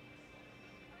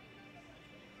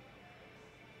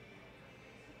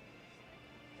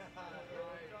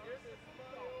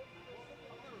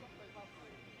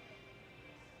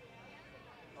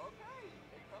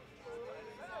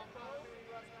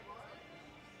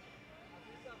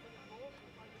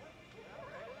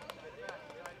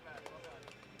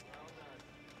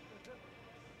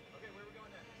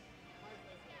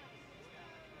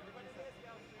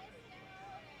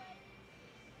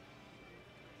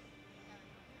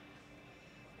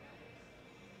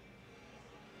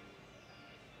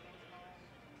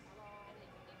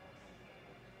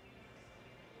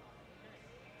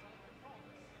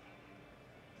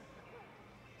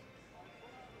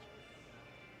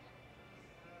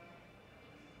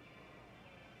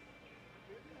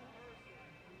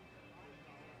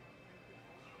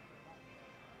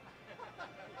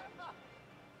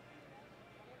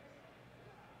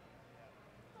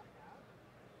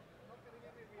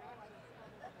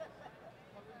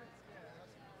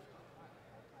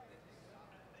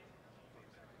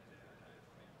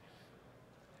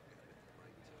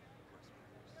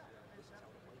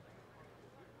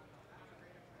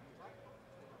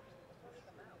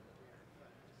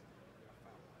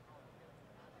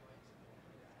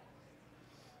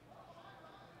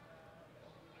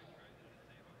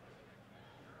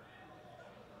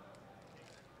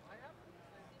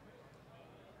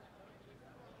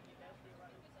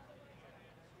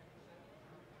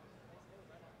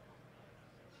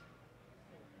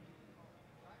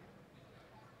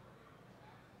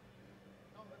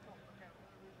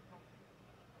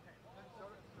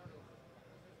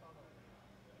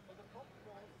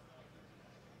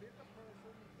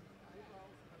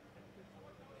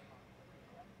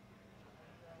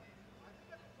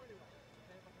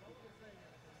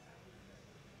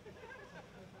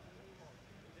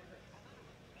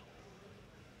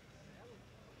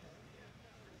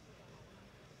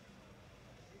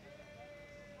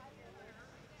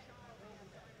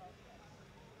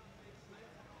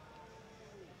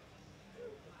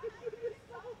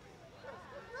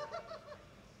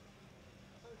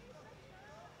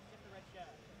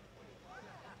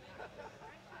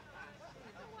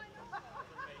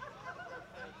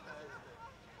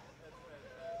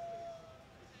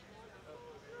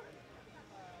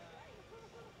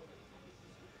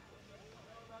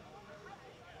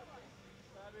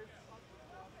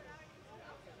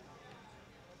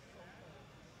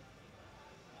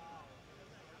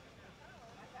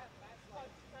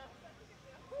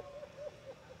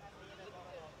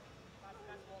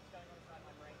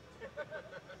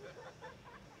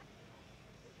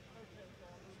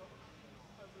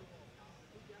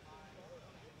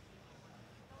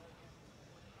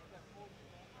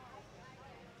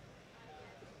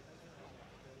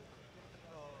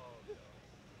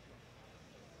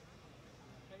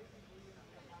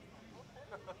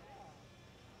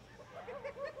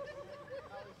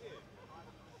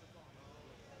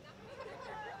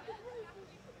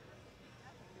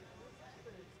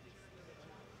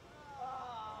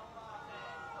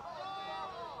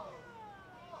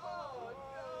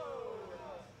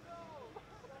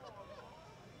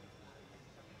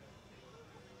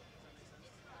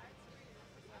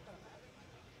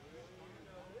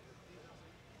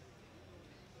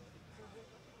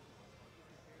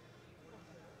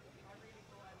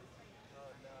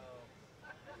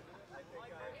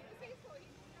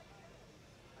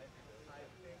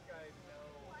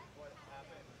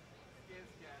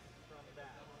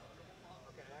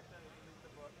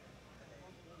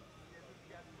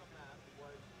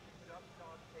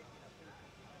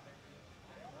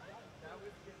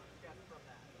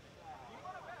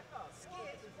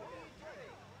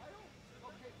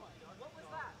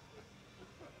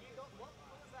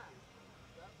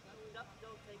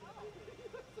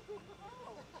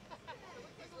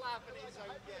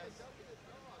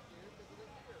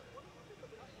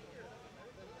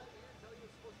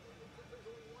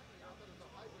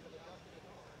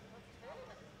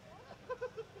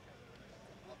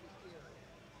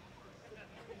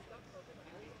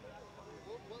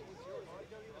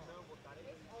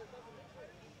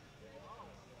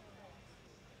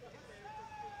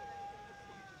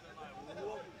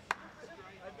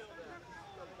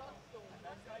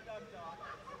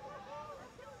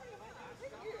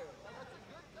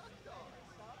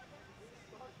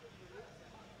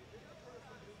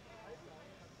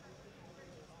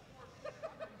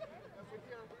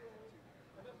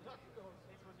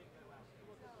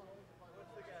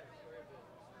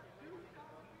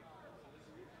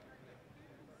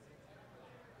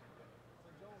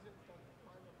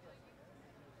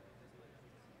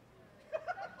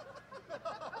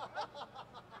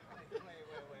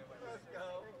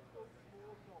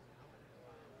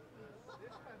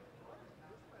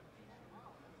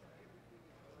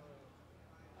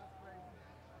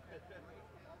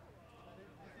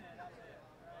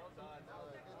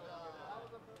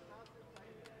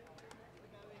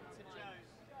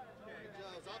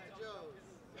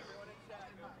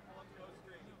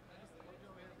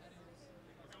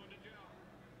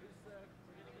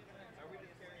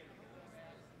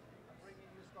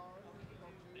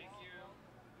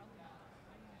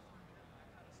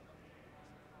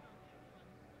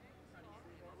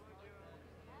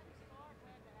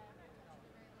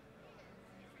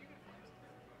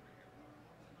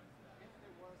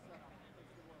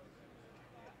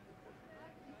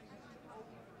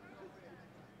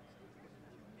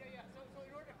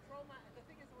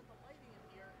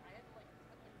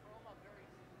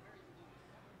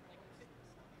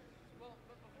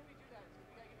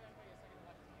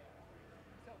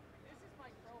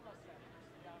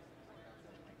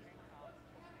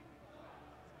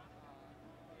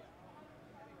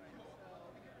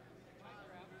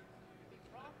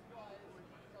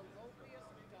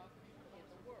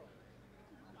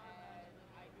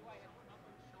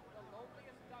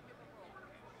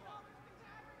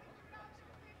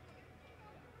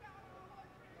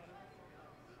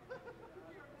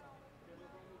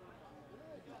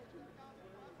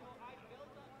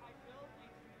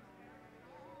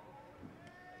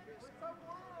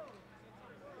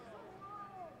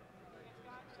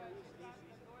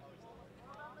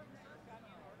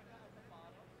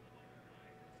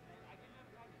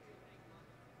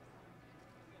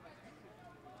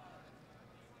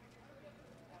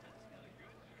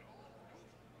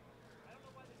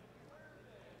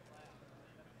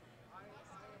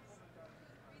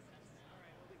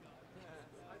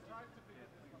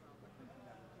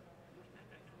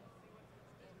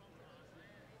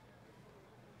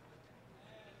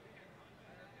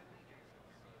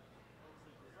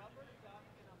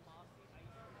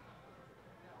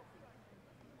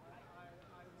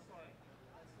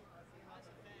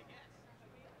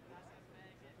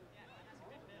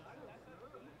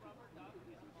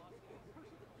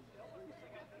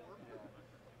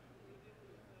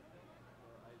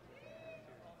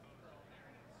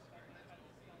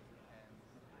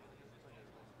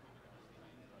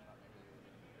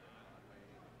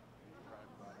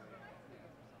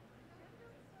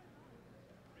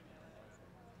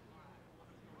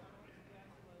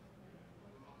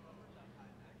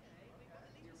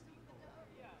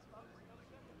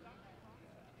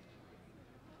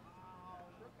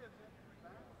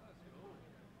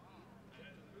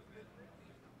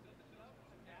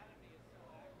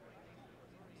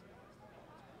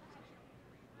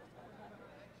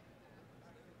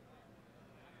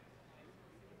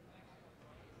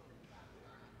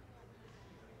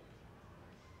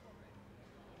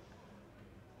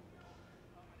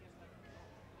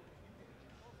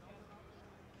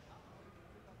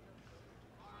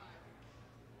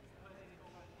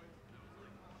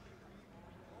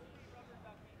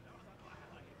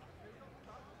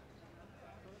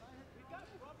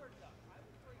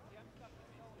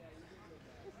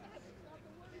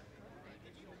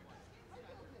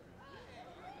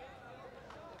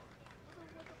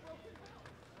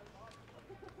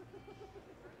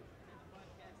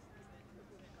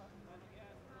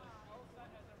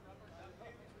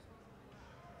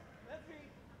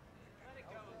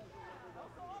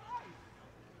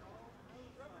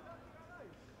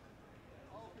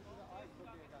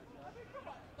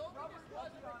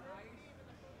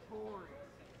 That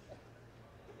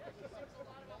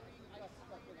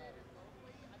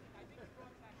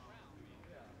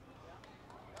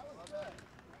was good.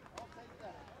 I'll take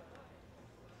that.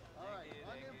 All right,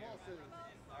 unimpulses.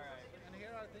 All right. And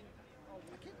here I think, I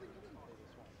can't believe you didn't play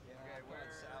this one. Okay, where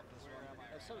am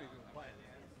I? So we've been playing.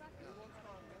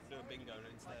 Doing bingo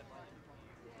instead.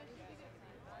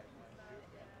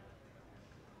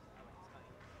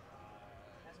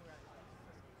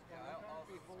 Yeah, I'll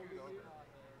scoot over.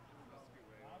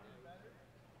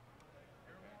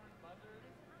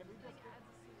 Can we just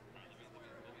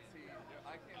See,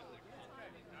 I can't.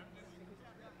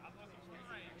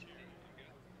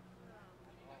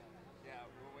 Yeah,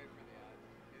 we'll wait for the ad.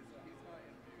 He's not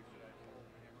in view. Should I hold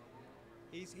the camera over?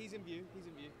 He's in view. He's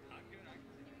in view.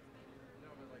 No,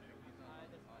 but like if he's not on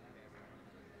camera.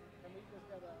 Can we just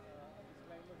get a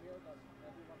disclaimer here that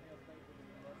everyone here plays with the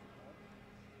best mod?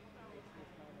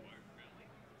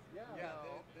 Yeah,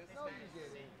 this No, you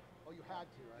station. didn't. Oh, you had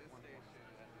to, right? This station.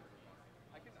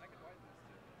 I can widen this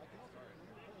too. I can also Sorry.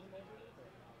 pull him over a little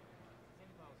bit.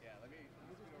 Yeah, let me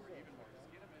scoot over even more. Just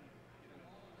get him in.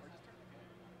 Or just turn the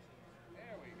camera.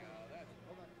 There we go. That's.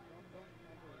 Hold on. Don't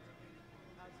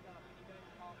How's it going? You going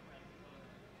to park rent?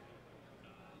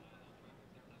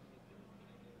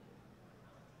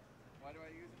 Why do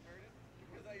I use inverted?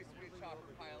 Because I used to be a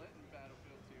chopper pilot in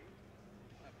Battlefield 2.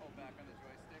 I pulled back on the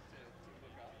joystick to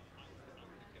hook up.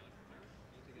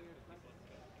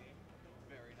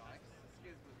 Very nice.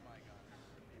 Skiz was my gun.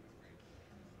 He was great.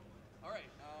 All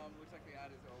right, looks like the ad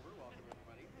is over. Welcome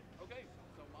everybody. Okay,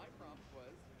 so my prompt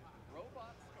was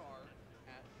Robot Scar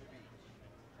at the beach.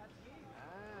 That's you.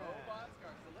 Robot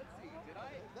Scar. So let's see. Did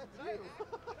I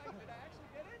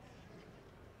actually get it?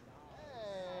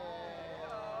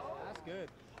 That's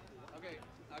good. Okay,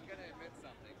 I'm gonna admit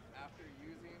something. After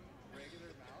using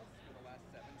regular mouse for the last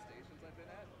 7 stations I've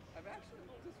been at, I'm actually a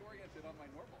little disoriented on my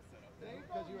normal setup.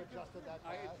 Because you adjusted that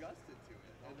I fast? adjusted to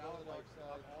it, and now I'm like,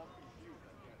 I'm all confused.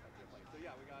 So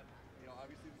yeah, we got,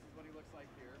 obviously this is what he looks like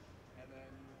here, and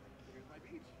then here's my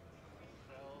beach.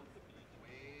 Shells,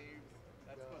 waves.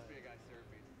 That's supposed to be a guy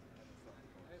surfing.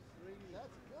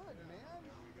 That's good, man.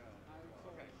 Here we go.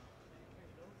 Okay.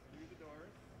 Through the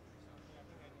doors.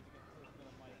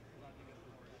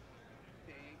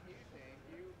 Thank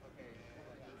you. Okay.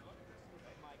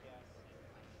 My guess.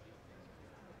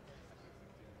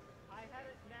 I had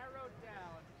it narrowed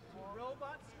down to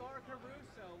Robot Scar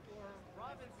Caruso or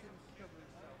Robinson's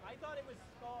Caruso. I thought it was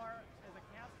Scar as a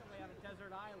castaway on a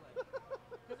desert island.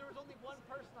 Because there was only one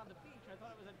person on the beach. I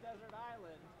thought it was a desert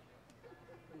island.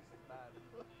 This is bad.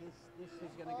 This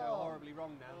is going to go horribly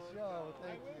wrong now. Joe,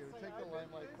 thank you. Take the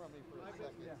limelight from me for a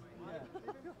second.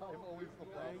 I'm always the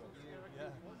problem.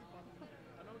 Yeah.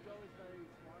 I know Joe is very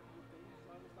smart with things,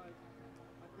 so I was like,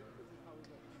 I think this is how it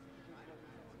looks. This is what we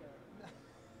can scare.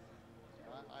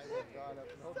 I would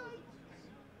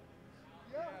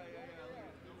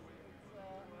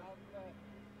not have.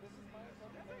 This is my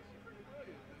interpretation. Pretty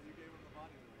good. You gave him the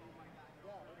body.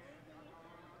 Yeah.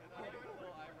 And I got a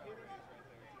little eyebrow raise right there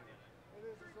too. It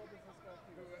is just what this is going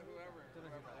to be. Whoever.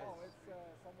 Oh, it's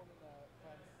someone in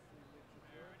fantasy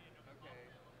literature. Okay.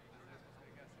 Is this supposed to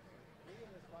be a guess? Reading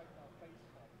this right now, face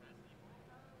pop.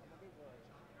 I'm a bit worried.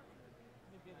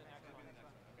 Maybe the next one.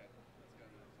 Okay. Let's go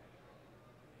to this one.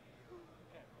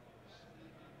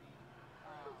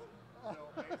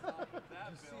 So based off of that,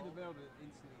 You see the building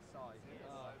instantly sigh.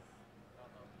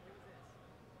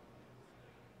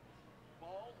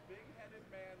 Bald, big-headed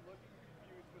man looking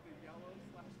confused with a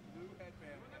yellow/blue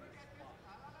headband and a spot.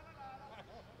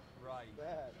 Right.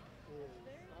 That is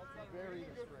very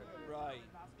descriptive. Right.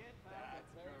 That's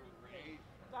great.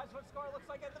 That's what Scar looks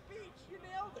like at the beach. You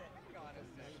nailed it. Hang on a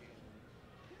second.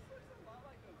 This looks a lot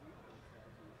like those Luthor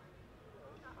statues.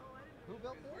 Who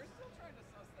built this? We're still trying to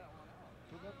suss that one out.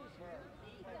 Who built this?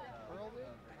 Hurled it?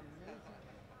 Amazing.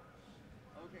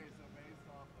 Okay, so based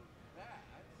off of that,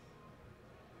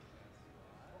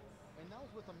 And that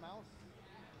was with a mouse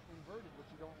inverted, which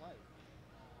you don't like.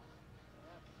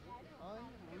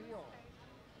 Unreal.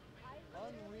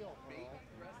 Unreal, baby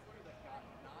bro. wrestler that got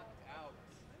knocked out.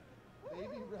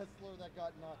 Baby wrestler that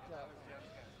got knocked That out. was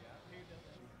Jeff's guess, yeah?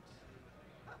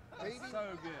 Baby, So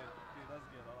good. Dude, that's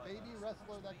good. I like baby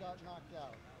wrestler that got knocked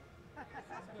out.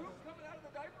 Poop coming out of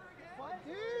the diaper again? What?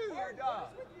 Dude! What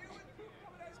is with you and poop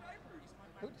coming out of diapers?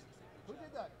 Who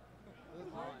did that? Is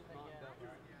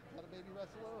that a baby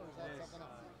wrestler or is that something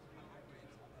else?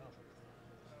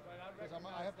 Because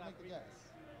I have to make the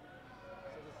guess. So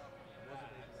this,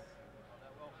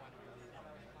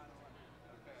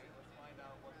 Okay, let's find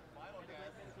out what the final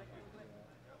guess.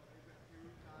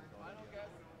 Final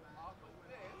guess off of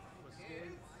this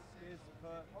is... Skiz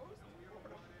put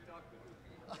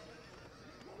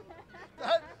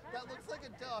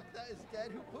duck that is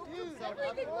dead who pooped himself.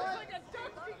 Everything looks like a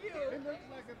duck to you. It looks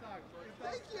like a duck.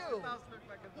 Thank you. It does look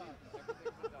like a duck.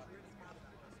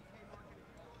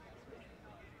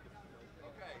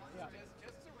 Okay, so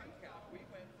just to recap, we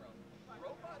went from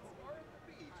robots are at the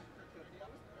beach to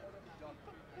postmortem duck.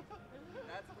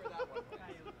 That's where that one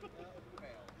failed.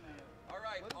 All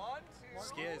right, on to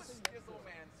Skiz.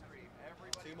 Skizzleman stream.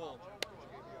 Everybody 2 more. pop over.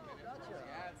 We'll give you a minute for the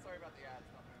ads. Sorry about the ads.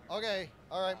 Okay,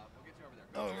 all right. We'll get you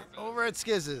over there. Over at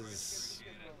Skizz's.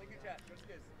 Link in chat. Go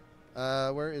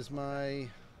Skiz. Where is my?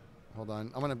 Hold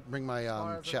on. I'm gonna bring my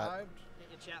Scar has chat. arrived. Get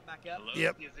your chat back up.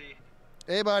 Yep.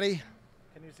 Hey, buddy.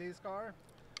 Can you see Scar?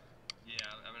 Yeah,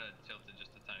 I'm gonna tilt it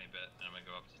just a tiny bit, and I'm gonna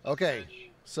go up to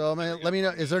Okay. So let me know.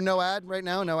 Is there no ad right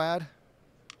now? No ad.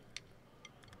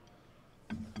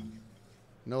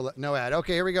 No ad.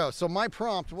 Okay, here we go. So my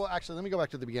prompt. Well, actually, let me go back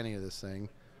to the beginning of this thing.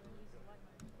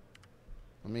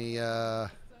 Let me.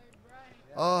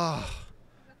 Oh,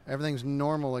 everything's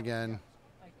normal again.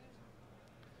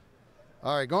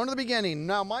 All right, going to the beginning.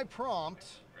 Now, my prompt,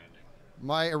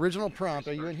 my original prompt.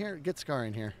 Are you in here? Get Scar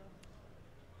in here.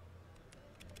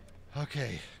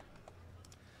 Okay.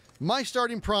 My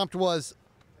starting prompt was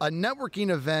a networking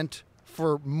event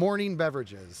for morning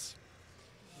beverages.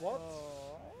 What?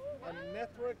 A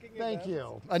networking Thank event?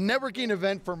 you. A networking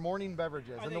event for morning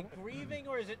beverages. Are And they the- grieving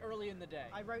or is it early in the day?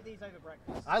 I wrote these over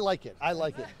breakfast. I like it. I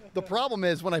like it. The problem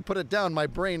is when I put it down, my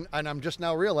brain, and I'm just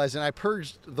now realizing I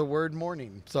purged the word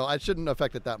morning, so I shouldn't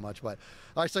affect it that much. But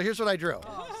all right, so here's what I drew.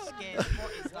 Oh, Skiz,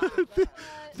 what is that?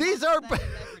 These are.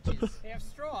 Beverages. They have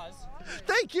straws.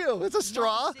 Thank you. It's a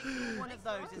straw. Not a single one of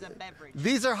those is a beverage.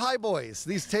 These are high boys.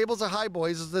 These tables are high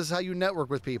boys. This is how you network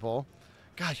with people.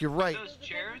 God, you're right. Are those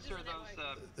chairs or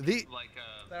those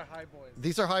They're high boys.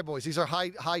 These are high boys. These are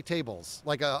high tables,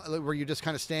 like where you just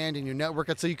kind of stand and you network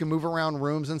it so you can move around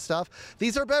rooms and stuff.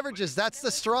 These are beverages. That's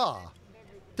the straw.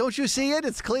 Don't you see it?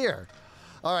 It's clear.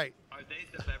 All right. Are they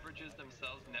the beverages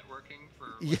themselves networking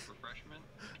for Yeah. refreshment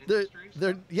They're,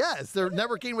 industries? yes, they're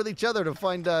networking with each other to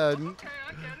find.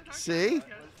 See?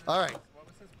 All right.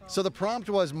 So the prompt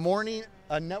was a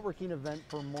networking event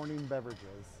for morning beverages.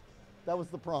 That was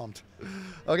the prompt.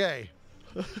 Okay.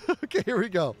 Okay, here we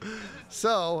go.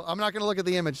 So I'm not going to look at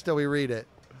the image till we read it.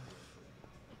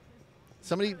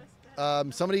 Somebody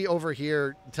over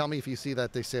here, tell me if you see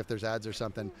that. They say if there's ads or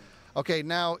something. Okay,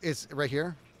 now it's right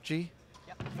here. G.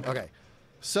 Yep. Okay.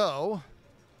 So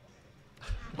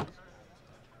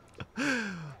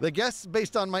the guess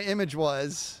based on my image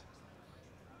was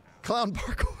clown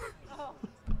parkour.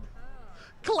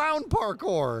 Clown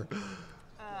parkour.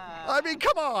 I mean,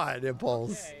 come on,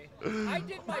 Impulse. Okay. I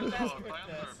did my best with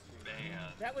this.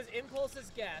 That was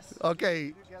Impulse's guess.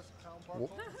 Okay.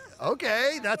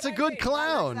 Okay, that's a good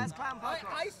clown. That's clown I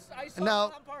parkour. saw Now-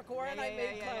 clown parkour and I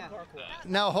made clown parkour.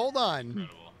 Now hold on.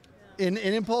 In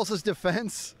Impulse's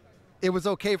defense, it was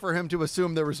okay for him to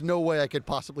assume there was no way I could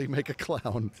possibly make a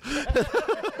clown.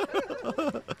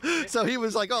 So he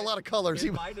was like, oh, a lot of colors.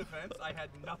 In my defense, I had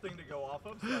nothing to go off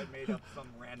of, so I made up some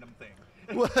random thing.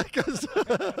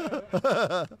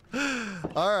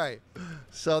 All right.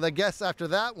 So the guess after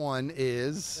that one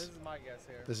is. This is my guess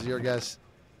here. This is your guess.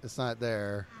 It's not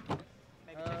there.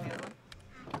 You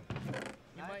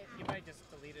might just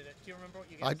deleted it. Do you remember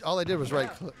what you I, guessed? all I did was right.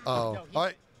 Oh, No, all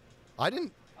right. I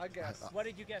didn't. I guess. What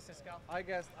did you guess, Iscal? I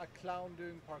guessed a clown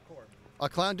doing parkour. A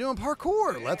clown doing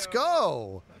parkour. Let's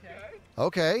go.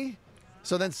 Okay.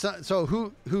 So then, so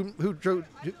who drew?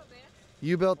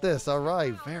 You built this. All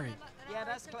right. Very. Yeah,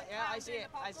 that's yeah. I see it.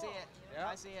 I see it.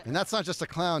 I see it. And that's not just a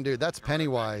clown, dude. That's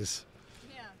Pennywise.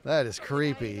 That is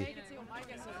creepy.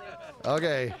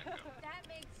 Okay.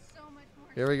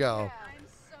 Here we go.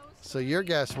 So your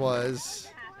guess was.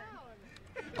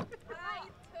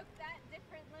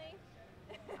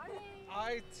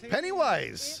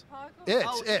 Pennywise.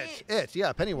 It.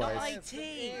 Yeah, Pennywise.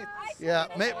 IT. Yeah.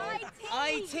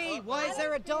 IT. Why is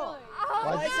there a dot?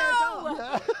 Why Why is there a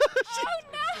dot? Oh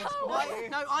no! Why?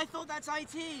 No, I thought that's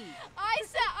IT. I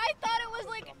thought it was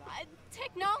like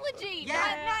technology.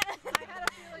 Yeah.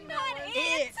 Not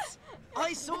It.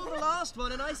 I saw the last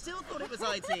one and I still thought it was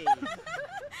IT.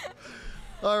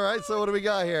 All right. So what do we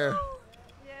got here?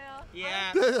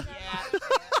 Yeah.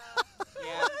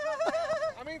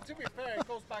 I mean, to be fair, it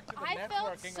goes back to the I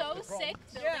felt networking so of the sick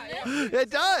prompt. building it. It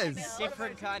does.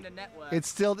 Different kind of network.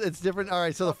 It's different. All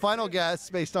right. So the final guess,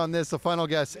 based on this, the final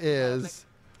guess is.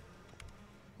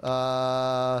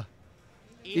 Etho's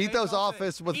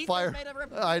office with Etho's fire. made of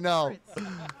I know.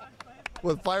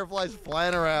 With fireflies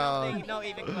flying around. Not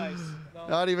even close.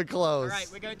 Not even close. All right,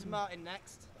 we're going to Martin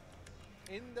next.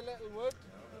 In the little wood.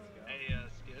 Hey,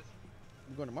 Skiz.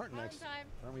 I'm going to Martin next.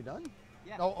 Aren't we done?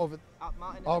 Yeah. Oh, over.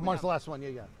 Martin. Oh, Martin's the last one. Yeah,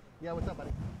 yeah. Yeah, what's up,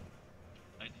 buddy?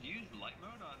 Do you use light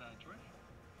mode on Twitch?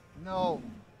 No,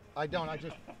 I don't. I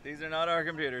just. These are not our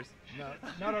computers. No,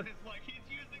 not our. It's like he's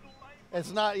using light.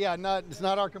 It's not. Yeah, not. It's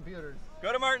not our computers.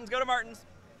 Go to Martin's. Go to Martin's.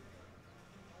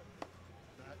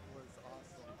 That was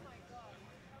awesome.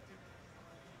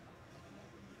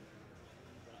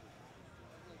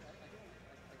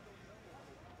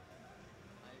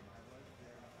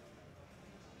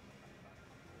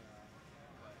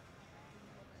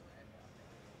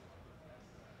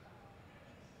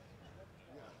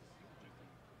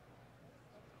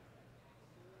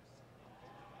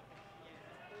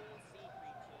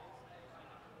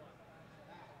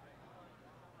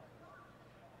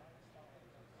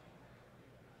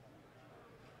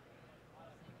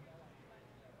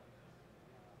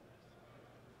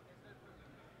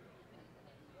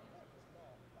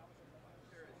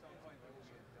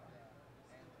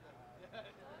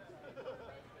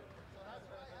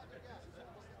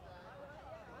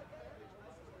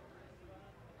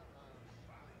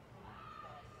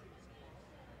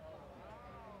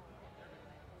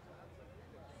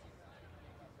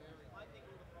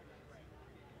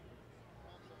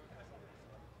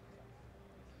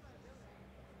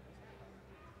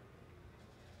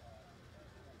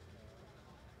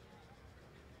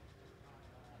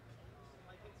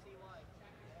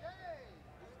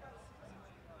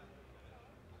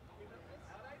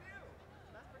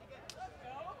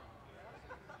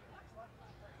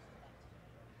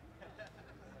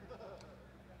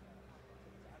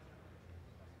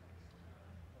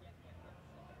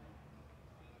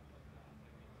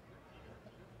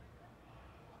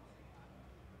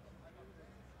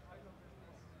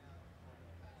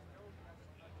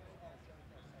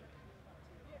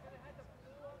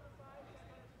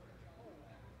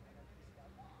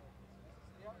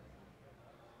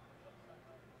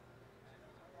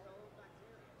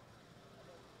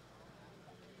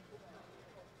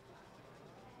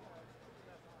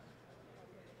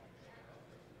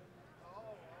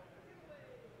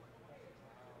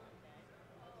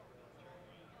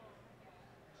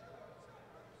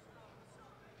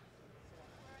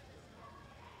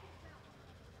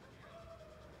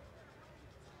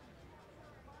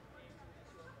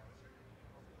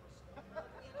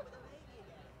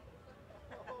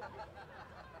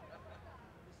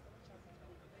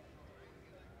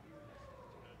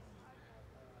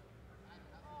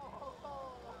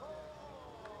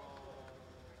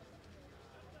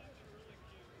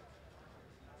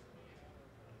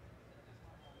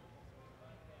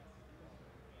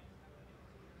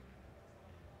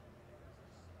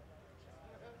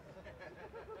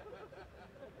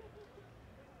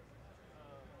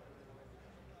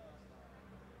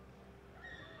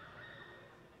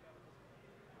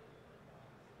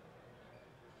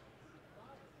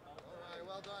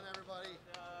 Well done, everybody.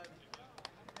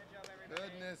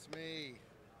 Goodness me.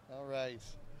 All right.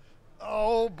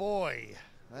 Oh, boy.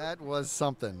 That was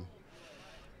something.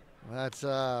 That's,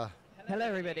 Hello,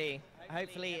 everybody.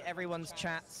 Hopefully everyone's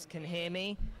chats can hear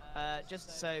me.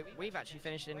 Just so we've actually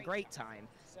finished in great time.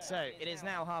 So it is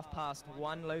now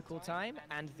 1:30 local time,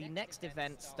 and the next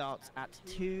event starts at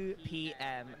 2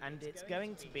 p.m. and it's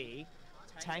going to be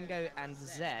Tango and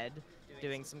Zed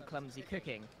doing some clumsy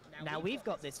cooking. Now we've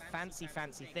got this fancy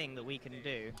thing that we can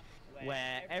do,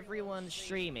 where everyone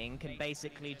streaming can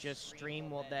basically just stream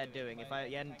what they're doing.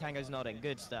 Yeah, Tango's nodding,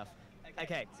 good stuff.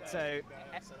 Okay, so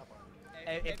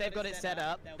if they've got it set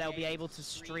up, they'll be able to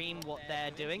stream what they're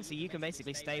doing, so you can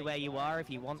basically stay where you are if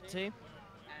you want to.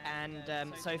 And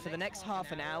so for the next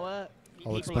half an hour, I'll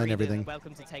people explain are either everything.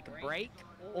 welcome to take a break,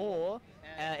 or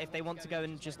if they want to go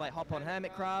and just like hop on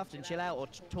Hermitcraft and chill out or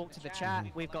talk to the chat,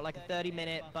 we've got like a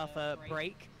 30-minute buffer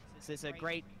break. So it's a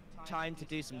great time to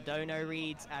do some dono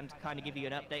reads and kind of give you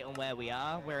an update on where we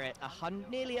are. We're at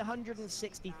nearly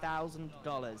 $160,000.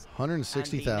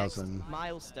 $160,000. And the next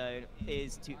milestone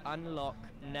is to unlock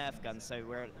Nerf guns. So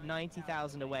we're at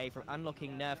 90,000 away from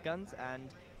unlocking Nerf guns, and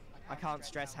I can't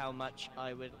stress how much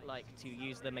I would like to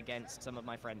use them against some of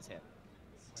my friends here.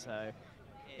 So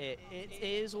it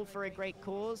is all for a great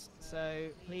cause. So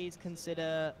please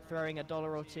consider throwing $1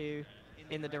 or $2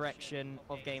 in the direction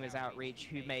of Gamers Outreach,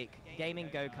 who make gaming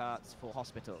go-karts for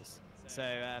hospitals. So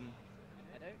I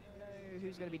don't know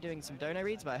who's going to be doing some dono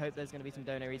reads, but I hope there's going to be some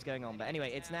dono reads going on. But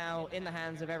anyway, it's now in the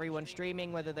hands of everyone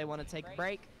streaming, whether they want to take a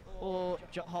break or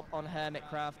hop on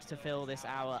Hermitcraft to fill this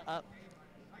hour up.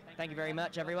 Thank you very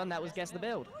much, everyone. That was Guess the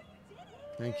Build.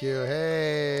 Thank you.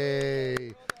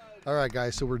 Hey. All right,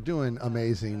 guys, so we're doing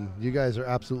amazing. You guys are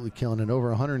absolutely killing it. Over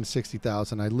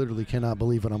 160,000. I literally cannot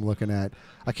believe what I'm looking at.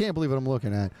 I can't believe what I'm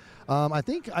looking at. I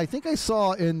think I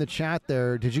saw in the chat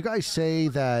there, did you guys say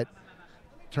that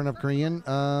turn up Korean?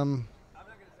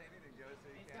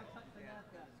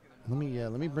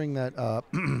 Let me bring that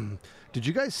up. Did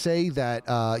you guys say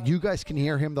that you guys can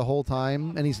hear him the whole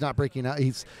time and he's not breaking out?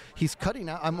 He's cutting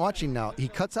out. I'm watching now. He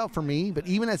cuts out for me, but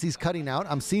even as he's cutting out,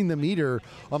 I'm seeing the meter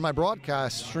on my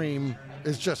broadcast stream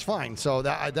is just fine. So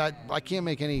that I can't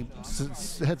make any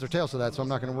heads or tails of that, so I'm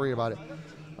not going to worry about it.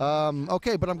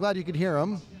 Okay, but I'm glad you could hear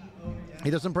him. He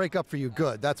doesn't break up for you.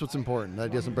 Good. That's what's important. That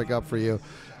he doesn't break up for you.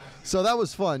 So that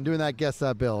was fun doing that Guess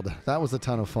That build. That was a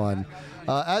ton of fun.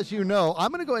 As you know, I'm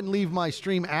going to go ahead and leave my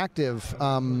stream active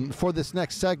for this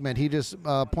next segment. He just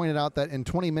pointed out that in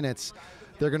 20 minutes,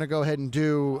 they're going to go ahead and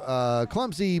do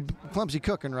clumsy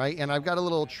cooking, right? And I've got a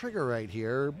little trigger right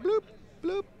here. Bloop,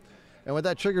 bloop. And what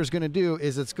that trigger is going to do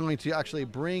is it's going to actually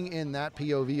bring in that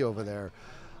POV over there.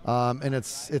 And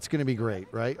it's going to be great,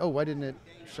 right? Oh, why didn't it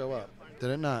show up?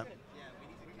 Did it not?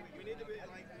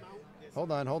 Hold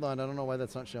on. I don't know why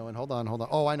that's not showing. Hold on.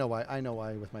 Oh, I know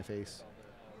why with my face.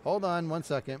 Hold on 1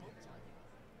 second.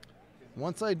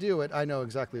 Once I do it, I know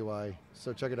exactly why.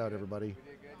 So check it out, everybody.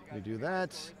 We do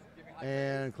that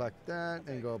and click that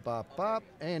and go bop, bop.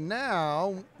 And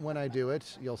now when I do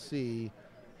it, you'll see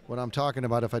what I'm talking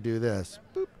about if I do this.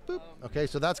 Boop, boop. Okay,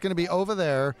 so that's going to be over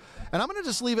there. And I'm going to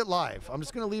just leave it live. I'm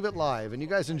just going to leave it live. And you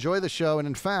guys enjoy the show. And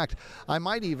in fact, I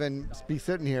might even be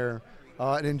sitting here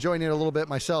and enjoying it a little bit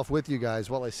myself with you guys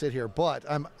while I sit here. But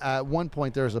I'm at one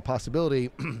point there's a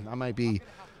possibility I might be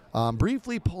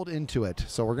briefly pulled into it.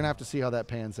 So we're going to have to see how that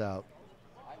pans out.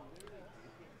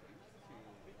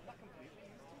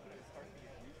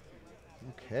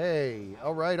 Okay.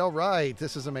 All right.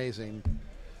 This is amazing.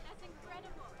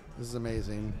 This is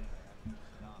amazing.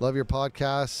 Love your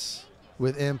podcasts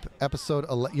with Imp. Episode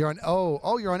 11. You're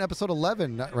on. You're on episode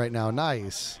 11 right now.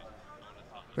 Nice.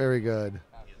 Very good.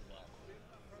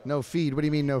 No feed. What do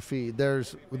you mean no feed? There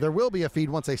will be a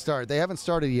feed once they start. They haven't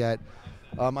started yet.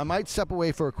 I might step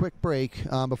away for a quick break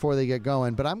before they get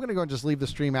going, but I'm going to go and just leave the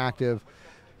stream active.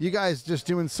 You guys just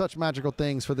doing such magical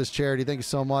things for this charity. Thank you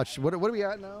so much. What are we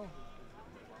at now?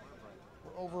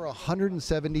 We're over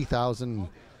 170,000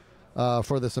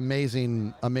 for this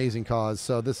amazing cause.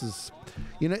 So this is,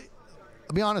 I'll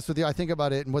be honest with you. I think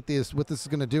about it and what this is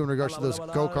going to do in regards to those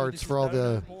go-karts for all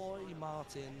the.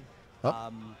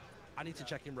 I need to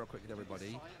check in real quick with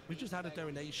everybody. We've just had a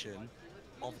donation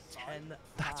of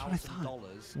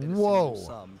 $10,000 in a Whoa. single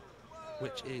sum,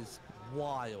 which is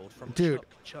wild from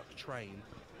Chuck Train.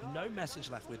 No message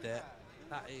left with it.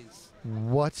 That is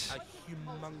what a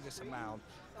humongous amount.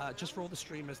 Just for all the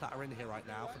streamers that are in here right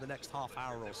now, for the next half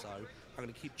hour or so, I'm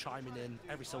going to keep chiming in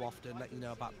every so often, let you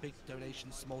know about big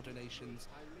donations, small donations.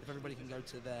 If everybody can go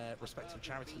to their respective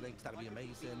charity links, that would be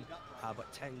amazing.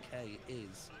 But 10K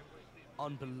is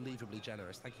unbelievably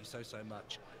generous. Thank you so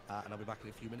much. And I'll be back in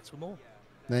a few minutes with more.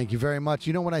 Thank you very much.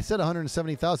 When I said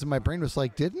 170,000, my brain was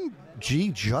like, didn't G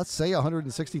just say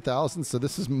 160,000? So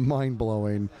this is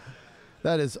mind-blowing.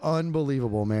 That is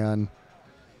unbelievable, man.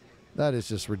 That is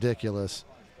just ridiculous.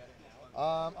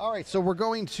 All right, so we're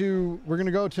going to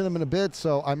go to them in a bit.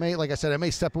 So I may, like I said, I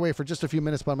may step away for just a few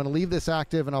minutes, but I'm going to leave this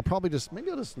active, and I'll probably maybe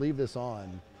I'll just leave this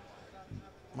on.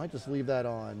 Might just leave that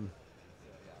on.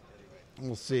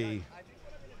 We'll see.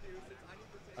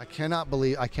 I cannot,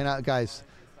 guys,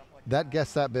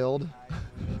 Guess That build,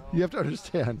 you have to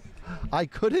understand, I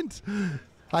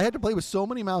had to play with so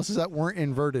many mouses that weren't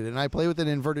inverted, and I play with an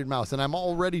inverted mouse, and I'm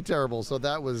already terrible, so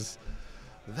that was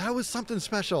something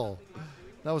special.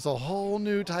 That was a whole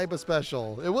new type of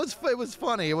special. It was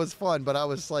funny, it was fun, but I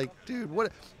was like, dude,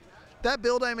 what? That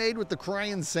build I made with the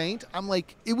Crying Saint, I'm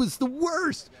like, it was the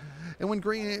worst. And when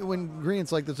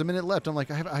Green's like, there's a minute left, I'm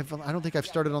like, I don't think I've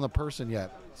started on the person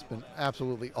yet. It's been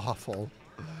absolutely awful.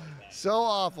 So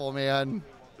awful, man.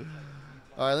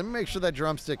 All right, let me make sure that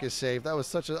drumstick is safe. That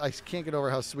was I can't get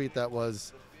over how sweet that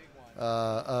was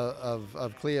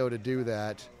of Cleo to do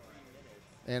that.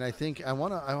 And I think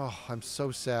I'm so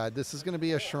sad. This is going to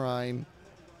be a shrine.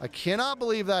 I cannot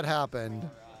believe that happened.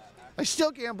 I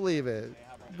still can't believe it.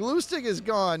 Glue stick is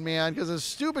gone, man, because a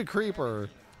stupid creeper.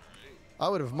 I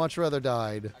would have much rather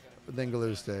died than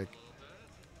glue stick.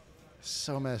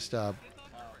 So messed up.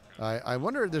 I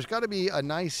wonder, there's got to be a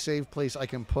nice safe place I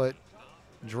can put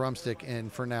drumstick in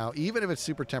for now, even if it's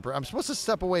super temper. I'm supposed to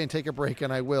step away and take a break,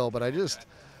 and I will, but I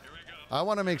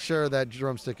want to make sure that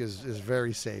drumstick is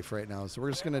very safe right now. So we're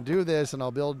just going to do this, and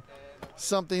I'll build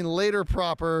something later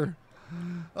proper.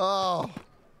 Oh,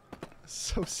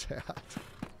 so sad.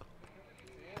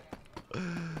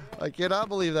 I cannot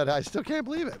believe that. I still can't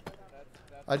believe it.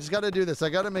 I just got to do this. I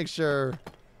got to make sure.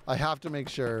 I have to make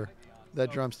sure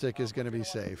that drumstick is going to be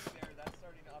safe.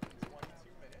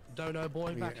 Dono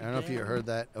Boy back I don't know if you heard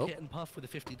that. Oh. Kit and Puff with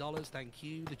the $50, thank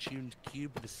you. The Tuned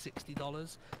Cube with the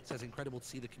 $60 says incredible to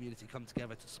see the community come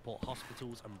together to support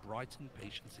hospitals and brighten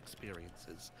patients'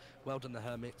 experiences. Well done, the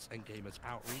Hermits and Gamers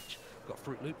Outreach. Got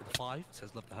Fruit Loop with the 5,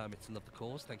 says love the Hermits and love the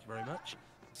cause. Thank you very much.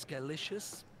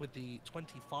 Scalicious with the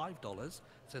 $25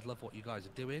 says love what you guys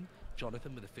are doing.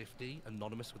 Jonathan with a 50,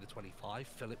 Anonymous with a 25,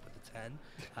 Philip with the 10,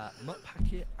 Mutt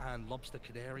Packet and Lobster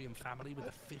Canary and family with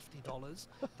the $50.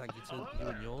 Thank you to you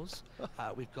and yours.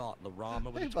 We've got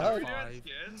Larama with a 25,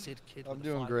 Sid Kid with I'm a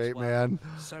doing 5 great, as well. man.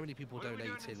 So many people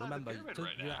donating. Remember, you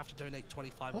don't have to donate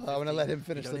 25 or I want to 50. let him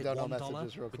finish You the donate dono $1.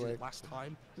 messages real We did it quick. last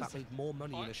time. That made more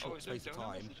money in a short space of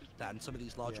time than some of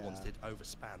these larger ones did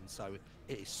overspan. So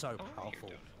it is so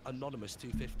powerful. Anonymous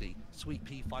 250, Sweet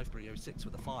P 5306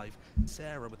 with a 5,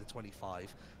 Sarah with a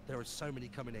 25. There are so many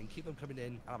coming in. Keep them coming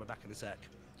in. I'll be back in a sec.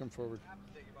 Come forward.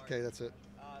 Okay, that's it.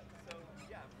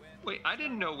 Wait, I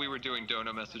didn't know we were doing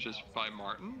dono messages by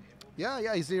Martin.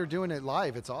 Yeah, he's here doing it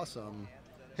live. It's awesome.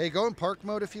 Hey, go in park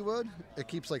mode if you would. It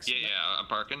keeps like. Yeah, I'm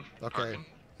parking. Okay. Parking.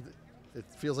 It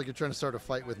feels like you're trying to start a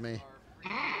fight with me.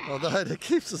 Oh, that it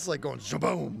keeps us like going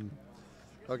shaboom.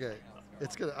 Okay,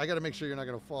 it's good. I got to make sure you're not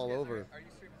gonna fall over.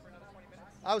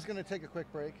 I was gonna take a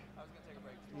quick break.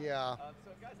 Yeah.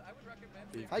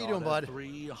 How you doing, bud?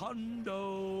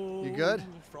 300. You good?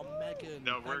 From Megan.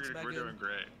 No, Thanks, we're Megan. doing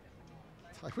great.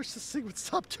 I wish this thing would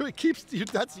stop doing. It keeps you.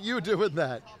 That's you doing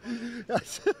that.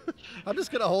 I'm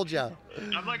just gonna hold you.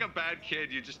 I'm like a bad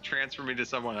kid. You just transfer me to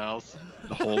someone else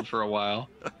to hold for a while.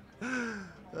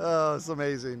 Oh, it's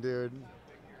amazing, dude.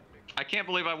 I can't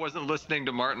believe I wasn't listening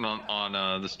to Martin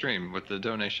on the stream with the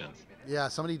donations. Yeah,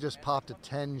 somebody just popped a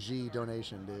 10G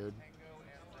donation, dude.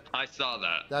 I saw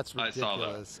that. That's I saw that.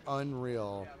 ridiculous.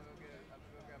 Unreal.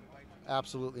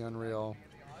 Absolutely unreal.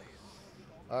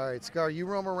 All right, Scar, you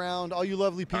roam around. All you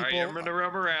lovely people. All right, I'm gonna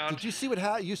roam around. Did you see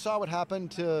what you saw what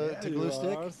happened to Glue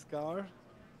Stick? Scar.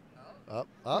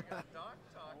 Up.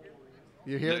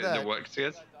 You hear the, that? The what,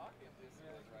 kids?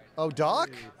 Oh, Doc?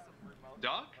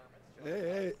 Doc?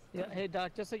 Hey. Yeah, hey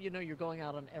Doc, just so you know, you're going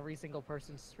out on every single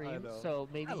person's stream, know. so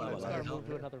maybe Hello, you hello. can move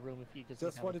to another room if you just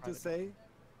have a wanted to private say.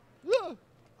 Yeah.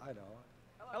 I know.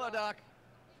 Hello, Doc.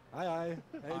 Hi.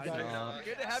 Hey, guys.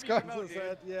 Good to have Scar- you remote,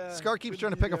 dude. Yeah, Scar keeps good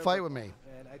trying to be pick a here, fight but- with me.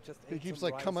 And I just He ate keeps some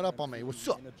like rice coming up and on me. What's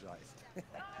feeling up? energized.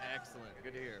 Excellent.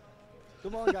 Good to hear.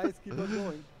 Come on, guys, keep on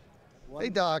going. Hey,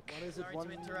 Doc. What is it? Sorry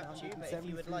to interrupt you, but if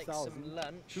you would like some 173,000.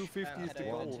 lunch, 250 is head to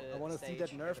over go. to I want the to see that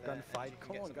stage Nerf for gun the- fight. you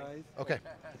Come can on, get some guys. Okay,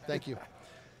 thank you.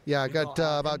 Yeah, I got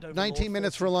about 19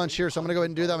 minutes for lunch here, so I'm gonna go ahead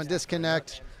and do that and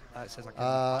disconnect. And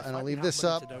I'll leave this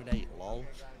up.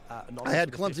 I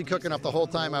had Clumsy cooking up the whole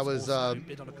time I was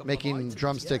making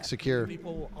drumsticks secure.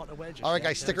 All right,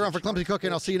 guys, stick around for Clumsy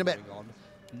cooking. I'll see you in a bit.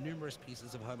 Numerous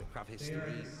pieces of Hermitcraft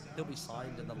history. They'll be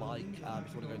signed and the like. If you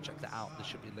want to go and check that out, there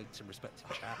should be links in respective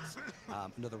chats.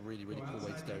 Another really cool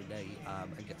way to donate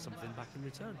and get something back in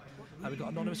return. We've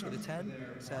got Anonymous with a 10.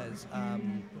 Says,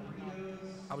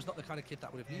 I was not the kind of kid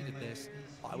that would have needed this,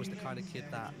 but I was the kind of kid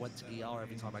that went to ER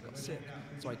every time I got sick.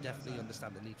 So I definitely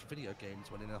understand the need for video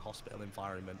games when in a hospital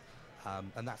environment.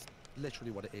 And that's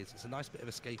literally what it is. It's a nice bit of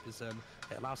escapism.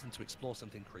 It allows them to explore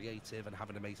something creative and have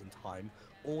an amazing time.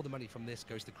 All the money from this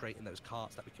goes to creating those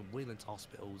carts that we can wheel into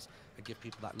hospitals and give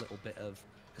people that little bit of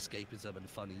escapism and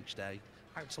fun each day.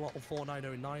 Axolotl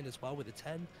 4909 as well with a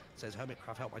 10. Says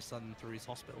Hermitcraft helped my son through his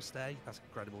hospital stay. That's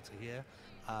incredible to hear.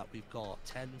 We've got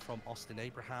 10 from Austin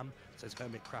Abraham. Says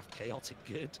Hermitcraft chaotic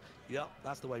good. Yep,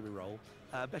 that's the way we roll.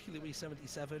 Becky Louise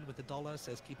 77 with $1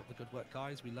 says keep up the good work,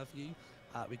 guys. We love you.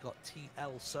 We've got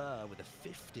TL Sir with a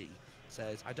 50.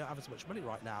 Says, I don't have as much money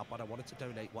right now, but I wanted to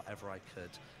donate whatever I could.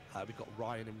 We've got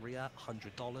Ryan and Ria,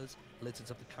 $100. Lizards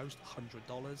of the Coast,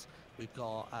 $100. We've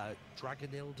got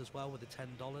Dragonild as well with a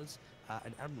 $10.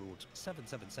 And Emerald,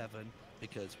 777,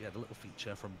 because we had a little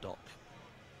feature from Doc.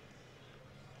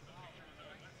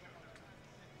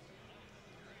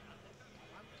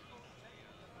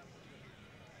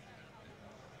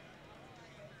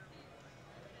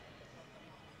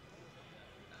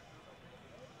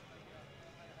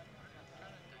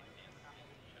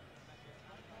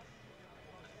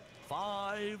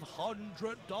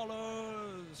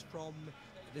 $500 from,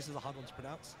 this is a hard one to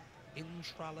pronounce,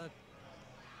 Intrala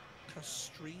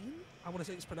Castrine? I want to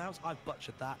say it's pronounced. I've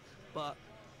butchered that, but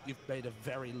you've made a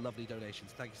very lovely donation.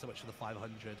 So thank you so much for the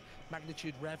 500.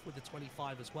 Magnitude Rev with the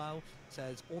 25 as well.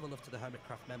 Says, all the love to the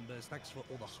Hermitcraft members. Thanks for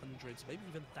all the hundreds, maybe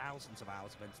even thousands of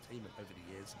hours of entertainment over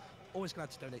the years. Always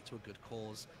glad to donate to a good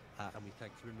cause. and we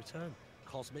thank you in return.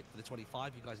 Cosmic for the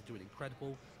 25, you guys are doing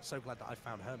incredible. So glad that I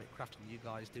found Hermitcraft and you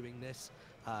guys doing this.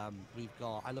 We've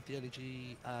got I Love the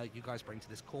Energy you guys bring to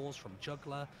this cause from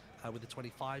Juggler with the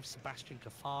 25. Sebastian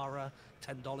Kafara,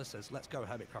 $10 says, let's go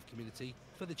Hermitcraft community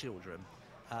for the children.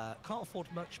 Can't afford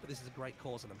much, but this is a great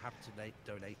cause and I'm happy to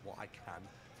donate what I can.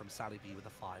 From Sally B with a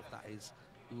 5. That is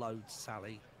loads,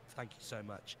 Sally. Thank you so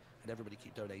much. And everybody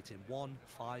keep donating 1,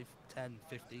 5, 10,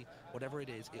 50, whatever it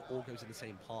is, it all goes in the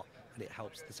same pot and it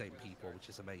helps the same people, which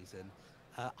is amazing.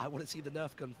 I want to see the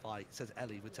Nerf gun fight, says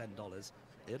Ellie with $10.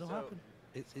 It'll happen.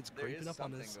 It's creeping up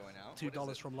on us.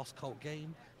 $2 from Lost Cult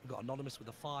Game. We've got Anonymous with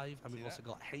a 5, and we've also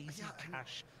got Hazy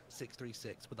Cash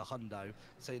 636 with a hundo,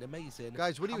 saying amazing.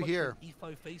 Guys, what do How you much hear? for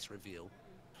an EFO face reveal.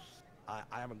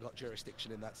 I haven't got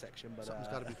jurisdiction in that section, but Something's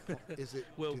got to be. Is it?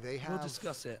 We'll, do they have? We'll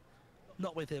discuss it.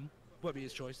 Not with him. Won't be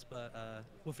his choice, but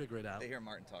we'll figure it out. They hear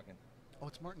Martin talking. Oh,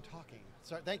 it's Martin talking.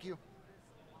 Sorry. Thank you.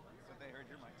 So they heard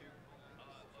your mic too.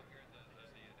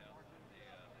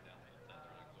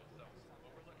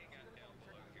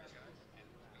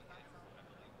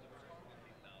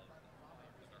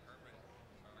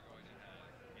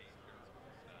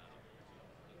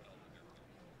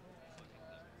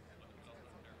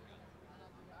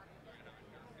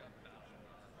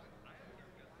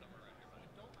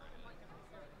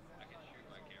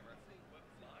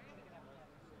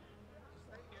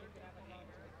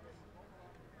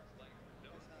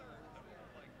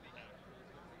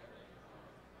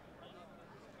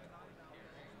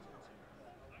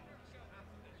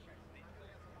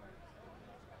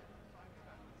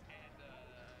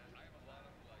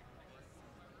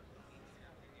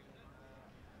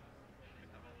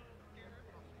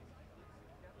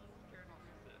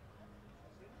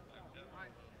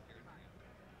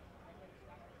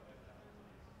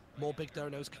 More big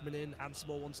donos coming in and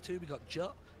small ones too. We got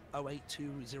Jut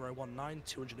 082019,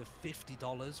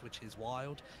 $250, which is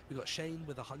wild. We got Shane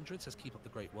with 100, says keep up the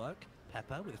great work.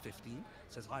 Pepper with a 15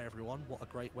 says hi everyone, what a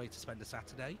great way to spend a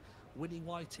Saturday. Winnie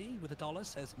YT with $1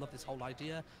 says love this whole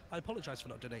idea. I apologise for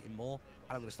not donating more,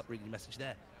 and I'm going to stop reading your message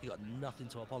there. You got nothing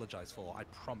to apologise for, I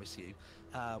promise you.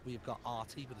 We've got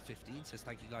Artie with a 15 says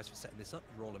thank you guys for setting this up.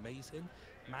 You're all amazing.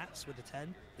 Mats with a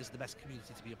 10. This is the best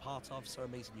community to be a part of. So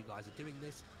amazing you guys are doing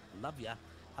this. Love ya.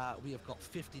 We have got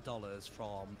 $50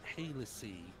 from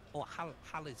Halisi, or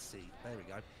Halisi. There we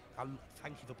go.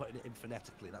 Thank you for putting it in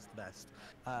phonetically, that's the best.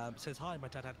 Says, hi, my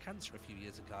dad had cancer a few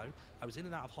years ago. I was in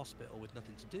and out of hospital with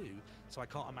nothing to do, so I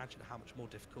can't imagine how much more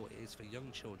difficult it is for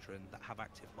young children that have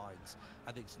active minds.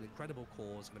 I think it's an incredible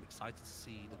cause, and I'm excited to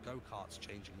see the go-karts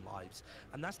changing lives.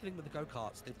 And that's the thing with the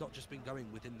go-karts, they've not just been going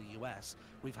within the US,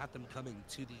 we've had them coming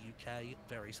to the UK,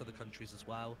 various other countries as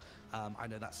well. I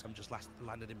know that some just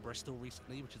landed in Bristol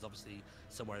recently, which is obviously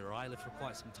somewhere where I lived for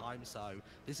quite some time, so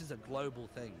this is a global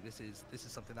thing. This is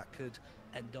something that could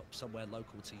end up somewhere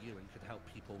local to you and could help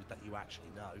people that you actually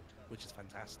know, which is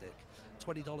fantastic.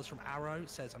 $20 from Arrow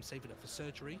says, I'm saving up for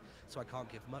surgery, so I can't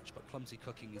give much, but clumsy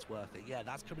cooking is worth it. Yeah,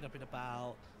 that's coming up in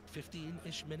about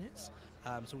 15-ish minutes.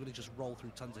 So we're going to just roll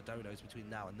through tons of donos between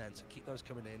now and then, so keep those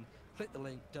coming in. Click the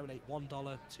link, donate $1,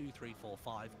 2, 3, 4,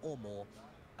 5 or more,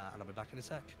 and I'll be back in a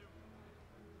sec.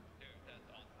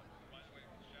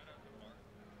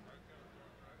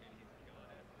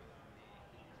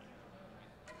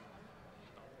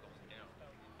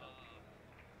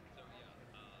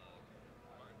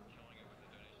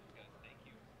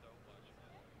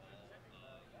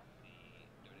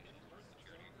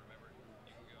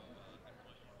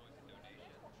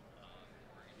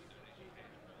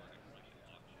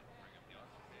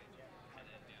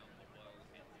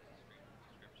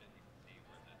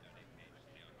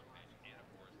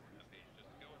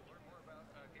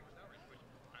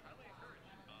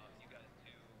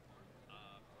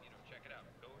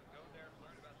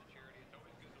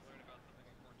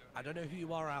 I don't know who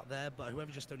you are out there, but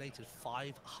whoever just donated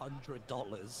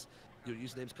 $500, your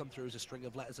usernames come through as a string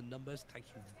of letters and numbers. Thank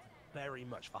you very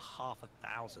much for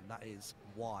 $1,000. That is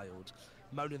wild.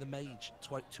 Mona the Mage,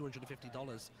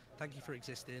 $250. Thank you for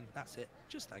existing. That's it.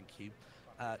 Just thank you.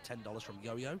 $10 from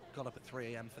Yo-Yo. Got up at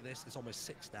 3 a.m. for this. It's almost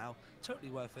 6 now.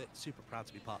 Totally worth it. Super proud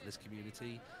to be part of this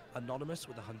community. Anonymous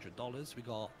with $100. We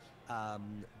got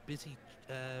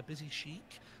Busy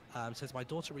Chic Says, my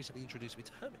daughter recently introduced me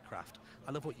to Hermitcraft.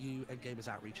 I love what you and Gamers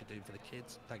Outreach are doing for the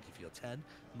kids. Thank you for your 10.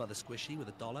 Mother Squishy with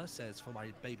 $1 says, for my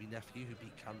baby nephew who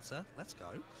beat cancer. Let's go.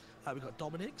 We've got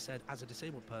Dominic said, as a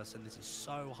disabled person, this is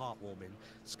so heartwarming.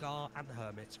 Scar and the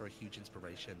Hermits are a huge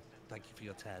inspiration. Thank you for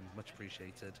your 10. Much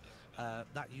appreciated.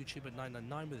 That YouTuber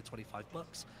 999 with the 25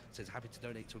 bucks says, happy to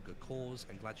donate to a good cause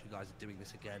and glad you guys are doing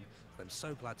this again. I'm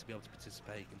so glad to be able to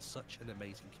participate in such an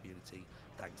amazing community.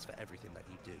 Thanks for everything that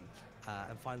you do.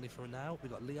 And finally for now,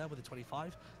 we've got Leah with a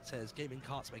 25, says, gaming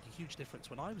carts make a huge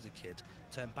difference when I was a kid.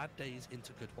 Turn bad days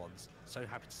into good ones. So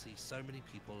happy to see so many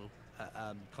people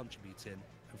contributing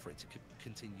and for it to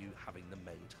continue having them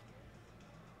made.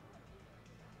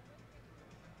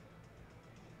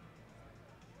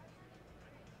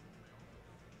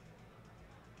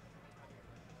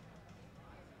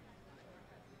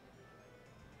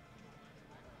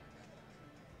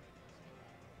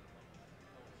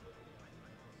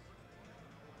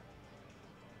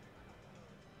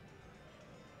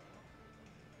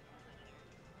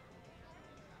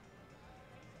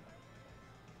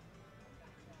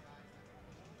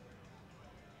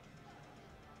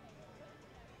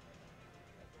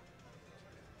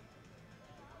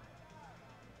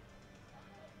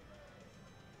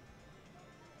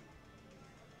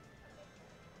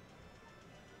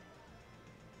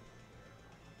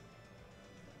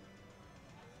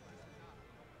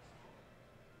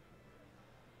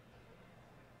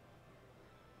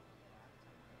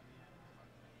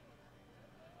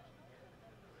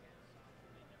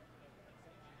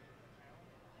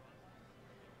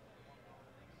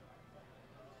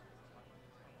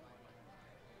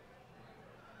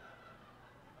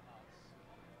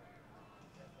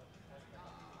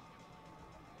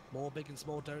 More big and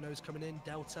small donos coming in.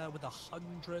 Delta with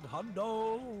 100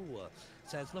 hundo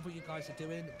says, love what you guys are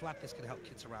doing. Glad this can help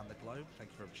kids around the globe. Thank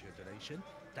you very much for your donation.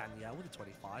 Danielle with a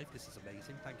 25. This is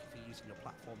amazing. Thank you for using your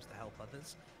platforms to help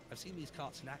others. I've seen these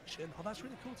carts in action. Oh, that's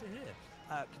really cool to hear.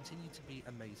 Continue to be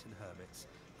amazing, Hermits.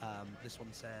 This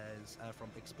one says, from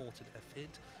Exported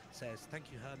Afid, says,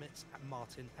 thank you, Hermits,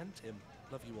 Martin and Tim.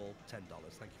 Love you all. $10.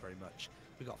 Thank you very much.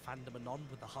 We got Fandom Anon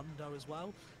with the hundo as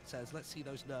well. Says, let's see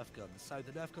those Nerf guns. So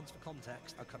the Nerf guns, for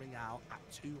context, are coming out at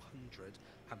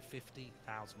 $250,000.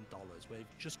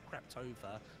 We've just crept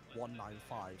over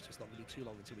 195, so it's not going to be too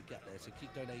long until we get there. So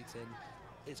keep donating.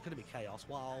 It's going to be chaos.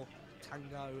 While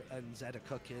Tango and Zed are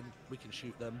cooking, we can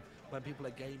shoot them. When people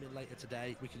are gaming later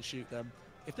today, we can shoot them.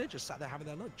 If they're just sat there having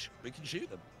their lunch, we can shoot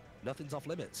them. Nothing's off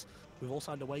limits. We've all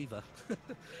signed a waiver.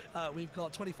 We've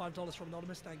got $25 from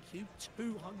Anonymous, thank you.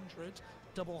 200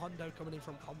 double hundo coming in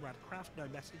from Comrade Craft. No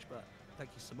message, but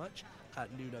thank you so much.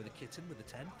 Nuno the Kitten with the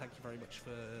 10. Thank you very much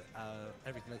for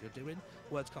everything that you're doing.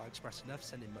 Words can't express enough.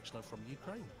 Sending much love from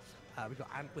Ukraine. We've got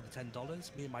Ant with the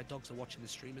 $10. Me and my dogs are watching the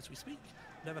stream as we speak.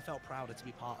 Never felt prouder to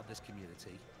be part of this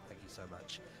community. Thank you so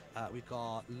much. We've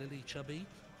got Lily Chubby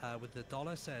with the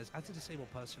 $1. Says, as a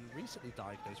disabled person recently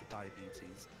diagnosed with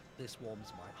diabetes, this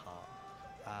warms my heart.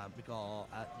 We got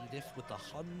Edith with the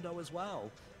hundo as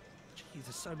well. Jeez,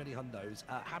 there's so many hundos.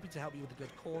 Happy to help you with a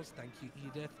good cause. Thank you,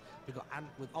 Edith. We got Ant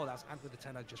with, oh, that's Ant with the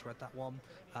 10. I just read that one.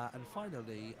 And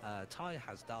finally, Ty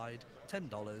has died. $10.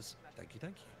 Thank you,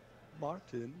 thank you.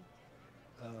 Martin,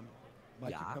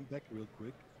 might you come back real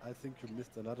quick? I think you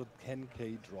missed another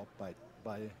 10K drop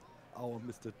by our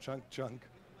Mr. Chunk Chunk.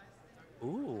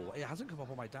 Ooh, it hasn't come up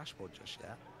on my dashboard just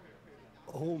yet.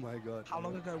 Oh my god. How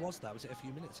long ago was that? Was it a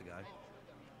few minutes ago?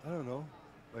 I don't know.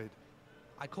 Wait.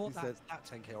 I caught that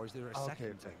 10K, or is there a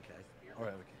second 10K?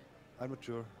 Alright, okay. I'm not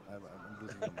sure. I'm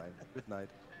losing my mind. Good night.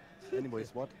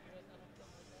 Anyways, what?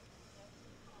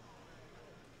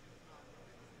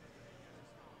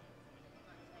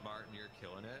 Martin, you're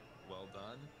killing it. Well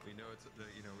done. We know it's we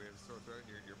have a sore throat.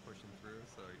 You're pushing through,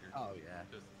 so you're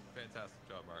just fantastic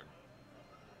job, Martin.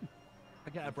 I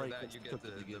get a break. That, you get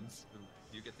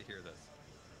to hear this.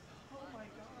 Oh my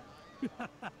god.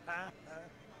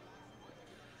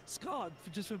 Scar,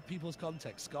 just for people's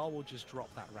context, Scar will just drop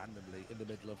that randomly in the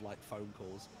middle of like phone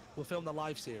calls. We'll film the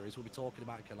live series. We'll be talking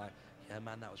about it, like, yeah,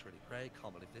 man, that was really great.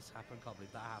 Can't believe this happened. Can't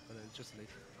believe that happened. And it's just like,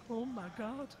 oh my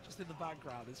god, just in the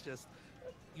background. It's just,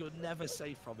 you're never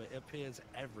safe from it. It appears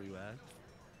everywhere.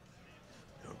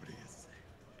 Nobody is safe.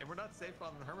 And we're not safe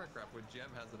on Hermitcraft when Jem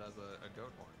has it as a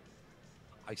goat horn.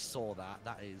 I saw that.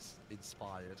 That is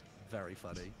inspired. Very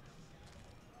funny.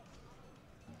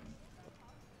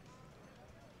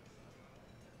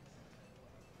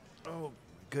 Oh,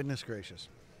 goodness gracious.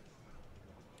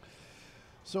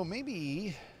 So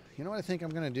maybe, you know what I think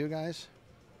I'm going to do, guys?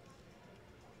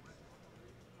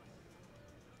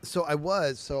 So I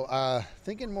was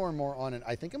thinking more and more on it.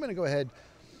 I think I'm going to go ahead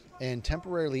and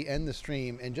temporarily end the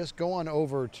stream and just go on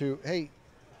over to, hey,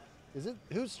 is it,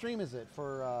 whose stream is it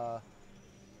for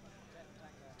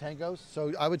Tango's?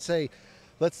 So I would say,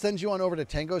 let's send you on over to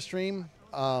Tango's stream.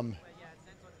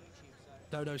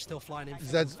 Dodo's still flying in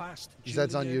Zed's, fast.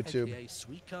 Zed's on Julia, YouTube. aka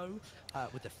Sweeko,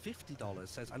 with the $50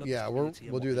 says, I love Yeah, this we'll community and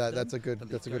do what that. we've That's a done. good The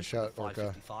lead goes shout, from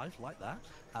Orca. 555, like that.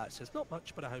 It says not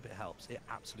much, but I hope it helps. It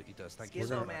absolutely does. Thank you Skizzo,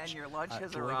 so man, much. your lunch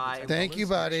has Joy with arrived. Thank you, $10.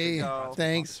 buddy. Extra Thanks,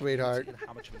 community sweetheart. and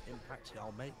how much of an impact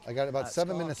y'all make. I got about 7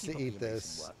 Scar, minutes keep to up the eat amazing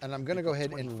this, work. and I'm going to We've go got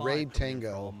ahead and 25 raid coming in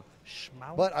Tango. from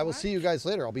Schmauer But I will see you Ranch. guys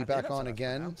later. I'll be I think back that's on how it's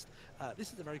again. pronounced.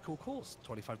 This is a very cool cause,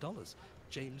 $25.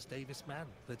 James Davis Mann,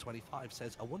 the 25,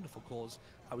 says, a wonderful cause.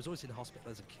 I was always in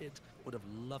hospital as a kid. Would have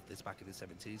loved this back in the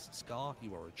 70s. Scar,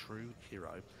 you are a true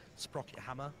hero. Sprocket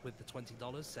Hammer with the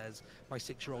 $20 says, my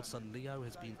 6-year-old son Leo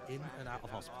has been in and out of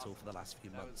hospital for the last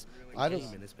few months. I don't-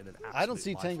 Gaming has been an I don't absolute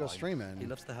see Tango lifeline. streaming. He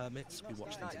loves the Hermits. We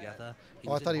watched them together.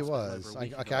 Oh, I was in thought he hospital was. over a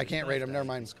week Okay, ago I on his can't rate him. Never birthday.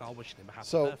 mind. Scar wishing him a happy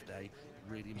So, birthday.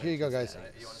 Really here you go, made his guys. day.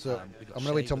 So, We got I'm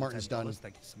gonna wait Shane till with Martin's done. $10.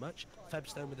 Thank you so much.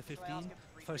 Febstone with the 15.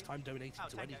 First time donating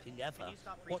to anything ever.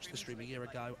 Watched the stream a year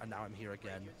ago, and now I'm here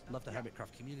again. Love the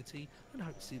Hermitcraft community, and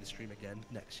hope to see the stream again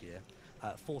next year.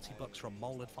 $40 from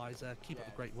Mole Advisor. Keep up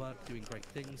the great work, doing great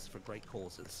things for great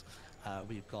causes.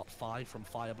 We've got 5 from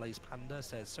Fireblaze Panda.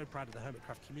 Says, so proud of the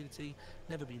Hermitcraft community.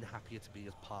 Never been happier to be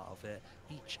a part of it.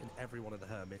 Each and every one of the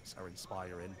Hermits are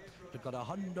inspiring. We've got a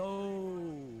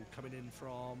hundo coming in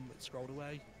from, it scrolled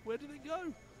away. Where did it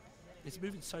go? It's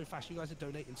moving so fast. You guys are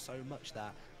donating so much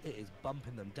that it is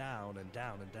bumping them down and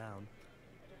down and down.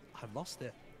 I've lost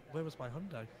it. Where was my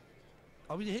hundo?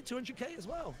 Oh, we hit 200k as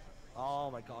well.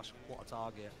 Oh my gosh, what a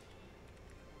target.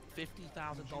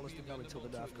 $50,000 to go until the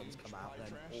Nerf guns come out,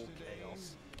 then all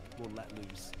chaos will let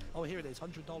loose. Oh, here it is,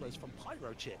 $100 from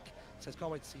Pyro Chick. Says,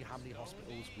 can't wait to see how many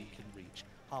hospitals we can reach.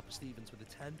 Harper Stevens with a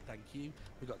 10, thank you.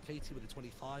 We've got Katie with a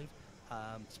 25.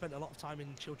 Spent a lot of time in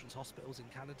children's hospitals in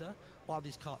Canada. While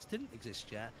these carts didn't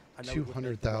exist yet, I know it would make the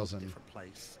world a 200,000. different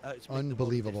place. It's make the world a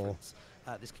Unbelievable. difference.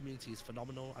 This community is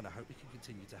phenomenal, and I hope we can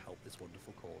continue to help this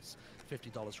wonderful cause.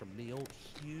 $50 from Neil.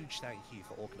 Huge thank you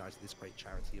for organising this great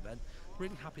charity event.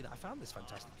 Really happy that I found this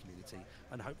fantastic community,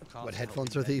 and hope the carts What are helping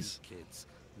headphones are many these? kids.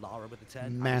 Lara with the 10.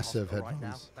 I'm in Massive hospital right now.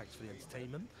 headphones. Thanks for the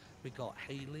entertainment. We got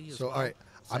Haley as So, well. all right,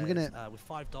 I'm Says, gonna with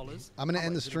 $5. I'm gonna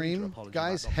end the stream,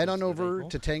 guys. Head on over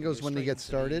to Tango's when we get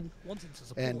started,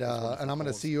 and I'm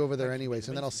gonna see you over there anyways,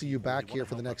 and then I'll see you back here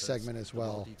for the next segment as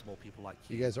well.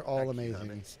 You guys are all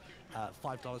amazing.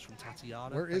 $5 from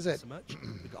Tatiana. Where is Thank it? you so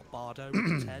much. We got Bardo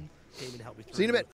with the 10. Gaming help with See you in a bit.